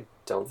because I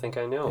don't think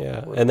I know.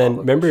 Yeah, and then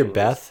remember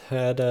Beth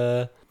had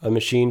a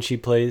machine she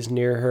plays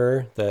near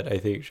her that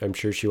I'm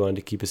sure she wanted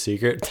to keep a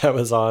secret that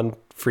was on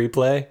free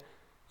play,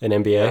 an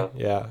NBA.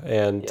 Yeah,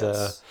 and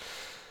yes.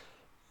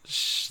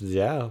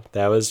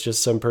 That was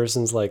just some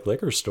person's like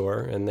liquor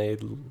store, and they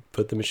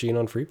put the machine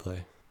on free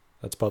play.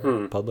 That's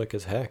public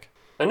as heck.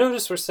 I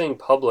noticed we're saying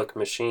public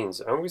machines.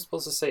 Aren't we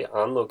supposed to say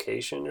on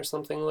location or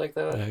something like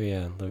that? Oh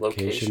yeah,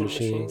 location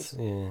machines.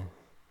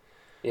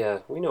 Yeah,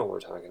 we know what we're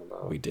talking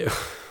about. We do.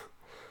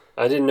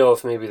 I didn't know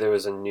if maybe there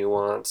was a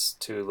nuance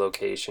to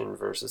location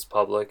versus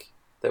public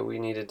that we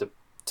needed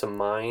to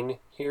mine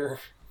here,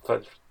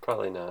 but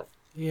probably not.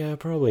 Yeah,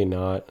 probably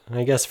not.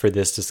 I guess for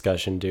this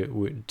discussion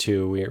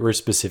too, we're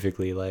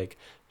specifically like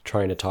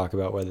trying to talk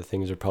about whether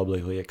things are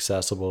publicly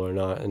accessible or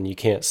not, and you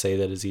can't say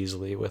that as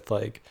easily with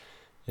like,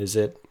 is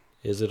it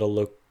a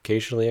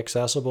locationally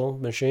accessible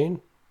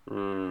machine?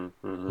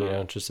 Mm-hmm.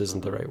 It just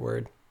isn't the right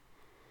word.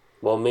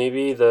 Well,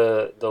 maybe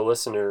the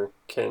listener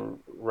can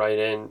write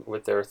in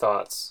with their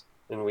thoughts,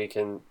 and we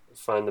can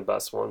find the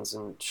best ones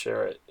and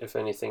share it if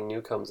anything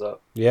new comes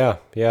up. Yeah.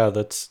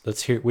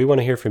 Let's hear. We want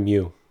to hear from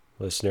you,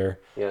 listener.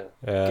 Yeah.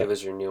 Give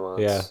us your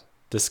nuance. Yeah.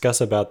 Discuss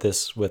about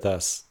this with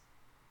us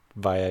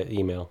via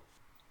email.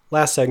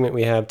 Last segment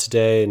we have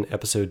today in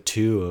episode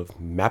 2 of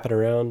Mapping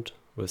Around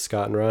with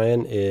Scott and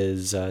Ryan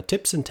is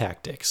tips and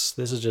tactics.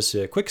 This is just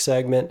a quick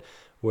segment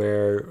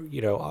where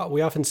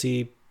we often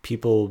see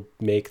people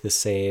make the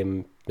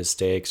same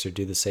mistakes or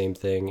do the same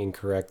thing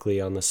incorrectly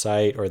on the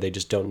site, or they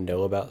just don't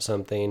know about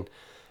something.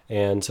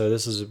 And so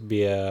this is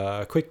be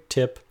a quick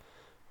tip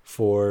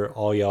for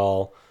all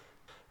y'all.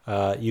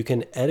 You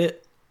can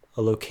edit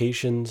a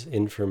location's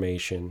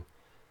information.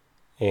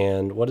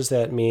 And what does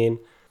that mean?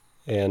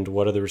 And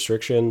what are the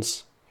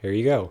restrictions? Here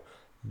you go.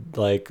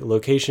 Like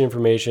location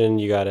information,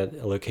 you got a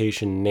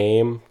location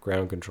name,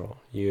 ground control.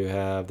 You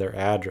have their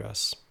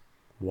address,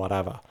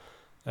 whatever.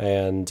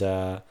 And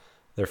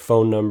their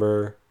phone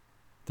number,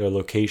 their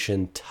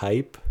location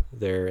type,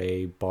 they're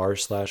a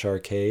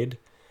bar/arcade,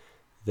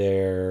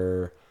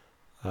 their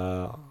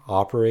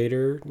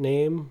operator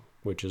name,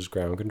 which is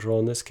ground control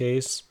in this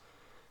case,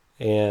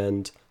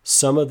 and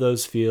some of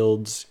those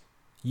fields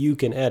you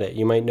can edit.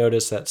 You might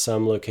notice that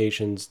some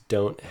locations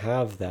don't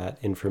have that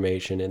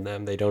information in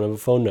them. They don't have a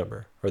phone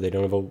number, or they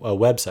don't have a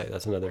website.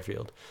 That's another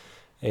field.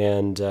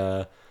 And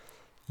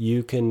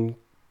you can,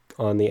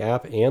 on the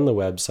app and the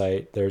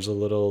website, there's a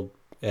little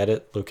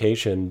edit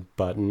location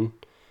button,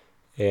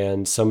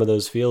 and some of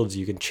those fields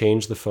you can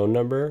change the phone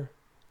number,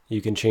 you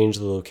can change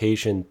the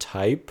location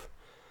type,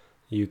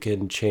 you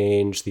can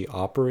change the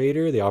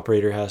operator. The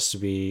operator has to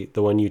be,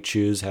 the one you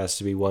choose has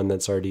to be one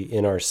that's already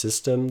in our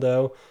system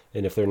though,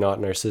 and if they're not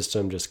in our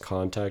system, just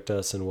contact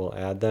us and we'll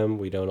add them.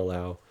 We don't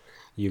allow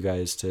you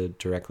guys to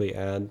directly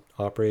add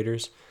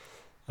operators.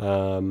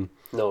 No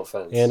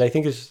offense. And I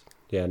think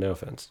no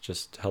offense,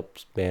 just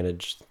helps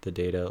manage the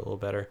data a little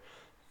better.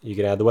 You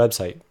can add the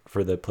website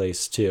for the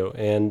place too.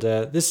 And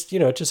this,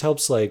 it just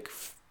helps like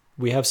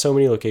we have so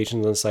many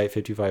locations on the site,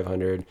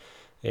 5,500,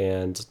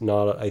 and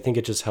I think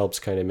it just helps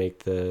kind of make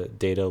the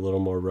data a little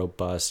more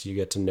robust. You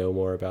get to know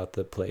more about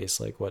the place,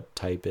 like what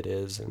type it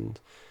is, and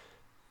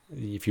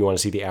if you want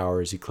to see the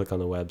hours, you click on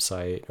the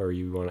website, or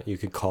you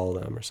could call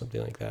them or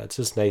something like that. It's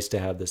just nice to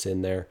have this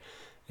in there,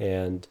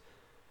 and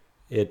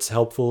it's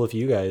helpful if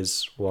you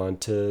guys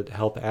want to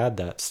help add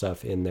that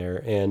stuff in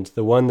there. And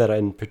the one that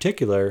in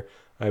particular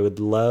I would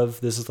love,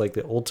 this is like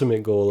the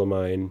ultimate goal of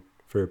mine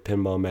for a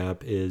pinball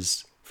map,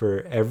 is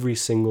for every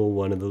single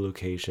one of the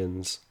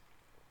locations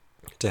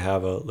to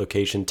have a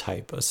location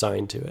type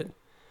assigned to it.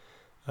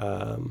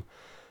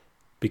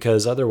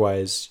 Because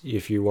otherwise,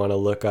 if you want to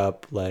look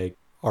up like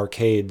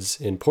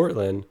arcades in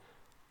Portland,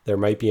 there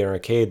might be an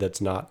arcade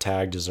that's not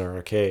tagged as an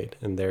arcade,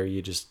 and there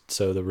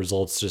so the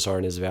results just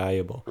aren't as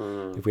valuable.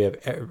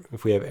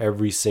 If we have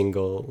every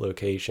single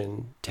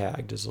location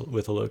tagged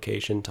with a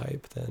location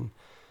type, then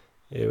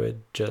it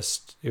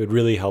would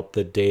really help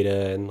the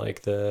data and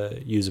like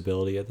the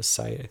usability of the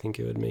site. I think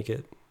it would make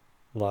it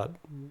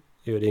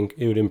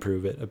it would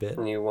improve it a bit.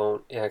 And you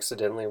won't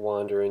accidentally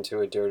wander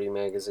into a dirty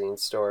magazine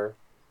store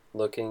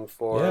looking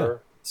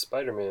for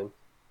Spider-Man.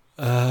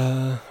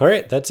 All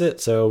right, that's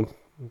it. So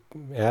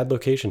add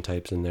location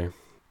types in there.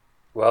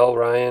 Well,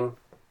 Ryan,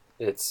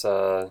 it's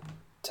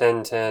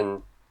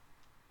 10:10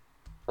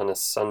 on a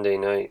Sunday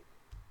night,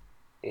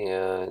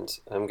 and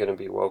I'm going to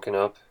be woken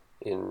up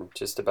in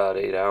just about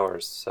 8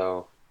 hours,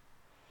 so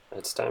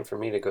it's time for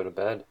me to go to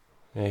bed.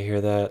 I hear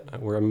that.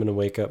 I'm going to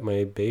wake up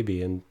my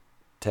baby in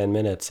 10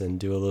 minutes and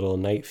do a little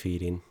night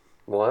feeding.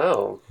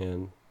 Wow.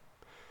 And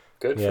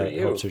good for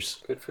you.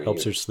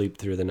 Helps her sleep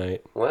through the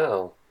night.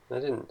 Wow. I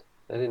didn't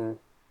I'm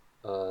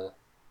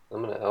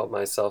gonna out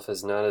myself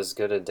as not as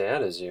good a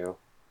dad as you.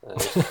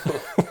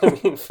 I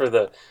mean, for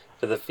the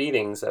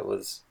feedings, that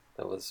was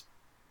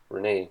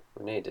Renee.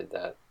 Renee did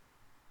that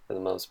for the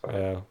most part.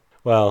 Yeah.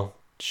 Well,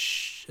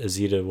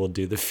 Azita will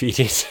do the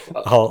feedings.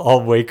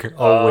 I'll wake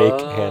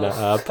Hannah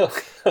up.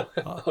 Okay.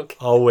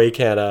 I'll wake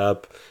Hannah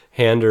up,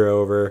 hand her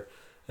over,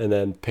 and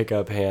then pick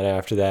up Hannah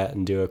after that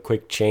and do a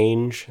quick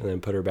change, and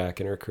then put her back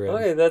in her crib.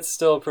 Okay, that's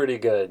still pretty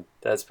good.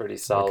 That's pretty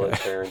solid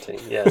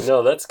parenting. Yeah,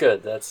 no, that's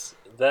good. That's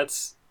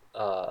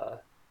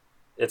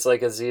it's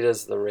like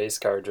Azita's the race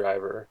car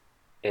driver,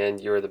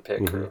 and you're the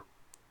pit crew.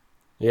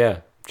 Yeah,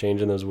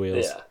 changing those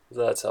wheels. Yeah,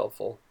 that's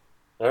helpful.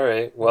 All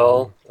right,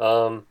 well,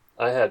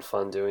 I had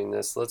fun doing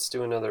this. Let's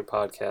do another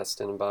podcast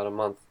in about a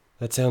month.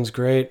 That sounds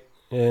great.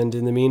 And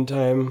in the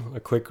meantime, a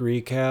quick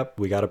recap.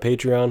 We got a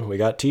Patreon. We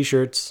got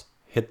t-shirts.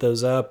 Hit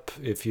those up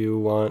if you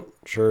want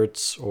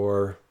shirts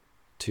or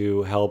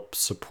to help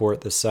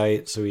support the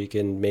site so we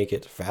can make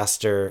it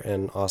faster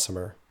and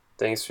awesomer.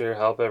 Thanks for your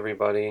help,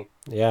 everybody.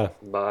 Yeah.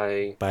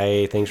 Bye.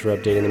 Bye. Thanks for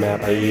updating the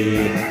map.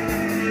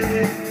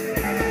 Bye.